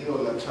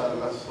seguido la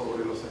charla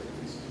sobre los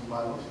sacrificios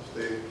humanos.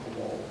 Ustedes,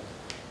 como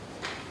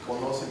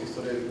conocen la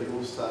historia del Perú,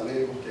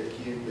 sabemos que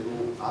aquí en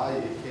Perú hay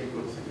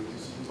ejemplos de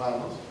sacrificios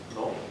humanos,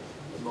 ¿no?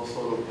 No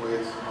solo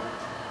pues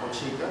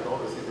Mochica,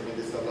 ¿no?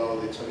 Recientemente se ha hablado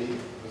de Chavín,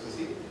 ¿no es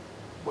así?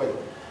 Bueno,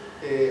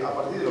 a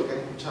partir de lo que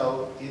han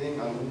escuchado, ¿tienen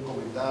algún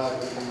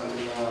comentario, tienen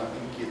alguna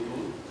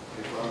inquietud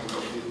que puedan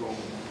compartir con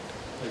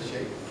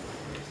Haicheng?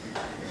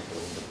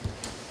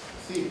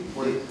 Sí,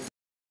 pues.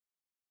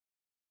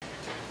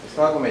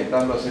 Estaba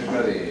comentando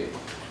acerca de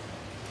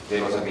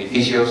los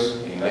sacrificios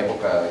en la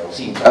época de los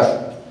incas.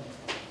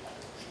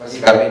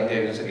 Básicamente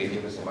había un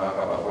sacrificio que se llamaba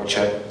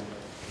Capacocha,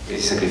 que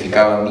se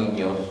sacrificaban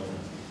niños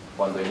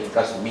cuando el Inca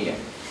asumía,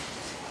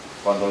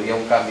 cuando había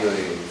un cambio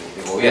de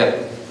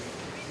gobierno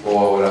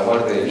o la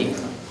muerte del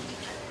Inca.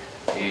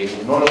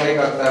 No lo he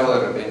captado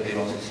de repente,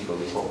 no sé si lo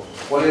dijo.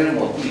 ¿Cuál era el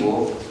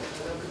motivo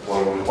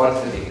por el cual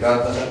se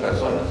sacrificaban tantas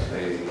personas?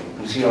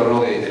 Inclusive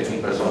habló de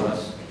 3.000 personas,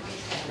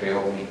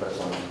 creo 1.000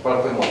 personas.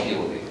 ¿Cuál fue el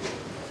motivo de esto?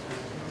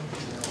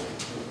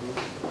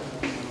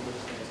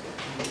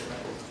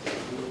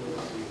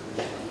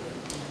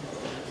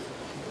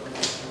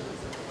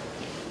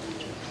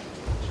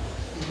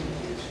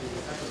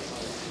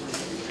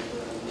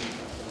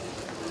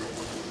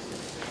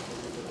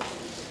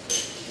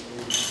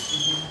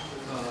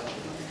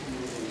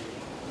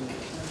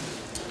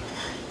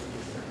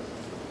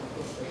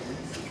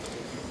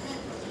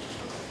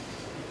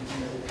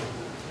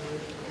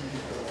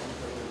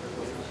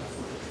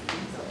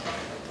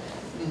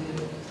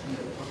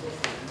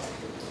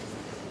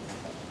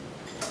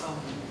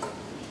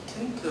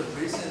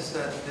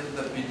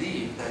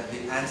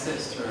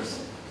 Ancestors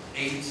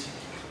ate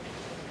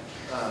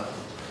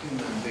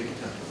human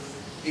victim,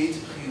 ate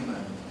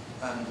human,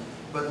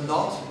 but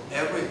not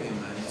every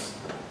human is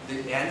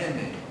the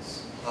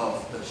enemies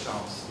of the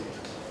Shang state.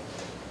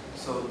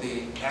 So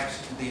they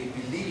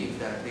believe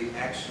that the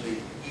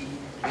ancestors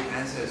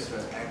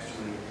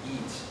actually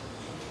eat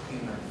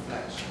human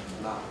flesh and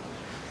blood.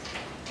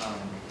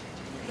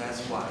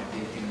 That's why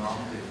they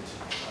demanded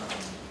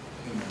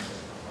human sacrifice.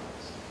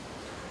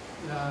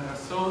 La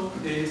razón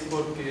es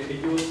porque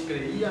ellos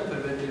creían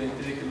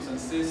fervientemente de que los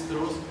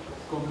ancestros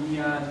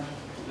comían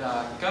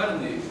la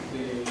carne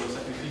de los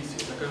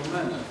sacrificios, la carne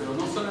humana, pero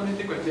no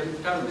solamente cualquier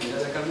carne,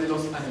 era la carne de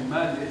los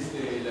animales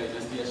de la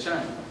dinastía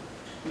Shang.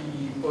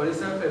 Y por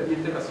esa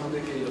ferviente razón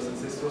de que los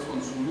ancestros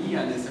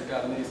consumían esa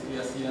carne es que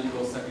hacían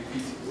los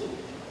sacrificios.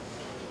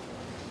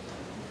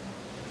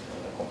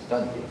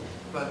 Constante.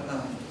 But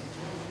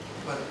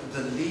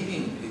the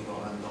leading people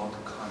are not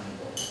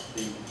cannibals.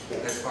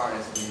 As far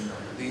as we know,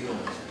 they don't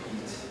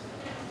eat.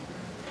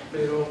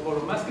 Pero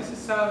por más que se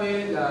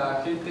sabe,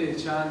 la gente de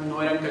Chan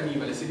no eran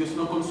caníbales, ellos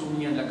no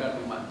consumían la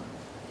carne humana.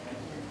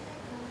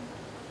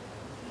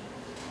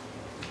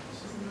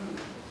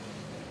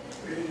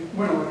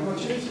 Bueno, buenas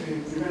noches.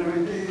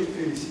 Primeramente,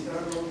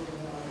 felicitarlo por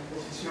la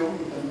exposición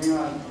y también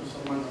al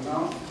profesor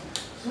Maldonado.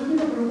 Solo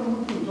una pregunta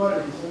muy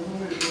puntual, quizás no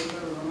me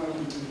lo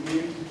entendí.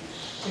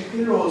 Es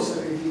que los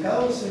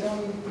sacrificados eran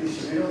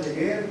prisioneros de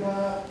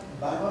guerra,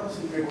 bárbaros,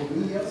 entre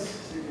comillas,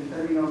 el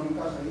término no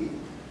encaja ahí.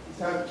 O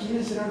sea,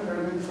 ¿quiénes eran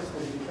realmente los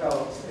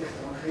sacrificados?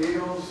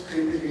 ¿Extranjeros,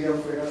 gente que vivía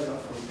fuera de la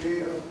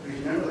frontera,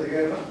 prisioneros de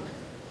guerra,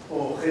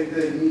 o gente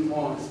del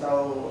mismo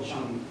estado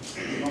Shang?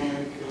 No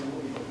me quedó un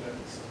poquito claro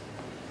eso.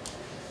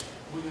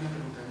 Muy buena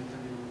pregunta, a mí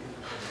también me queda.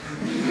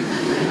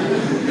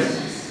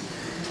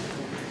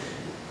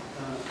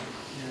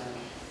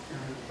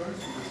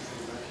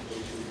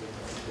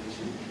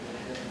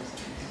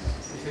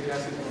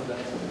 Gracias por la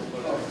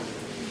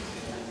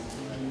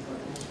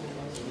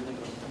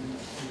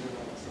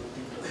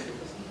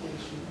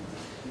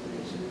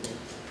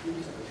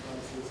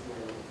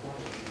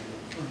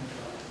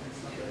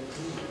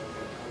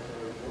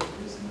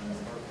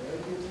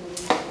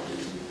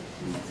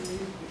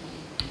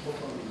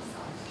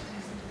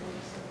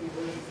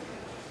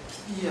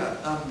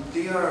Yeah,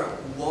 they are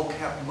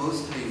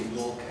mostly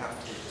war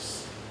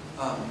captives,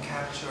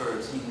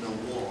 captured in the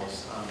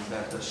wars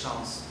that the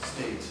Shang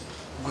state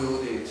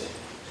wielded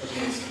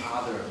against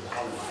other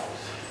powers.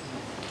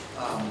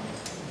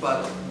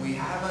 But we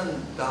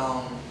haven't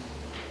done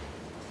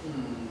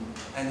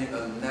any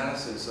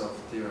analysis of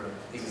their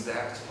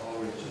exact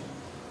origin.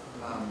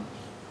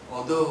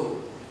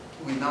 Although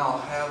we now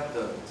have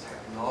the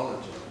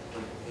technology,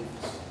 but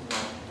it's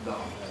not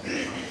done at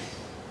the time.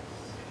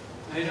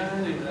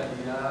 Eran en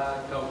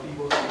realidad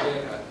cautivos de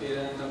guerra,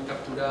 eran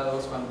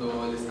capturados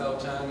cuando el Estado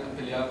Chang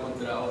peleaba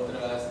contra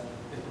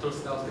otros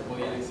estados que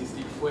podían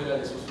existir fuera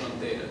de sus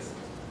fronteras.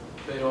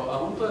 Pero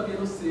aún todavía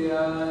no se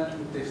ha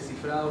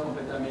descifrado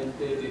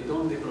completamente de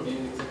dónde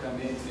provienen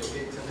exactamente o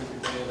qué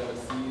exactamente puede haber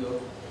sido.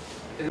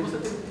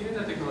 Tienen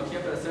la tecnología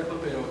para hacerlo,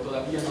 pero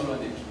todavía no lo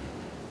han hecho.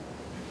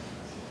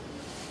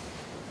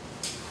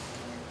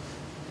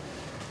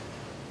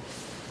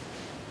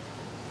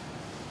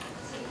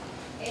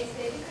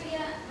 Yo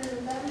quería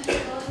preguntarme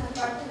toda una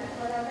parte en la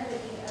cual habla de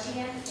que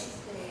habían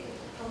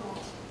como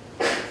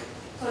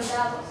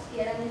soldados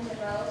que eran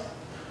enterrados,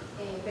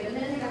 pero no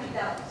eran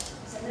decapitados.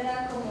 O sea, no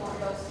eran como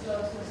los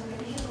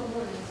sacrificios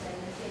comunes.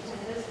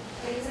 Entonces,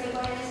 quería saber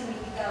cuál era el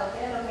significado, qué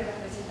era lo que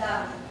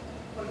representaban.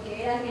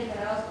 Porque eran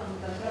enterrados con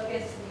sus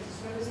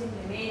propios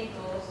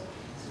implementos,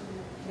 su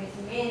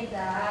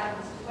vestimenta,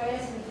 armas. ¿Cuál era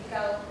el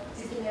significado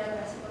si estuvieran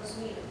para ser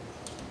consumidos?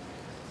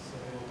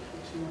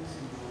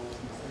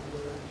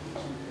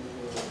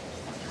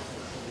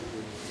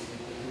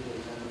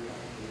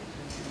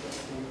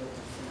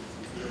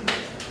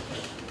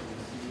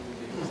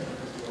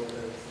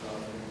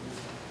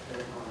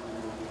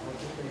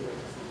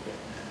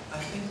 I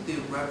think they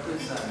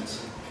represent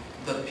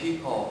the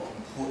people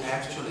who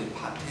actually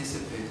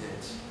participated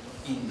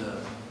in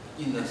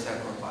the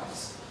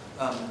sacrifice.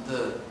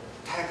 The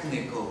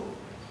technical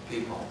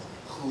people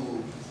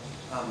who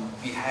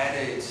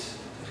beheaded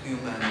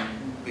human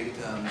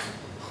victims,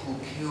 who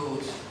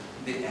killed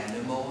the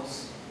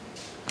animals,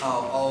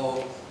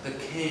 or the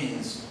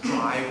king's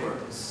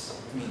drivers.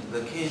 I mean,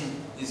 the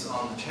king is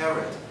on the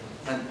chariot,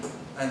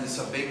 and it's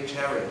a big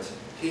chariot.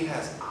 He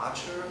has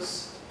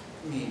archers.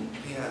 I mean,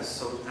 he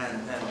has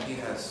he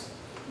has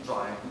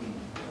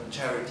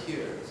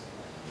charioteers.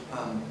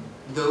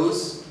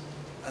 Those,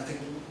 I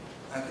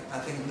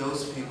think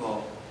those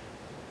people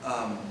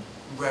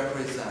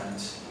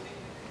represent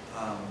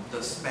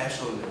the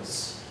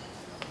specialists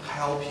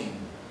helping,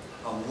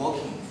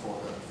 working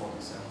for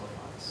the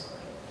sacrifice.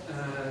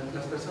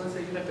 Las personas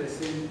ahí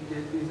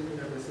piensan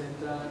que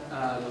representan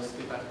a los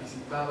que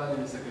participaban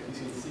en el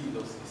sacrificio en sí,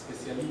 los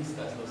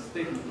especialistas, los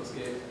técnicos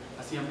que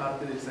hacían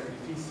parte del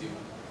sacrificio.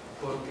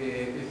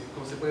 Porque,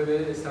 como se puede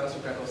ver, estaba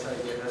su carroza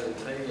de guerra del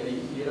rey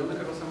ahí, y era una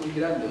carroza muy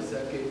grande, o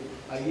sea que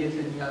ahí él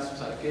tenía a sus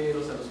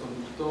arqueros, a los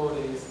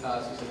conductores, a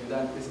sus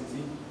ayudantes en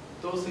sí.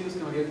 Todos ellos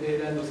que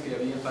eran los que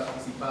habían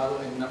participado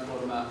en una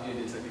forma en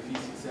el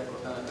sacrificio, sea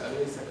cortando la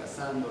cabeza,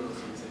 cazándolos,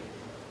 etc.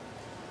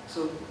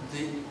 So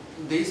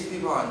these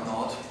people are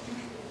not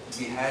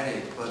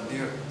beheaded, but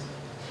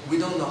we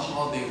don't know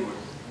how they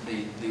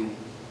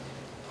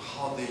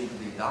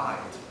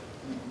died.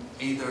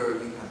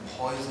 Either you can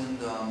poison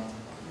them,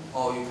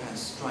 or you can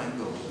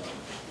strangle them.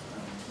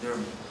 There are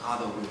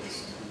other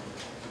ways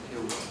to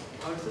kill them.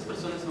 Ahora, estas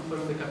personas no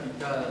fueron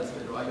decapitadas,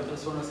 pero hay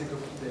otras formas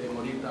de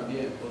morir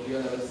también.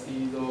 Podrían haber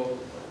sido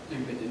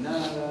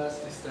envenenadas,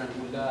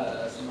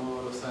 estranguladas,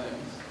 no lo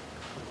sabemos.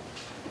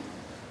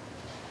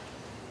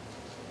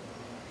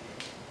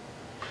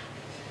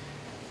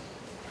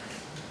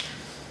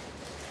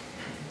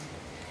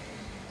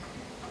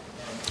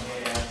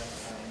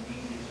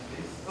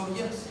 Oh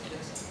yes,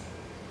 yes.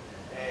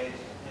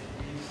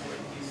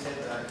 You said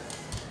that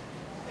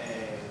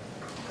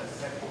the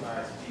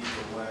sacrifice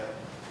people were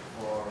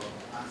for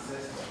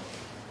ancestors.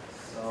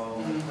 So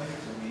my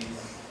question is,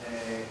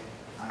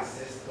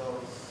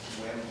 ancestors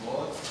were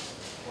gods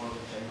for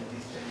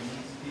these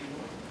Chinese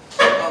people?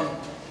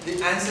 The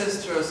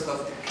ancestors of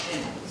the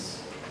kings.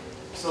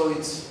 So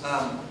it's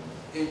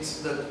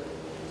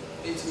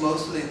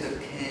mostly the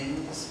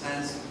kings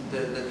and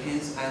the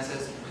king's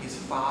ancestors, his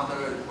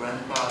father,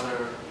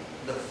 grandfather,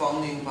 the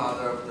founding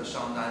father of the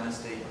Shang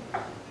dynasty,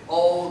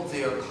 all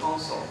their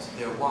consorts,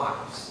 their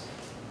wives.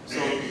 So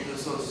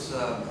this was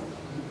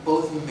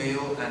both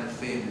male and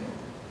female.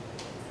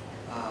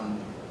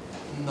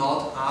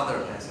 Not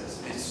other ancestors,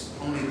 it's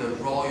only the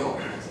royal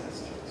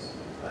ancestors.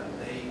 But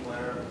they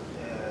were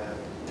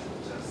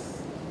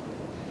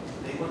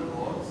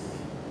gods?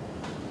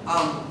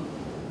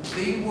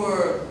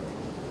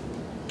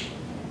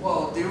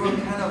 They were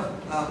kind of,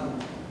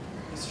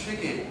 it's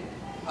tricky.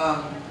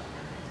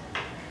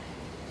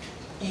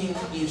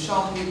 In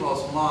Shang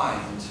people's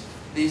mind,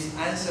 these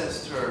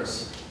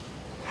ancestors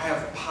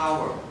have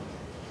power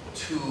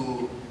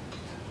to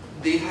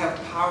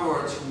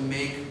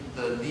make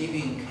the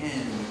living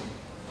king,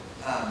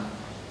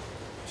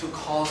 to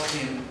cause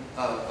him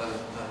a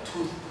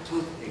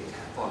toothache,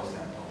 for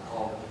example,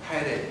 or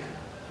headache.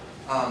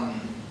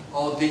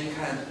 Or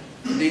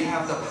they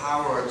have the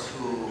power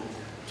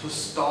to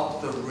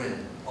stop the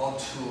rain or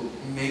to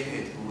make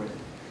it rain.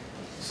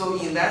 So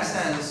in that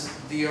sense,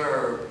 they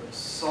are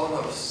sort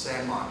of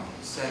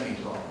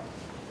semi-god.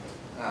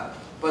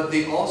 But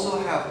they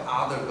also have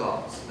other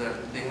gods.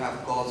 They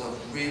have gods of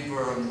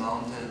river,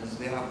 mountains.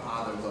 They have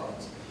other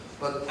gods.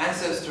 But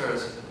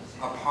ancestors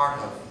are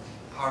part of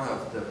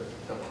the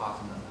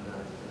partner,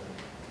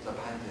 the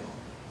pantheon.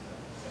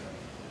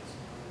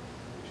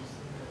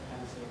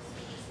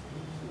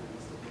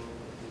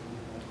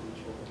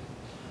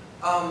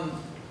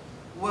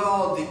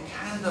 Well, they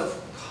kind of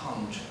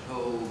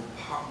control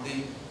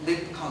they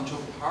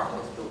control part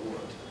of the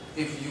world.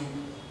 If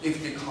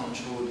they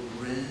control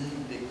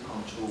rain, they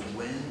control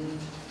wind.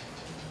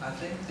 I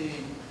think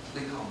they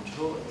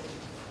control it.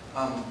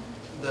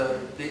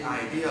 The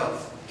idea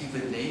of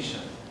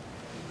divination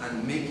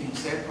and making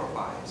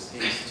sacrifice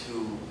is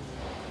to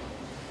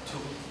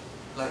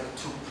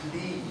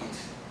plead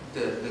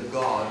the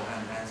god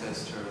and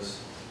ancestors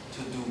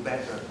to do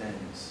better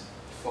things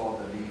for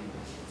the living.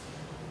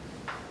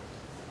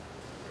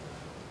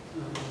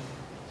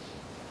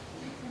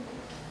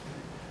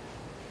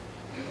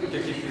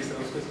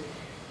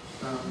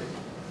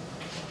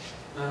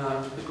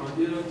 El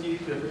compañero aquí,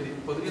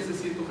 ¿podrías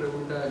decir tu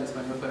pregunta en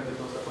español para que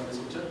todos la puedan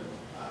escuchar?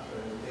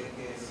 Pregunté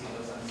que si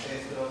los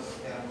ancestros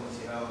eran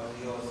considerados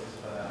dioses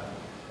para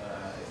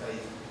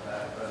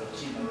los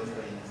chinos de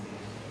esta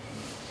dinastía.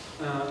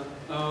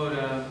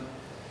 Ahora,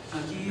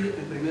 aquí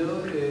el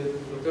primero el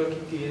doctor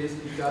aquí quiere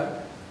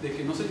explicar de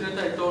que no se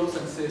trata de todos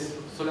los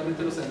ancestros,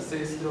 solamente los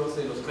ancestros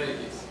de los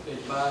reyes, el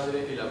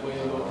padre, el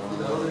abuelo, el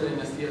fundador de la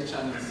dinastía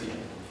Chan en sí.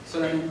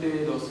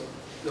 Solamente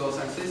los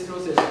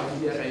ancestros de la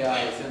familia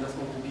real, sean las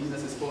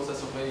concubinas, esposas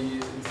o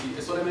reyes en sí,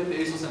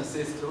 solamente esos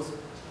ancestros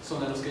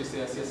son a los que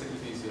se hacía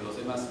sacrificio, los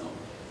demás no.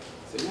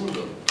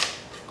 Segundo,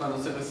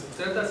 cuando se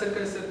trata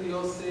acerca de ser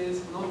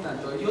dioses, no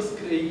tanto, ellos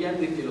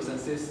creían de que los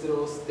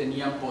ancestros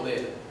tenían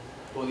poder.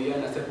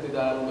 Podían hacerte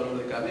dar un dolor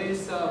de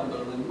cabeza, un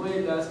dolor de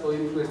muelas,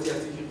 podían influenciar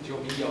si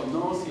llovía o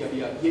no, si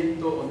había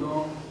viento o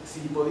no, si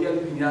podía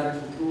adivinar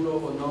el futuro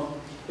o no.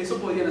 Eso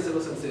podían hacer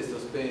los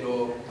ancestros,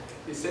 pero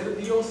ser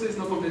dioses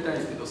no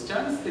completamente. Los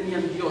chans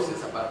tenían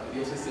dioses aparte,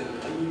 dioses del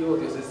río,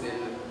 dioses del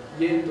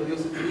viento,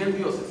 tenían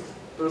dioses.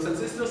 Pero los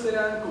ancestros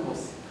eran como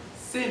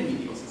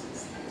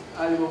semidioses,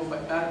 algo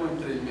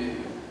entre el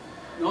medio.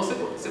 No se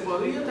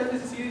podría tal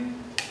vez decir,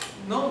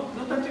 no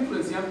tanto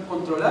influenciaban,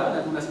 controlaban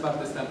algunas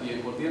partes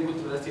también, podían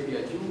controlar si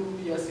había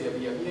lluvia, si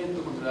había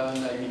viento,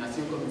 controlaban la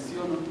eliminación con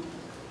mención,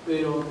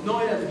 pero no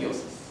eran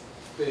dioses,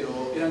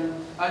 pero eran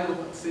algo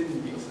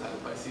semidioses, algo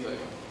parecido a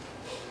eso.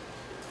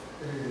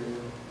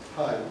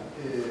 Hi,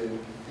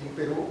 in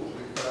Peru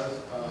we have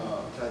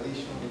a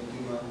tradition in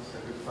human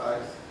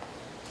sacrifice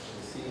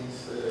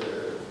since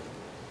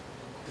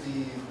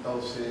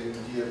 3,000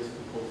 years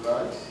before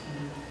Christ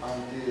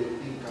until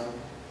Inca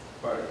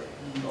period,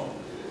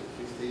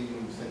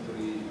 15th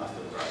century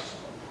after Christ.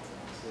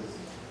 Since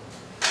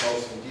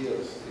 1,000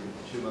 years in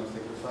human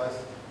sacrifice,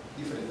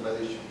 different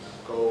traditions,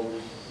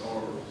 coast,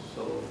 north,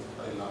 south,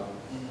 island.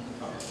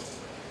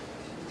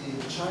 In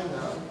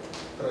China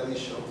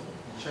tradition,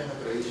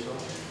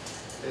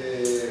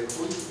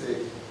 who is the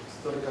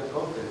historical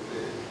context,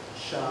 the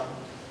Shang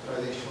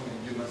tradition in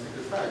human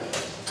sacrifice?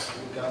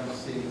 We can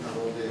think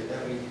about the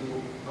early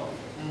Blue,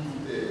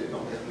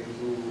 early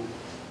Blue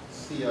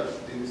Xia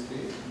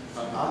dynasty,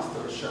 and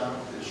after Shang,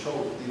 the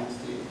Shou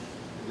dynasty,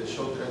 in the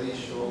Shou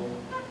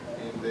tradition,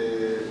 in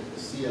the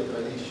Xia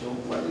tradition.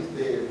 What is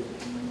the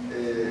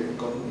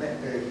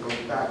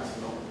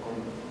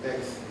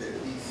context,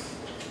 this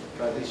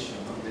tradition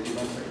of the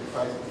human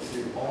sacrifice? Is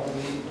it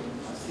only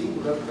a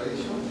singular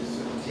tradition? Is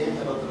it a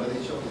general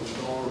tradition? Is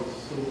north,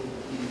 south,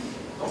 east?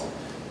 No.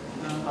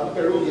 At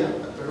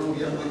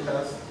Peruvian, we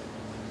have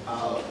a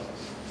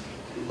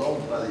long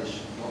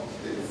tradition.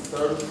 The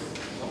third,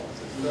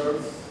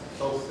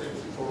 thousand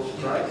before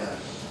Christ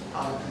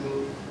until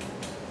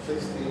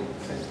 16th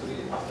century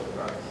after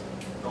Christ.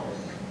 No.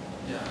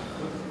 Yeah.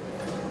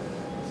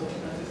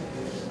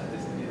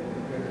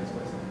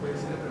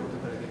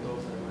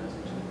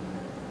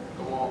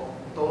 Como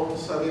todos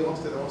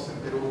sabemos, tenemos en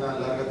Perú una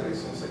larga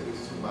tradición de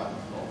sacrificios humanos,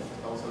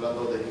 Estamos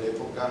hablando desde la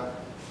época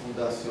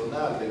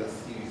fundacional de la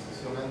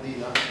civilización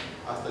andina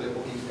hasta la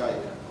época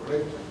incaica,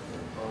 ¿correcto?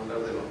 Vamos a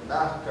hablar de los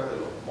nazcas, de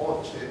los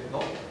moches,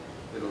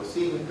 de los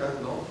incas,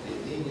 de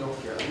niños,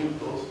 que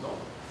adultos,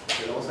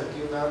 Tenemos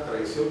aquí una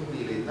tradición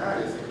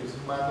milenaria de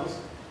sacrificios humanos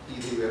y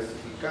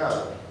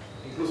diversificada,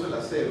 incluso en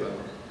la selva,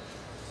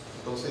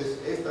 Entonces,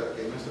 esta,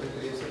 que es nuestra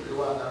experiencia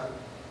peruana,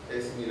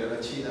 es similar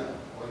a China,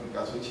 o en el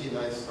caso de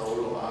China es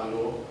solo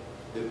algo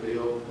del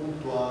periodo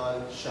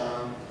puntual,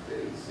 Shang,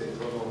 del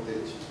centro norte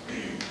de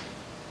China.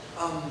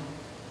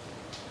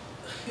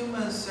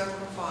 Human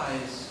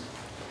sacrifice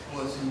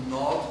was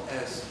not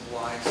as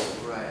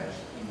widespread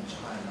in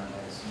China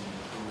as in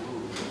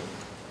Peru.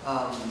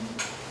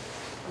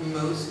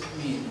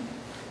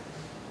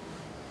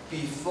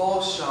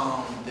 Before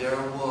Shang, there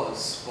was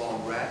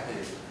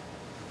sporadic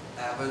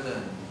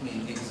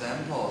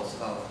examples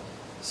of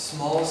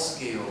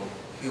small-scale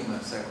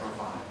human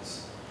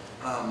sacrifice.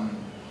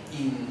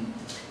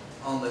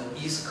 on the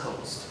east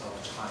coast of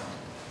China.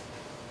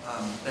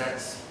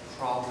 That's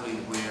probably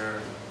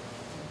where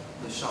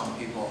the Shang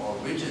people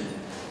originated.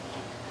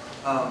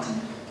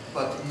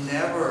 But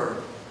never,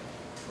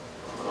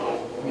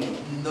 I mean,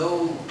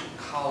 no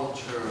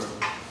culture,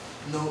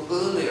 no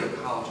earlier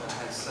culture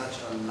had such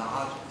a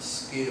large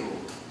scale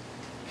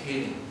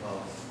killing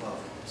of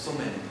so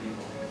many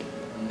people.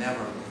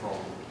 Never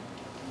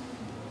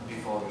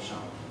before the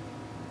Shang.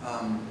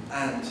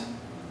 And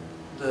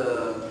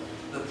the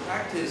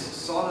practice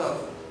sort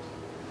of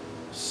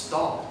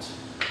stopped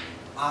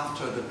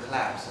after the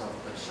collapse of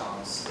the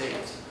Shang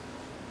state.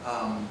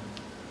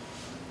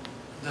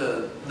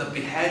 The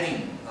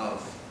beheading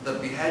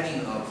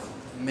of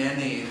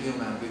many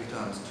human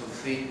victims to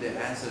feed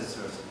their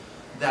ancestors,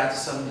 that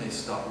suddenly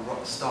stopped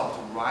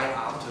right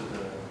after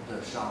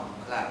the Shang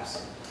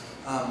collapse.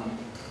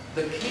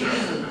 The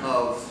killing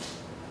of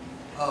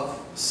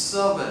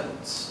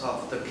servants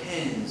of the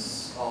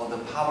kings or the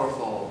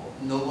powerful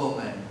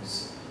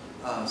noblemen's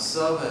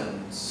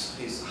servants,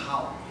 his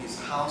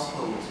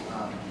household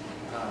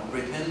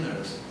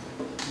retainers,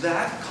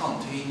 that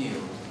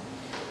continued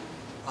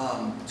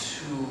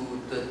to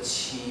the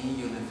Qin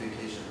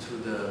unification, to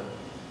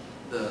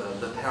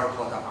the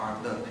terracotta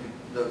army,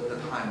 the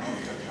time of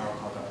the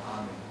terracotta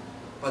army.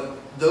 But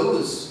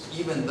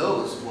even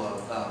those were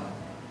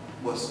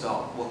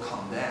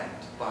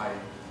condemned by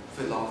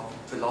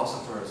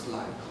philosophers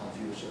like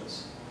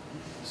Confucius.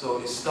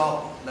 So it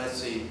stopped, let's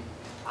say,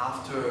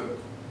 after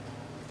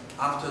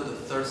the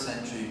 3rd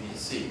century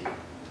BC.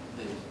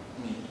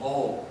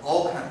 All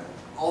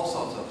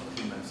sorts of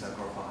human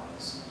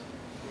sacrifice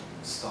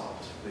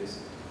stopped,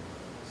 basically.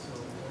 So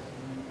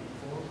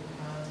before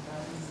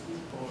dynasty?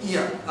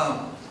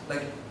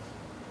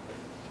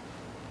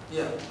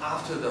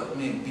 After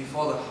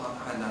before the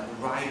Han,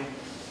 right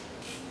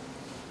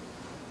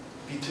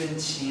between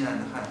Qin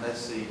and Han, let's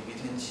say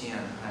between Qin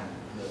and Han,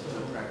 the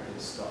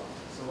practice stopped.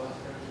 So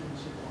after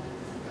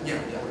Yeah.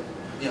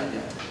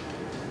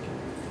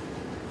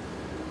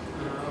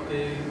 Ok,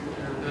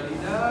 en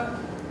realidad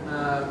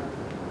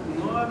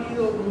no ha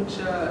habido no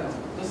se ha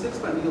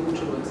expandido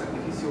mucho lo del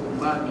sacrificio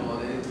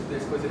humano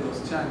después de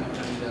los Shang en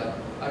realidad.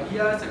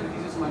 Había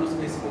sacrificios humanos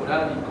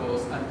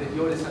esporádicos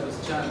anteriores a los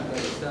Shang,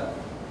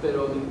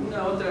 pero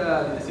ninguna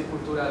otra dinastía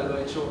cultural lo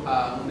ha hecho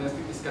a una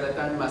escala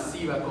tan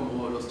masiva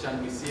como los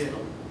Shang lo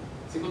hicieron.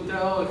 Se ha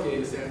encontrado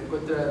que se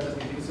encuentran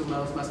sacrificios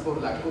humanos más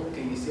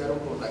que iniciaron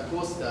por la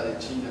costa de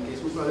China, que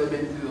es muy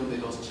probablemente donde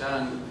los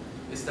Shang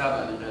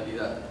estaban en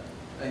realidad,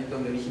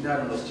 donde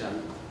originaron los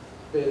Shang.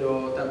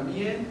 Pero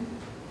también,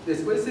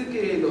 después de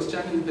que los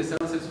Shang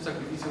empezaron a hacer su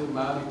sacrificio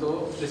humano y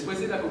todo, después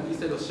de la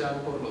conquista de los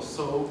Shang por los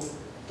Zhou,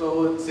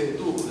 todo se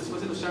detuvo.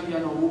 Después de los Shang ya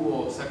no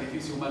hubo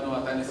sacrificio humano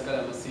a tan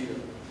escala masiva.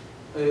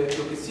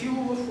 Lo que sí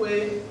hubo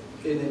fue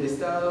en el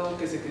estado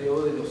que se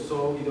creó de los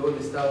Zhou y luego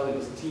el estado de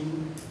los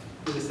Qin,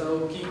 el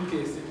estado Qin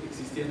que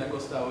existía en la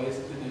costa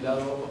oeste, en el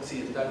lado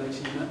occidental de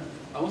China,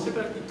 aún se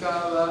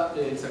practicaba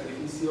el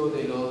sacrificio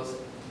de los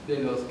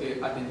que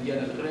atendían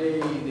al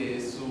rey,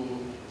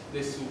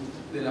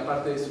 de la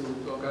parte de su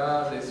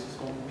hogar, de sus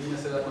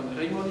concubinas. Cuando el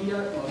rey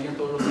moría, morían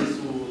todos los de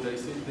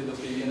los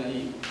que vivían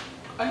ahí.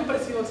 Algo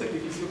parecido al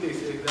sacrificio que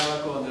se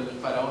daba cuando el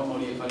faraón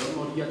moría. El faraón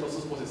moría, todas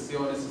sus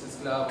posesiones, sus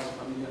esclavos, su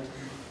familia,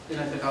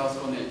 eran enterrados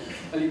con él.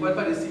 Al igual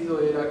parecido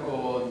era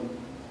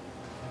con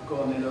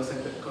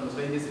los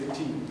reyes de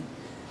Qin.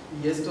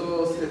 Y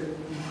esto es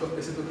lo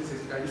que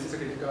ahí se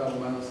sacrificaban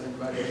humanos en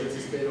varias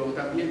veces, pero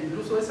también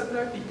incluso esa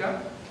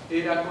práctica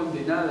era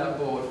condenada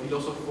por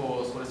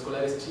filósofos, por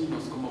escolares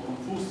chinos como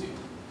Confucio.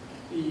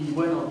 Y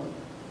bueno,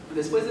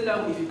 después de la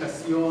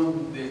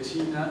unificación de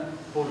China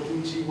por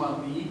Qin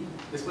Wang,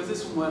 después de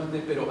su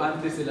muerte, pero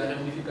antes de la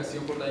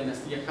reunificación por la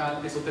dinastía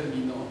Han, eso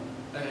terminó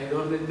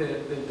alrededor del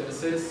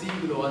 3er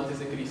siglo antes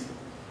de Cristo.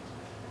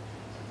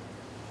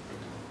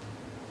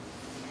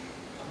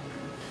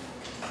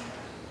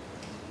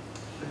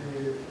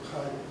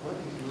 Hi, what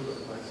is your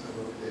advice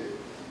about the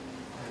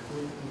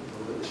good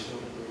introduction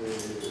to the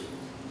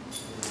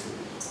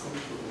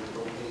cultural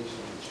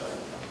domination in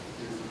China?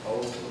 Is it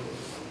also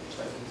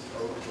Chinese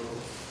also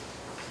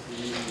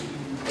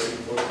very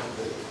important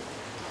the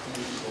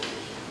English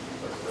culture?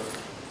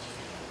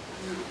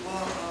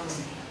 Well,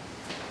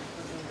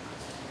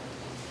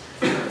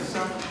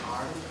 some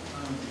art,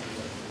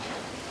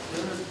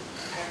 there are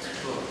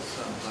textbooks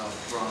about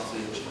Bronze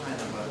Age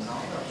China, but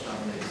none of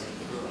them is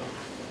good.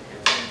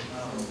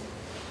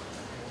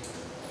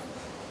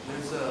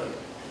 There's a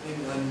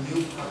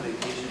new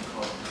publication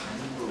called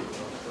Handbook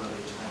of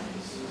Early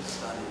Chinese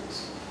Studies.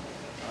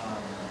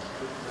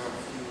 There are a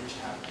few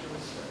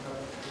chapters that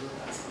are good.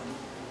 I can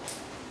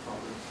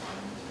probably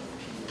find a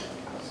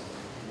PDF.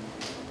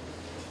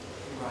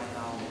 Right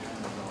now we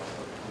have a lot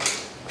of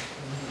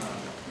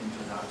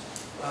introduction.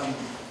 A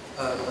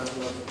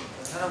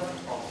kind of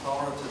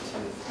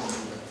authoritative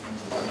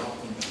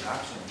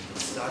introduction to the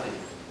study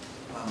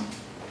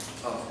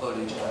of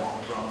early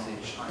China, Bronze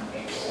Age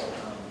China,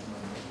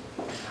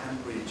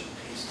 Cambridge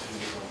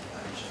history of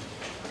ancient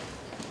China.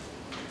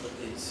 But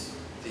it's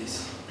this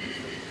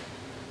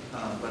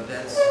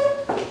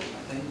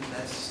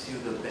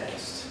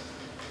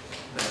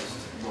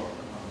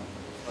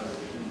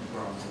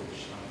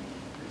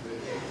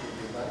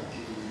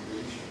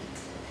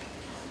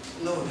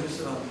No, there's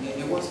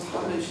it was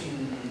published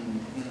in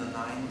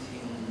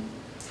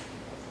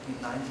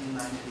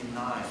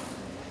 1999.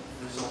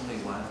 There's only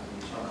one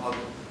edition called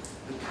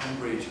The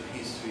Cambridge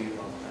History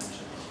of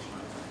Ancient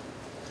China.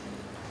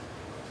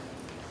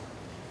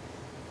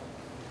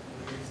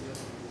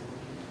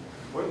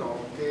 Bueno,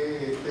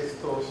 ¿qué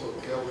textos o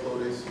qué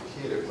autores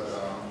sugiere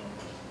para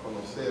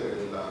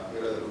conocer la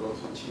era del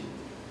bronce chino?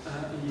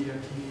 Y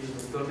aquí el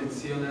doctor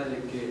menciona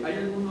de que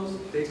hay algunos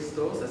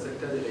textos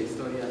acerca de la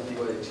historia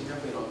antigua de China,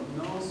 pero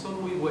no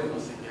son muy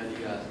buenos en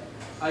realidad.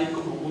 Hay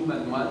como un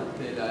manual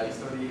de la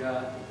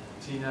historia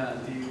china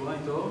antigua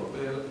y todo,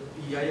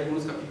 y hay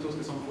algunos capítulos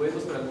que son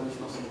buenos, pero algunos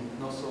no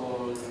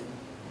son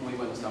muy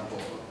buenos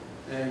tampoco.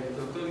 El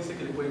doctor dice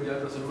que le puede enviar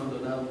al profesor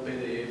Maldonado un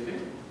PDF,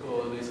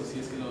 o de eso si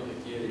es que lo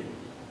requiere,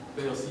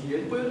 pero si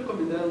él puede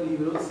recomendar un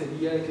libro,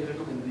 sería el que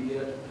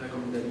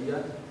recomendaría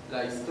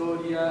la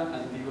historia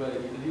antigua,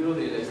 el libro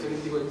de la historia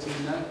antigua de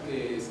China,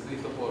 que es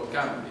escrito por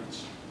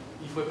Cambridge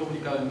y fue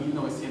publicado en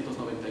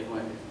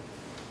 1999.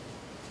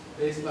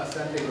 Es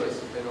bastante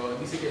grueso, pero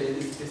dice que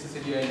ese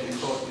sería el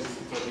mejor que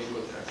se podría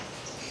encontrar.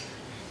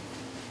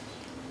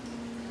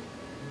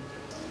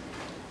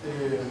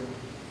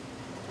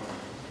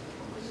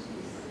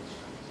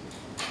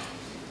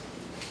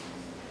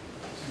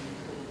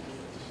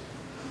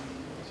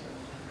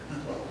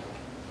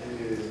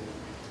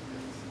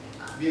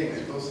 Bien,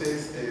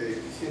 entonces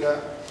quisiera,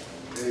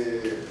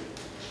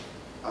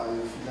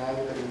 al final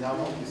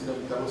terminamos, quisiera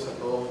invitarlos a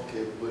todos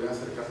que pudieran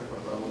acercarse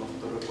para dar unos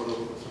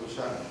recuerdos con el profesor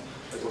Yang.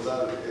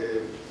 Recordar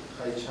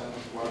Haicheng,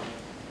 Wang,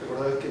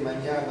 recordar que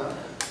mañana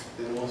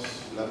tenemos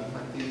la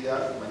misma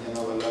actividad.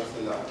 Mañana va a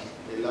hablarse el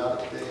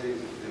arte,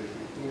 la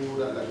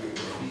escritura, la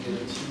geografía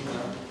de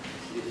China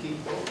y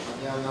Egipto.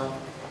 Mañana,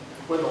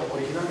 bueno,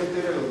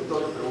 originalmente era el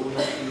auditorio, pero hubo una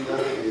actividad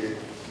que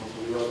nos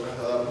obligó a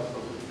trasladarnos.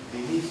 De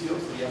inicio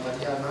sería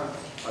mañana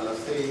a las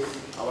 6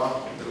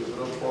 abajo del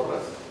Raúl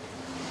Porras.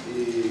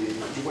 Y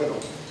bueno,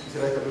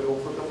 quisiera descargar con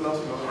un fuerte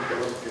aplauso y nos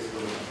vemos que se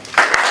lo